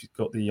that he's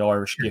got the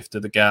Irish gift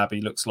of the gab.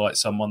 He looks like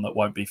someone that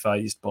won't be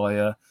fazed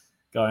by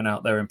going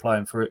out there and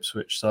playing for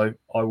Ipswich. So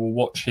I will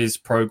watch his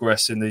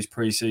progress in these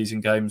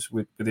pre-season games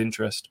with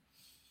interest.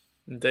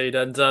 Indeed,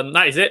 and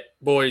that is it,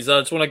 boys.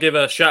 I just want to give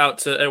a shout out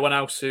to everyone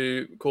else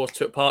who, of course,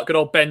 took part. Good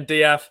old Ben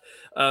Diaz,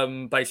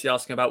 basically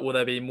asking about will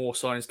there be more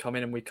signings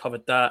coming, and we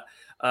covered that.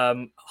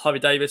 Harvey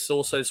Davis,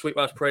 also Sweet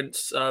Welsh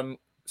Prince,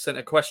 sent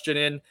a question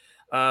in,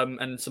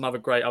 and some other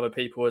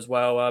people as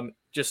well.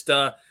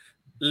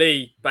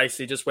 Lee,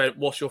 basically, just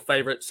what's your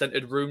favourite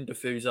scented room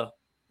diffuser?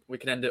 We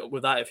can end it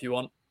with that if you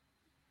want.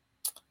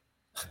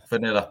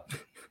 Vanilla.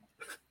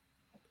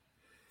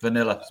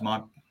 Vanilla is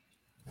mine.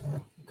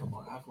 I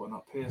might have one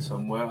up here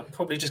somewhere. I'd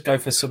probably just go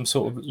for some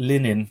sort of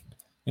linen,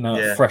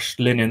 fresh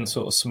linen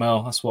sort of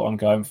smell. That's what I'm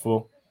going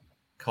for.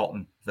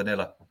 Cotton,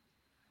 vanilla.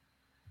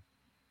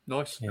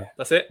 Nice. Yeah.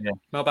 That's it. Yeah.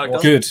 Mailbag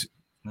done. Good.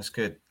 That's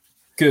good.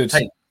 Good.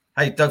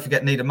 Hey, don't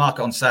forget Needham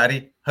Market on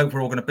Saturday. Hope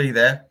we're all going to be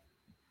there.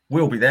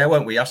 We'll be there,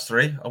 won't we? Us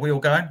three. Are we all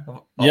going?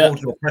 I'll hold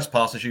your press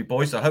passes, you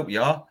boys. I hope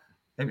you are. Hope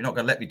you're not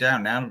going to let me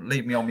down now and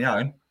leave me on my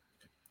own.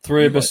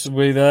 Three of us will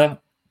be there.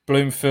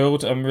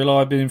 Bloomfield, I'm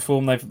reliably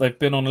informed they've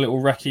been on a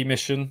little recce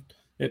mission.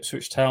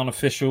 Ipswich Town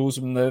officials,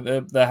 and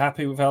they're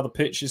happy with how the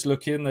pitch is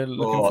looking. They're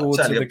looking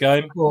forward to the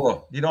game.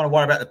 You don't want to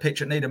worry about the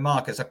pitch at Needham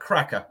Market. It's a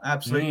cracker,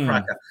 absolute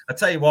cracker. I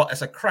tell you what,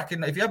 it's a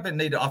cracking. If you haven't been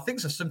Needham, I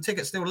think there's some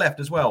tickets still left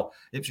as well.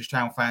 Ipswich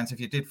Town fans, if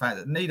you did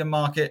fancy, Needham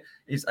Market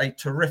is a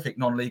terrific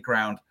non-league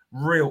ground.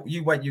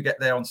 You wait, you get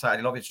there on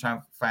Saturday. A lot of Ipswich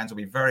Town fans will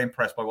be very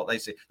impressed by what they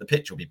see. The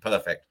pitch will be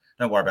perfect.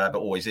 Don't worry about it, but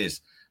it always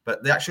is.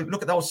 But they actually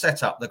look at the whole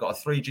setup. They've got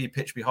a 3G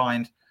pitch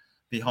behind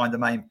the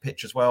main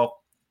pitch as well.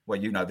 Well,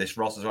 you know this,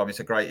 Ross, as well. It's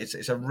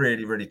a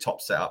really, really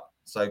top setup.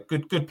 So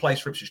good place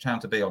for Ipswich Town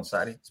to be on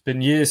Saturday. It's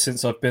been years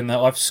since I've been there.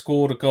 I've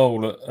scored a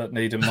goal at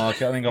Needham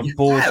Market. I think I've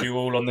bored you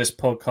all on this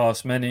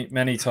podcast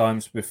many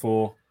times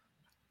before.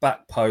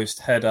 Back post,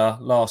 header,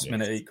 last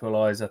minute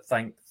equaliser.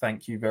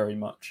 Thank you very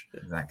much.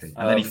 Exactly.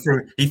 And then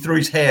he threw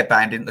his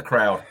hairband into the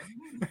crowd.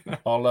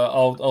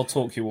 I'll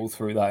talk you all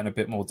through that in a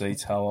bit more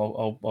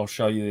detail. I'll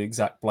show you the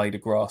exact blade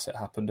of grass it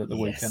happened at the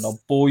weekend.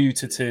 I'll bore you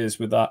to tears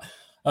with that.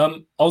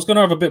 I was going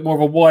to have a bit more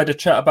of a wider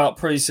chat about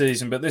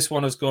pre-season, but this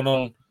one has gone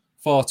on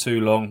far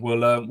too long.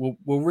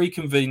 We'll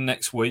reconvene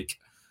next week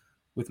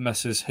with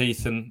Messrs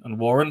Heath and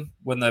Warren.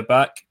 When they're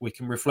back, we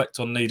can reflect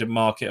on Needham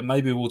Market, and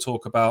maybe we'll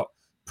talk about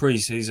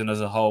pre-season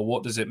as a whole.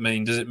 What does it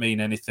mean? Does it mean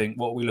anything?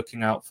 What are we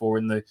looking out for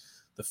in the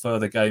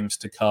further games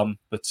to come?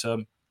 But I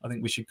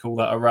think we should call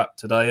that a wrap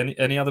today.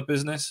 Any other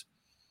business?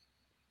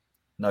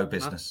 No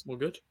business. We're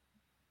good.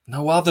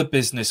 No other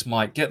business,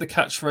 Mike. Get the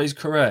catchphrase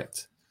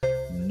correct.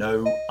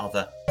 No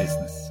other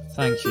business.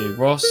 Thank you.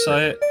 Ross,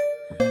 say it.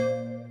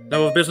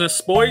 No other business,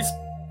 boys.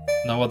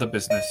 No other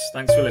business.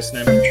 Thanks for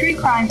listening. From true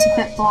crime to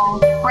football,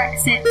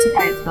 Brexit to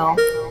Cokeville.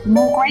 For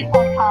more great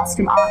podcasts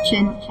from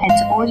Archon, head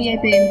to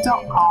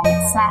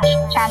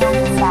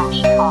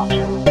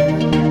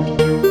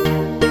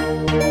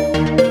audioboom.com/channel/Archon.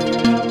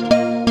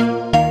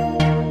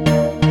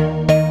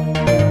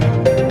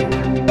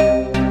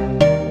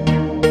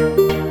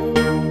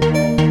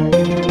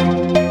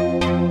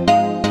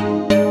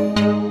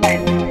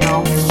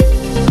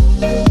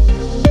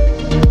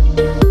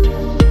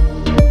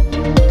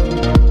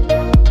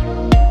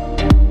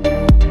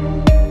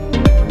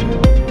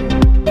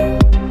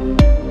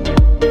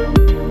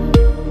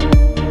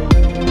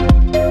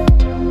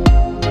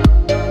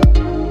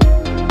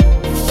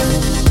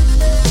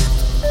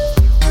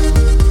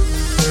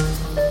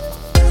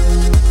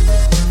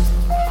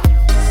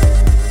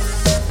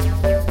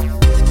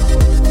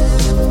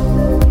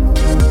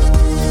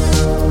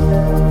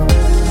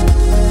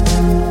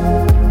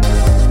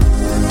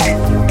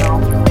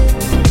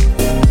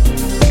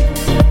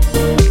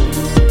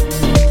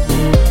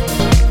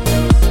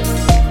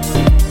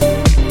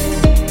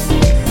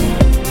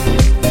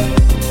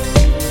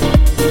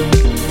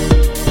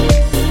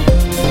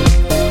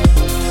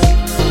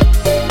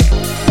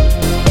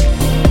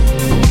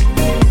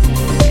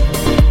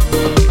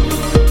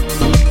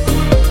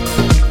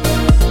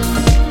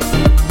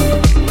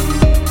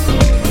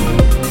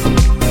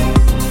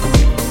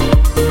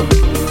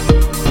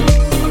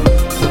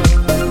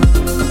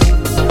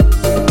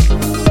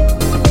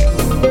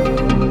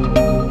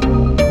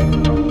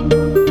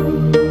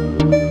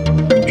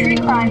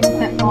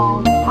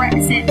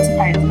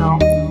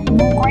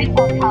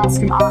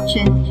 from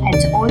Archon, head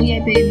to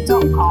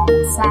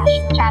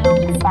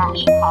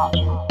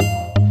audioboom.com/channel/Archon.